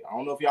affidavit. I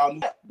don't know if y'all knew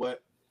that,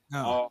 but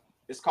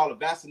it's called a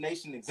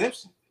vaccination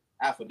exemption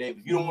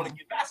affidavit. You don't want to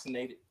get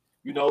vaccinated,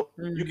 you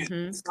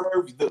can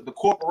serve the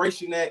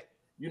corporation that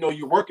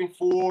you're working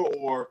for,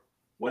 or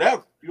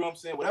whatever, you know what I'm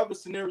saying, whatever the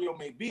scenario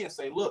may be, and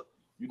say, look,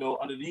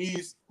 under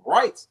these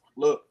rights,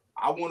 look,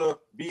 I want to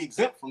be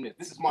exempt from this.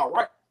 This is my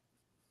right,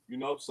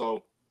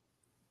 so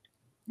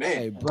man.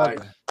 Hey,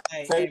 brother.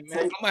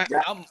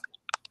 I'm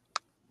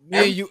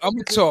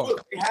gonna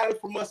talk. They had it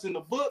from us in the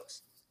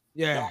books.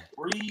 Yeah.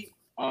 Read.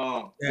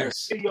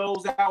 There's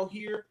videos out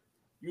here.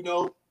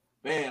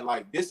 Man,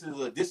 like this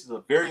is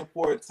a very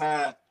important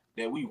time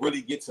that we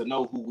really get to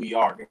know who we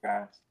are,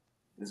 guys.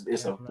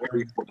 It's a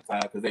very important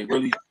time, because they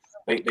really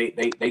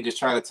they just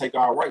try to take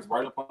our rights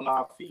right up on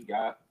our feet,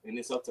 guys, and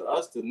it's up to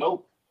us to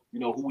know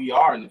who we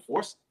are and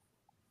enforce it.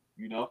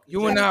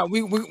 You and I,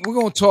 we're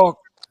gonna talk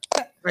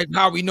like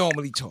how we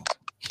normally talk.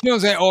 You know what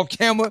I'm saying? Off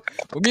camera.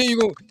 But me and you,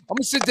 I'm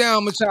gonna sit down,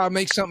 I'm gonna try to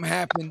make something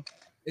happen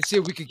and see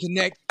if we can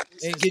connect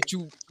and get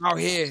you out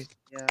here.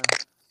 Yeah.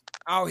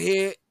 Out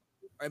here,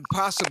 and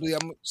possibly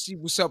I'm gonna see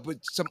what's up with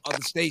some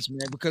other states,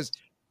 man, because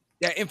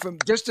that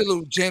just the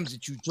little gems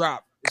that you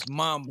drop is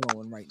mind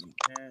blowing right now.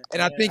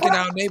 And I think in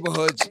our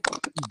neighborhoods,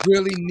 we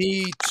really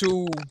need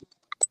to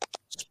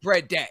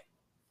Spread that.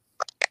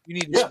 You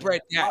need to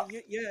spread that.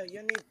 You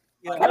need.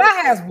 Yeah. Can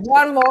I ask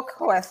one more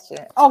question?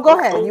 Oh, go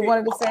ahead. You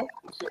wanted to say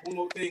one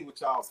more thing with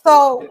y'all.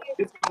 So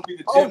it's gonna be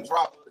the gem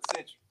drop of the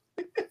century.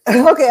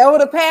 Okay, over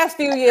the past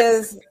few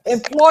years,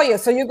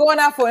 employers. So you're going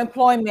out for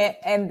employment,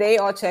 and they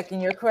are checking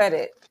your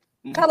credit.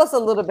 Mm-hmm. Tell us a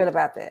little bit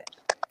about that.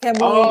 Can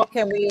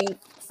we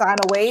sign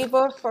a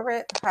waiver for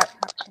it?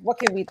 What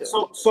can we do?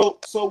 So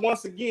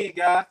once again,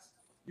 guys,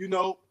 you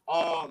know,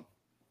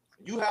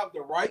 you have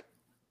the right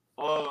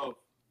of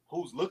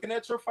who's looking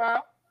at your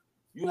file.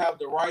 You have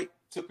the right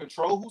to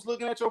control who's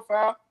looking at your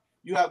file.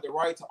 You have the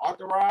right to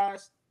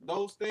authorize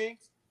those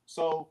things.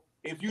 So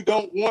if you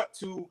don't want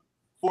to,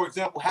 for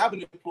example, have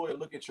an employer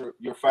look at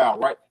your file,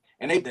 right,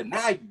 and they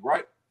deny you,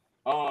 right,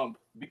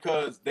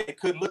 because they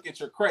couldn't look at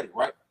your credit,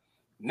 right?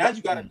 Now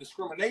you got a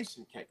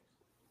discrimination case,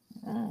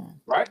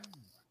 right?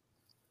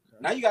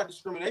 Now you got a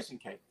discrimination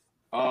case,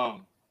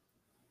 and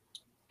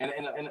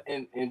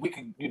we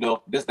can, you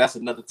know, that's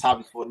another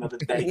topic for another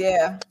day.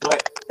 Yeah.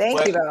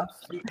 Thank you, though.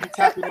 You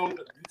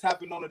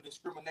tapping on the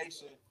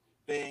discrimination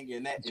thing,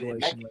 and that can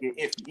get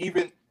iffy.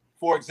 Even,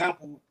 for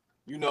example,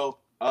 you know,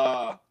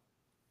 I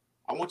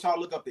want y'all to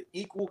look up the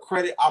Equal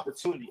Credit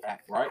Opportunity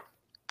Act, right?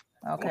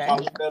 Okay. I want y'all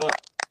to look that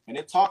up, and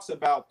it talks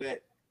about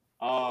that.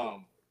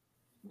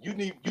 You're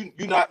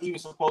not even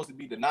supposed to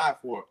be denied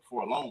for a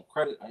loan,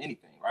 credit, or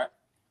anything, right?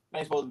 You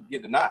ain't supposed to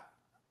get denied,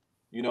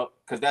 you know,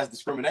 because that's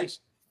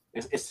discrimination.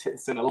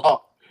 It's in the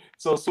law.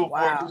 So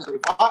wow.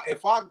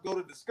 if I go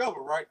to Discover,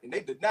 right, and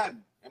they deny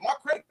me, and my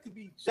credit could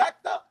be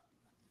jacked up,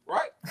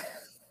 right?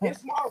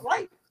 It's my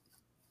right.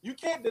 You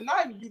can't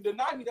deny me. You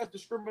deny me, that's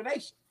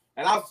discrimination.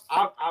 And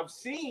I've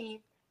seen,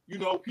 you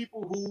know,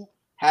 people who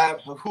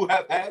have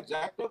had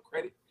jacked up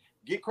credit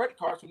get credit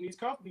cards from these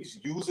companies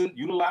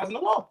utilizing the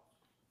law.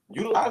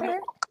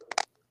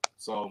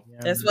 So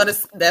that's what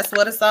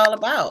it's all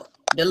about.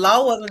 The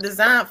law wasn't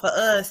designed for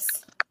us.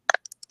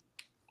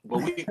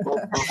 But it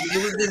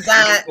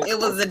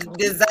was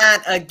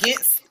designed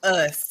against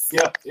us.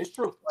 Yeah, it's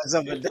true.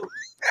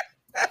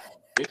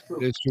 It's true.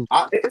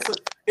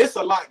 It's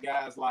a lot,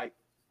 guys. Like,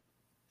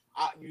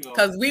 you know,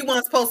 because we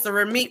weren't supposed to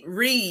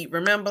read.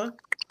 Remember?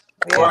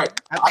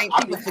 Right. I think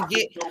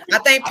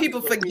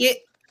people forget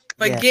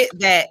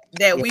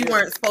that we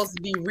weren't supposed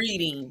to be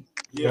reading.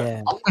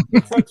 Yeah. I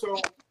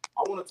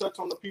want to touch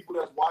on the people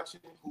that's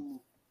watching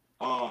who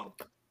are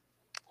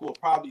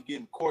probably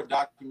getting court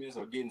documents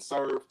or getting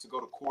served to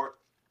go to court,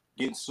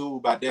 getting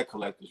sued by debt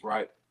collectors,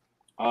 right?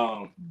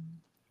 The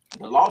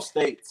law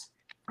states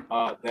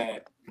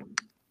that,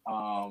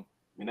 and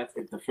that's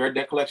the Fair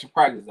Debt Collection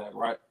Practices Act,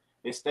 right?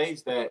 It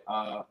states that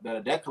that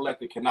a debt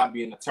collector cannot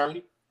be an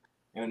attorney,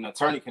 and an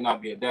attorney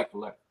cannot be a debt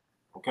collector.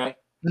 Okay.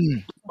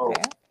 So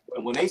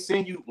when they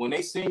send you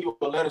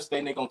a letter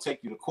stating they're gonna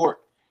take you to court,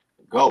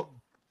 go.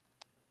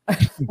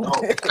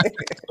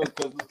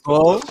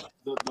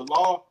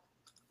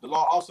 The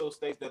law also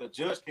states that a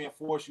judge can't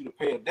force you to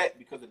pay a debt,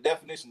 because the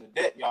definition of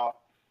debt, y'all,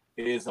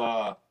 is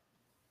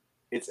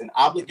it's an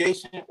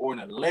obligation or an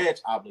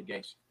alleged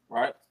obligation,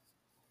 right?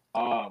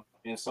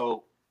 And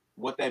so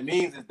what that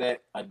means is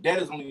that a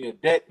debt is only a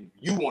debt if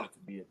you want it to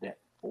be a debt,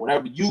 or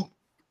whatever you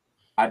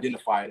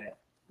identify it as.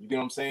 You get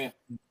what I'm saying?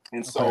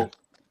 And so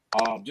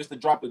just to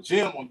drop a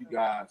gem on you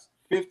guys,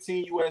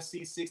 15 USC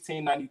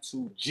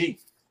 1692 G,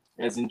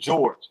 as in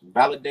George,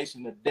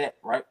 validation of debt,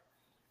 right?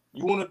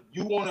 You wanna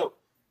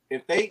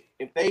if they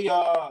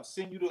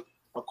send you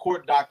a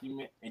court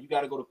document and you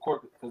got to go to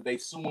court because they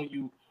suing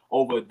you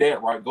over a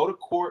debt, right? Go to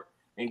court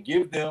and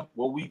give them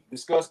what we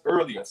discussed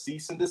earlier,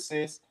 cease and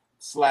desist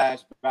 /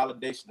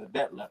 validation of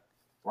debt letter,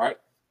 right?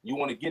 You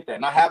want to get that,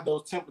 and I have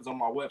those templates on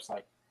my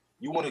website.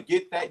 You want to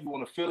get that, you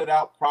want to fill it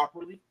out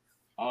properly,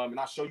 and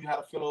I'll show you how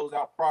to fill those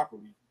out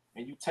properly,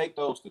 and you take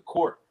those to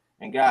court.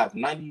 And guys,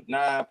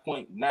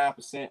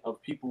 99.9%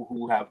 of people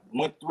who have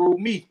went through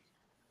me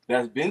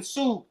that's been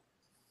sued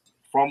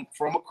from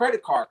a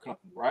credit card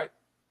company, right?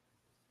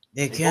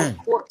 They can. Go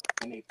to court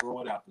and they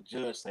throw it out. The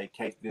judge say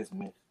case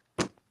dismissed.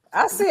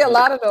 I see a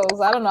lot of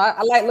those. I don't know.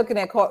 I like looking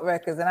at court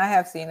records, and I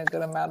have seen a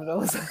good amount of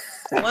those.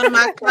 One of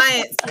my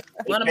clients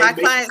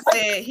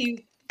said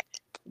he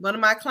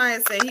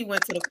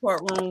went to the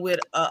courtroom with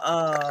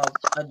a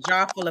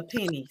jar full of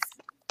pennies.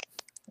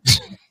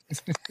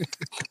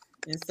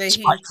 And say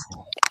he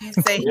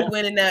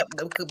went in that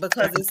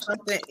because it's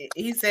something.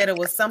 He said it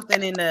was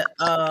something in the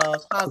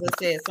clause that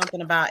said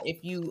something about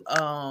if you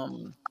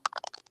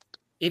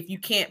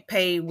can't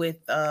pay with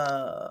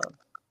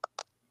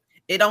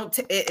it don't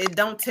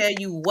tell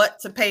you what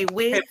to pay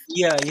with.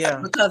 Yeah.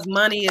 Because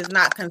money is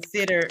not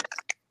considered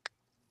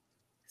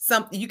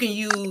something you can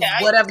use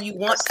whatever you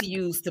want to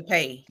use to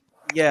pay.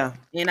 Yeah,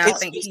 and I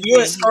think it's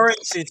U.S.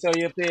 currency, so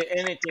you pay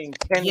anything.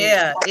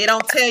 Yeah, it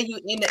don't tell you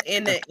in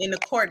the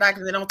court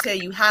documents. They don't tell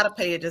you how to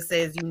pay. It just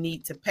says you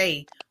need to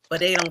pay,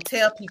 but they don't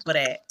tell people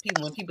that.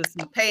 When people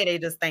see pay, they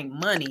just think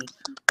money,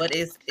 but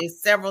it's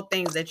several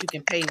things that you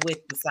can pay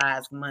with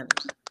besides money.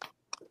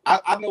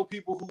 I know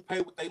people who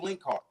pay with their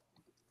link card.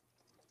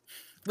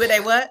 With a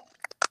what?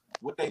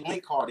 With their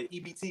link card, the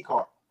EBT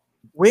card.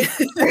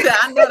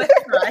 I know that's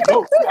right.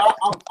 No,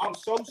 I'm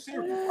so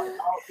serious. Like,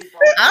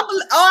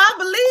 I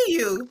believe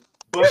you.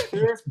 But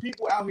there's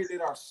people out here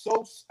that are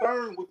so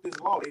stern with this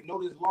law. They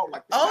know this law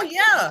like this. Oh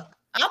yeah,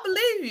 I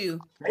believe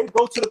you. They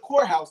go to the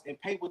courthouse and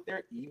pay with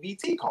their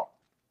EBT card.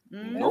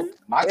 Mm-hmm. Nope,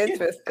 not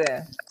Interesting.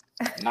 kidding.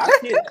 Not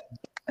kidding.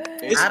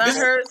 I done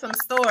heard some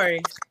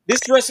stories. This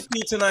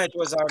recipe tonight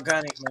was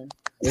organic, man.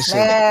 Listen,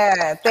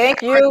 Man,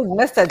 thank you,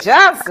 Mr.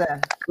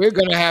 Johnson. we're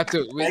gonna have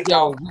to, Thank yo,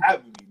 y'all for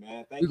having me,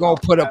 man. Thank we're gonna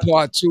put a y'all for having me.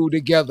 part 2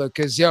 together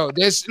because yo,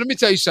 this. Let me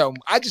tell you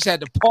something. I just had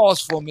to pause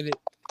for a minute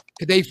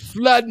because they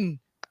flooding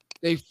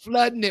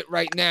it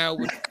right now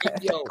with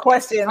yo.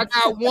 Questions. I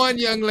got one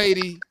young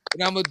lady,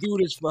 and I'm gonna do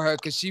this for her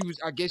because she was.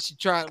 I guess she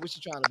trying. What's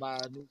she trying to buy?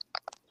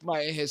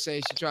 Somebody in here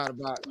saying she trying to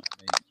buy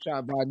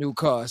a new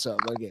car or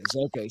something. I guess.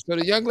 Okay. So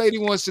the young lady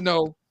wants to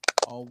know,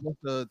 What's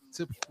the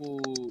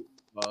typical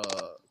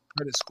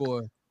credit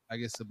score, I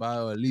guess, to buy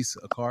or at least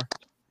a car?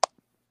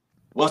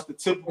 What's the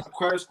typical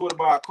credit score to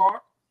buy a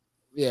car?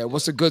 yeah,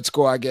 what's a good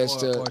score? I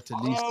guess Or to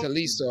lease. to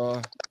lease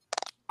or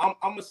I'm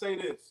gonna say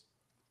this.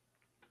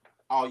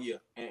 Oh yeah,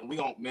 and we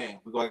gotta go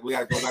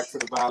back to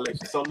the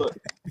violation. So look,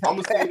 I'm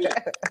gonna say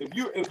that if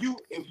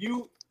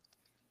you,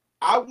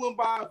 I wouldn't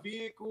buy a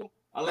vehicle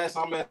unless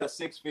I'm at a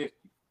 650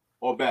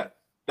 or better.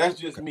 That's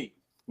just me.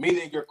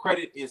 Meaning your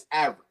credit is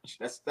average.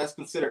 That's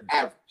considered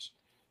average.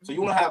 So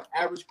you want to have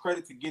average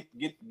credit to get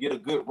a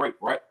good rate,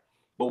 right?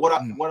 But what I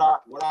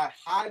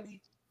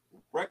highly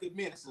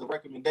recommend, this is a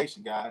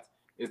recommendation, guys,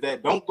 is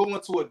that don't go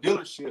into a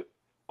dealership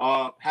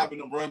having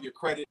them run your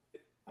credit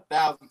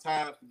 1,000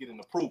 times to get an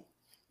approval.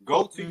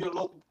 Go to your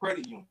local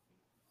credit union,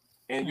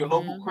 and your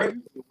local credit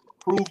union will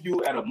approve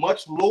you at a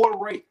much lower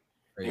rate.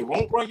 They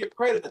won't run your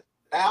credit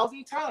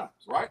 1,000 times,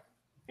 right?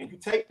 And you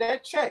take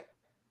that check,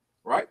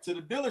 right, to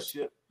the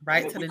dealership.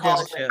 Right to the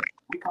dealership.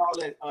 We call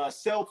it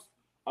self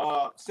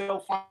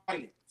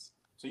finance.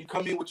 So you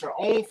come in with your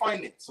own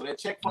finance. So that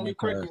check from your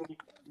credit union, you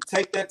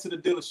take that to the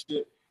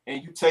dealership,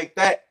 and you take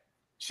that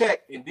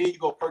check, and then you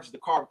go purchase the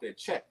car with that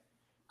check.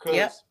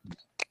 Because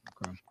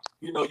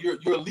you know you're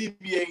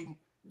alleviating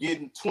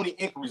getting 20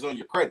 inquiries on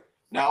your credit.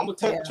 Now I'm gonna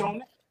touch on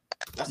that.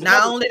 That's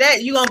not only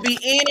that, you're gonna be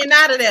in and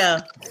out of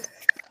there.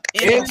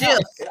 In the gym.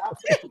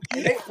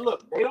 And they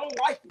don't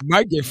like it.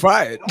 Might get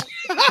fired.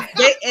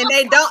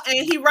 They don't,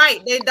 and he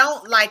right, they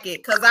don't like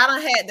it because I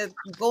done had to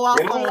go off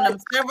on them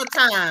several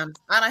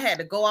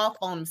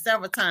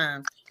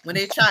times. When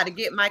they try to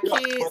get my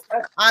kids.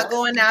 I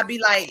go in there, I be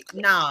like,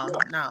 no,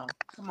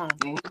 come on.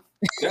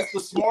 That's the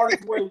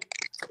smartest way to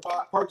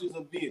purchase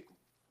a vehicle.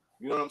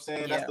 You know what I'm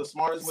saying? That's the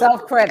smartest way.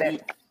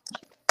 Self-credit.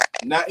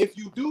 Now, if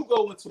you do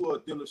go into a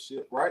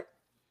dealership, right,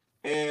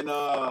 and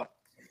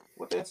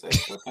what they say,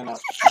 hey,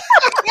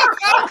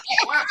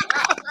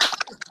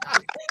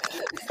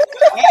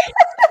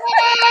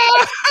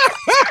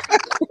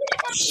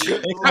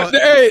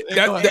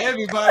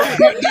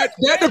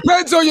 that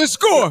depends on your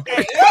score.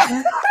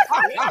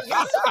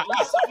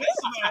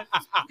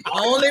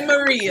 Only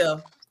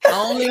Maria.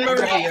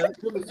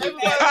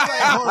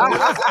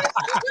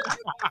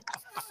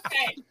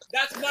 Hey,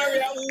 that's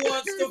Maria who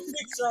wants to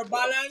fix her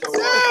balance.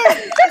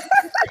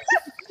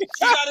 She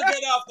gotta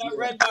get off that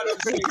red bottom.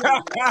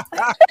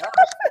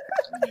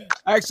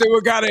 Actually,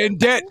 we got her in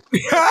debt.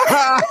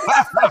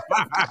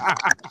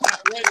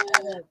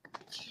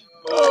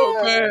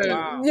 Oh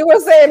man! You were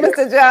saying,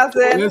 Mr.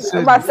 Johnson,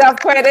 about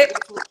self-credit.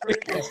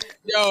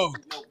 Yo,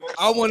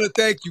 I want to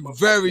thank you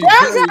very, wait. He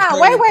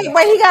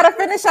got to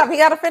finish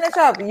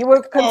up. You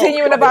were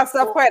continuing about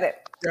self-credit.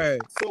 Okay.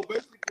 So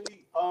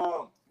basically,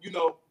 you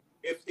know,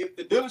 if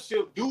the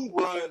dealership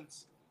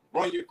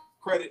run your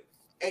credit,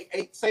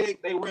 say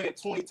they ran it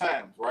 20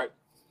 times, right?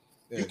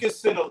 Yeah. You can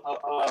send a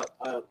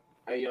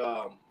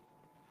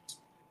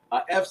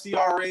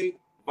FCRA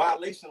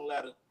violation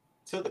letter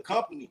to the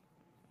company.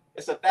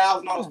 It's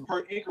 $1,000 per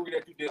inquiry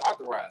that you did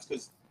authorize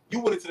because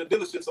you went into the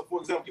dealership. So, for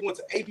example, you went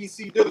to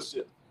ABC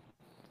dealership.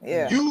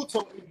 Yeah. You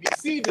told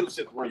ABC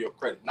dealership to run your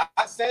credit,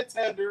 not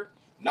Santander,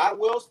 not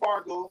Wells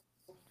Fargo,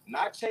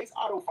 not Chase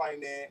Auto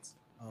Finance,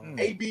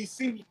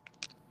 ABC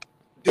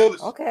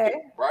dealership. Okay.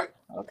 Right.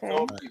 Okay.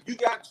 So if you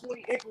got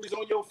 20 inquiries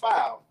on your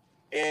file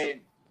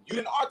and you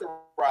didn't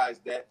authorize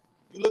that,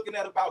 you're looking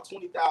at about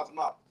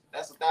 $20,000.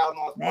 That's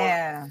 $1,000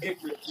 per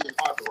inquiry you didn't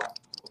authorize.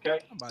 Okay.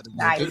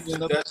 Nice. That's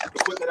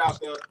put that out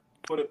there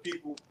for the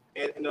people.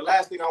 And the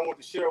last thing I want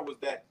to share was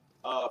that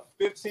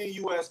 15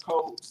 U.S.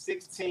 Code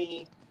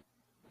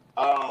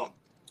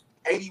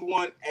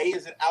 1681 A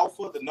is in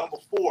Alpha, the number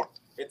 4.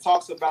 It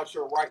talks about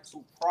your right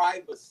to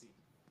privacy.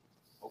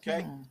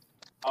 Okay.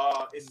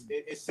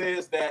 It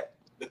says that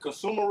the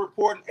Consumer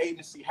Reporting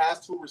Agency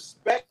has to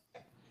respect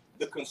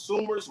the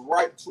consumer's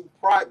right to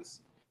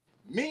privacy,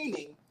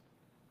 meaning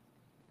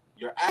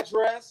your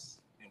address,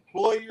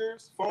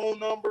 employers, phone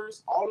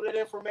numbers, all of that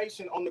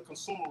information on the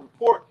consumer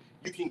report,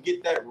 you can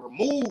get that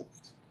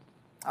removed.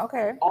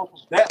 Okay. Off of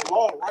that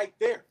law right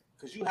there,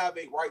 because you have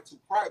a right to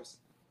privacy.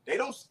 They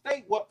don't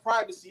state what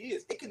privacy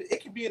is. It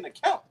can be an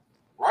account,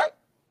 right?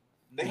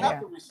 They have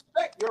to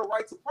respect your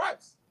right to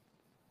privacy.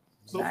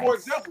 So, for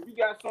example, you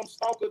got some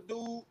stalker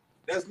dude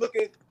that's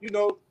looking, you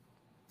know,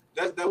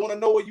 that want to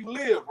know where you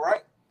live,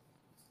 right?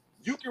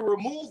 You can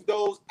remove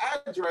those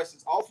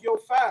addresses off your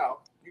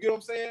file. You get what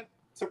I'm saying?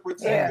 To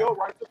protect your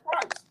right to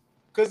privacy,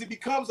 because it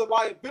becomes a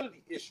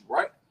liability issue,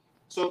 right?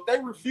 So if they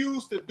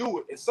refuse to do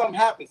it and something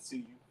happens to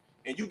you,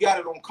 and you got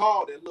it on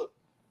call that, look,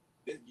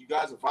 you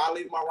guys have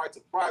violated my right to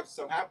privacy,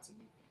 something happened to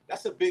me,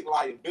 that's a big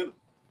liability.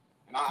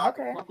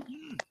 And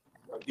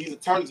these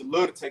attorneys would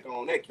love to take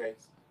on that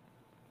case.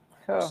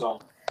 Sure.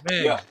 So,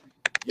 man.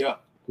 Yeah.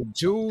 The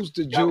Jews.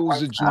 I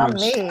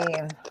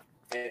mean,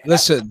 listen.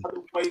 That's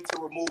another way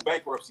to remove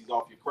bankruptcies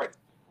off your credit,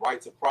 right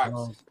to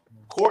privacy.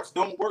 Courts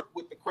don't work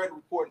with the credit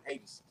reporting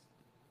agencies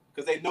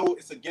because they know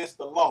it's against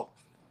the law.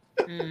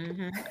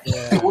 Mm-hmm.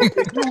 So what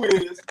they do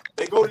is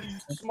they go to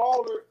these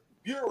smaller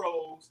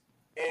bureaus,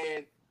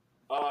 and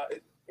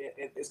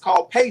it's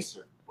called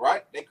Pacer,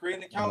 right? They create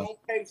an account on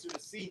Pacer to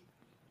see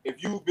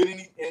if you've been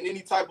in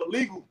any type of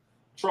legal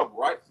trouble,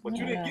 right? But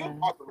you didn't give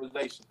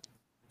authorization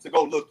to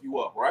go look you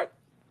up, right?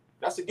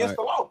 That's against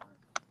the law.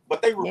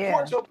 But they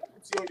report your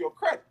bankruptcy on your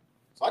credit.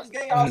 So I just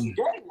gave y'all some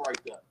game right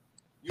there.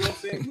 You know what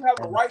I'm saying? You have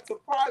a right to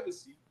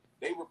privacy.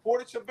 They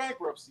reported your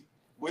bankruptcy,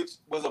 which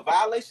was a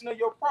violation of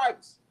your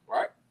privacy,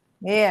 right?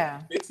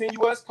 Yeah. 15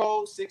 U.S.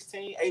 Code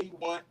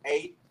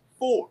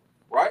 1681A4,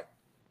 right?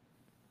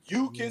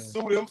 You can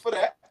sue them for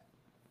that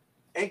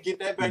and get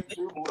that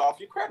bankruptcy removed off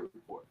your credit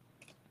report.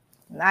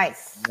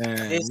 Nice.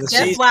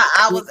 That's why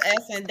I was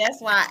asking.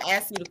 That's why I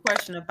asked you the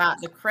question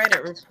about the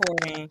credit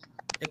reporting,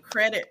 the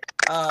credit,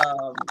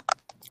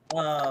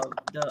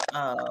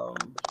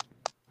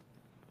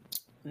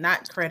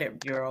 not credit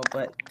bureau,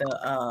 but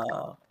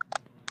the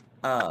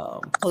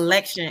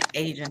collection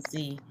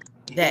agency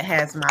that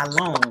has my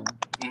loan.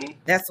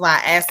 That's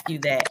why I ask you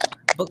that,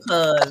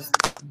 because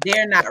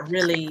they're not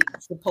really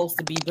supposed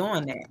to be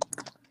doing that.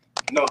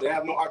 No, they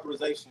have no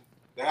authorization.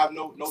 They have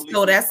no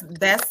So that's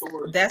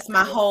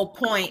my whole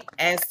point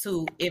as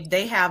to if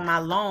they have my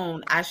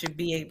loan, I should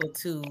be able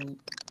to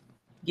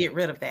get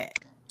rid of that.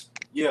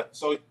 Yeah.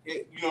 So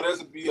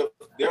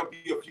there'll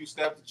be a few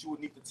steps that you would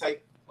need to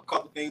take, a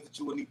couple things that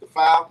you would need to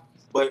file,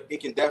 but it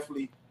can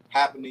definitely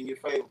happen in your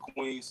favor,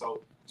 Queen.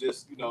 So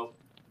just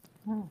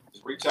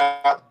just reach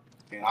out,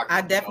 and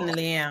I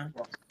definitely am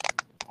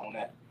on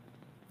that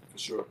for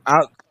sure.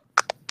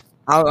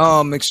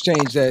 I'll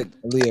exchange that,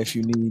 Aaliyah, if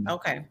you need.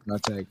 Okay.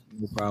 Contact,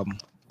 no problem.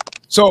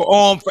 So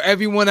for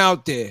everyone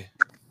out there,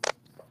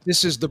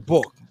 this is the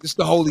book. This is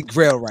the Holy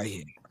Grail right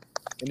here.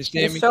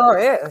 Understand me? Sure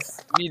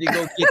is. You need to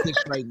go get this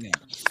right now.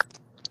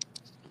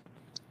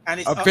 And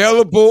it's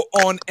available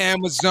on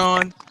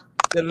Amazon.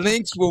 The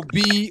links will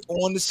be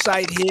on the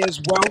site here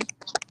as well.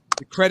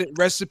 The credit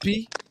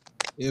recipe.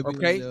 It'll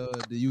be in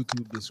the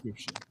YouTube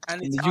description.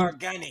 And it's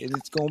organic. And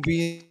it's going to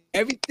be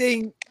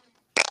everything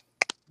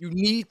you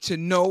need to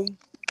know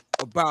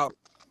about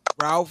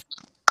Ralph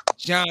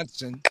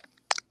Johnson,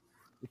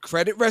 the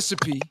credit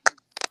recipe,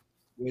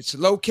 where it's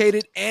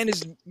located, and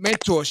his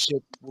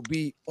mentorship will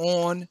be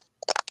on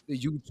the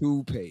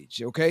YouTube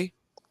page, okay?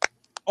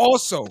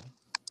 Also,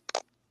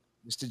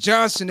 Mr.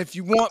 Johnson, if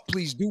you want,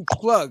 please do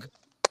plug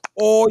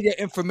all your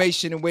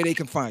information and where they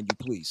can find you,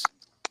 please.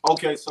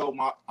 Okay, so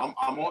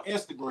I'm on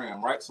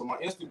Instagram, right? So my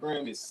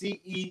Instagram is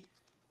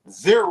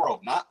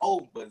CE0, not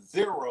O, but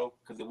 0,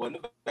 because it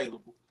wasn't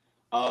available.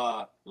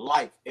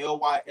 Life,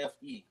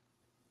 LYFE.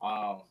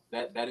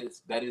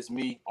 That is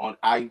me on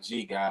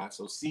IG, guys.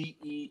 So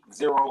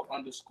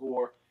CE0_LYFE is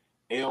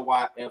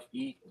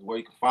where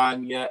you can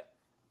find me at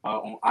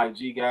on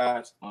IG,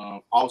 guys.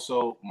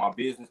 Also, my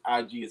business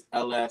IG is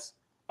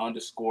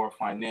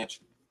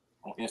LS_financial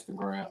on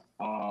Instagram.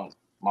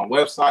 My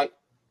website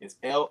is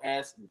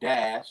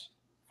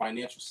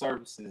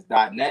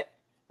ls-financialservices.net,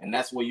 and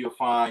that's where you'll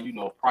find,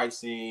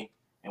 pricing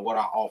and what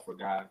I offer,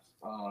 guys,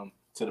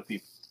 to the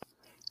people.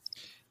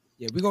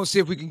 Yeah, we're gonna see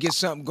if we can get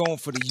something going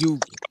for the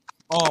youth.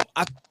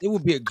 It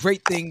would be a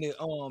great thing to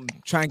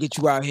try and get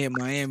you out here in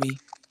Miami,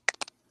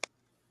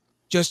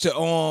 just to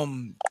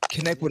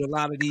connect with a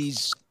lot of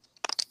these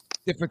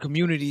different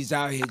communities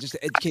out here, just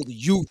to educate the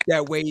youth.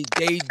 That way,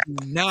 they do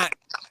not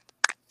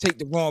take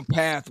the wrong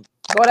path.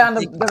 Go down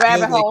the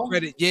rabbit hole.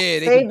 Yeah,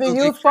 they save the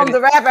youth from the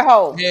rabbit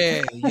hole.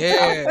 Yeah,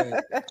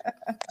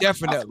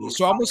 definitely.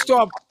 So I'm gonna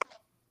start.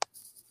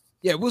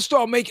 Yeah, I'll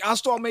start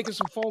making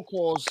some phone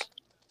calls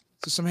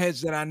to some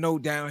heads that I know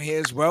down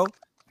here as well.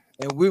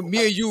 And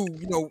me and you,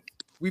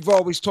 we've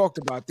always talked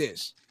about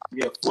this.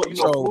 Yeah, Florida is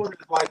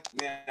like,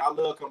 man, I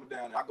love coming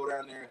down there. I go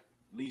down there at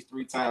least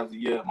 3 times a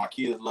year. My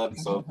kids love it,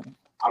 so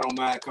I don't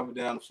mind coming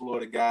down to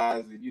Florida,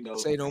 guys. And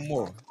say no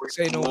more.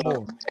 Say no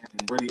more.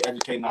 And really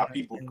educating our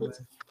people.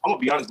 Because I'm gonna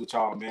be honest with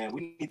y'all, man.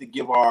 We need to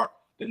give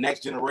the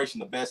next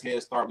generation the best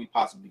head start we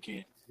possibly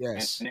can.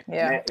 Yes. And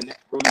that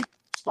really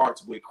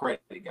starts with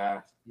credit,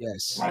 guys.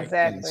 Yes. Like,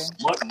 exactly.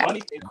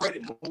 Money and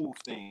credit moves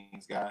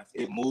things, guys.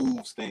 It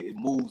moves things. It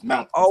moves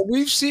mountains. Oh,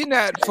 we've seen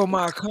that from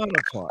our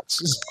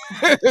counterparts.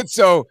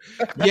 So,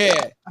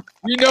 yeah,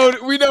 we know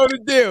the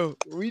deal.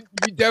 We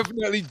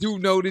definitely do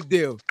know the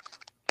deal.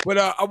 But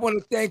I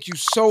want to thank you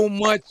so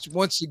much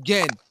once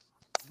again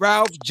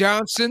Ralph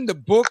Johnson. The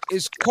book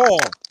is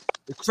called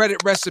The Credit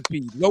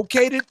Recipe.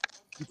 Located,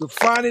 you can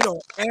find it on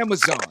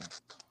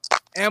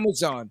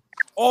Amazon.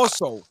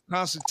 Also,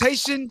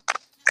 consultation,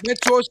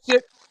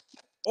 mentorship,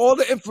 all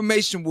the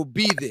information will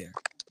be there.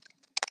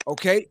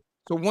 Okay?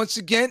 So once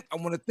again, I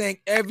want to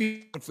thank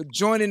everyone for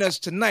joining us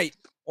tonight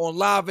on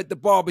Live at the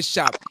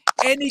Barbershop.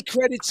 Any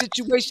credit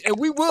situation, and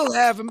we will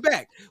have him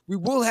back. We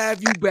will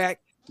have you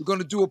back. We're going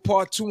to do a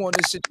part 2 on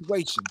this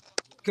situation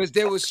because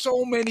there were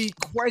so many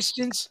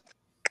questions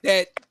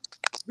that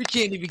we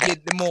can't even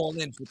get them all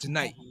in for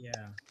tonight. Yeah.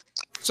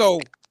 So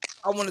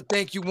I want to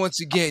thank you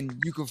once again.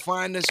 You can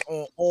find us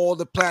on all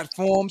the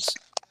platforms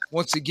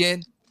once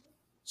again.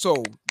 So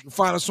you can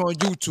find us on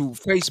YouTube,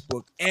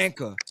 Facebook,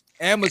 Anchor,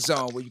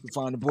 Amazon, where you can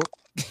find the book.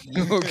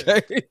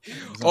 Okay.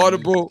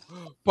 Audible,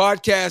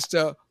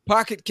 Podcaster,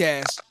 Pocket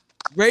Cast,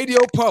 Radio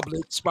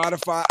Public,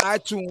 Spotify,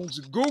 iTunes,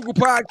 Google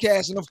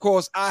Podcasts, and of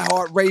course,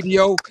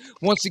 iHeartRadio.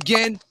 Once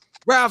again,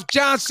 Ralph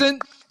Johnson,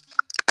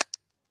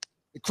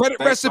 The Credit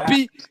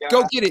Recipe.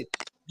 Go get it.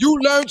 You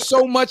learned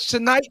so much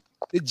tonight.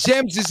 The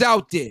gems is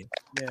out there.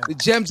 Yeah. The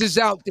gems is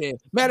out there.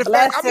 Matter of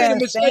fact, I made a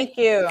mistake. Thank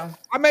you.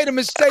 I made a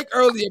mistake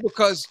earlier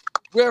because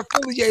we're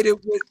affiliated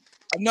with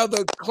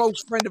another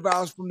close friend of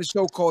ours from the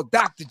show called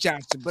Dr.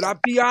 Johnson. But I'll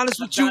be honest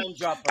with you, you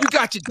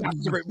got your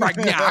doctorate right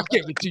now. I'll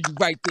give it to you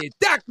right there.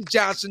 Dr.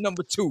 Johnson,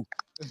 number 2.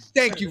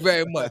 Thank you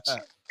very much.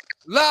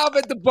 Live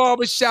at the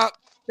Barbershop.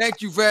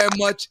 Thank you very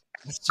much.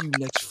 I'll see you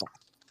next Friday.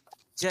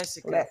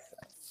 Jessica.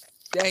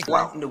 Thank you.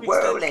 Walk in the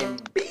world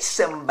and be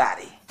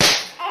somebody.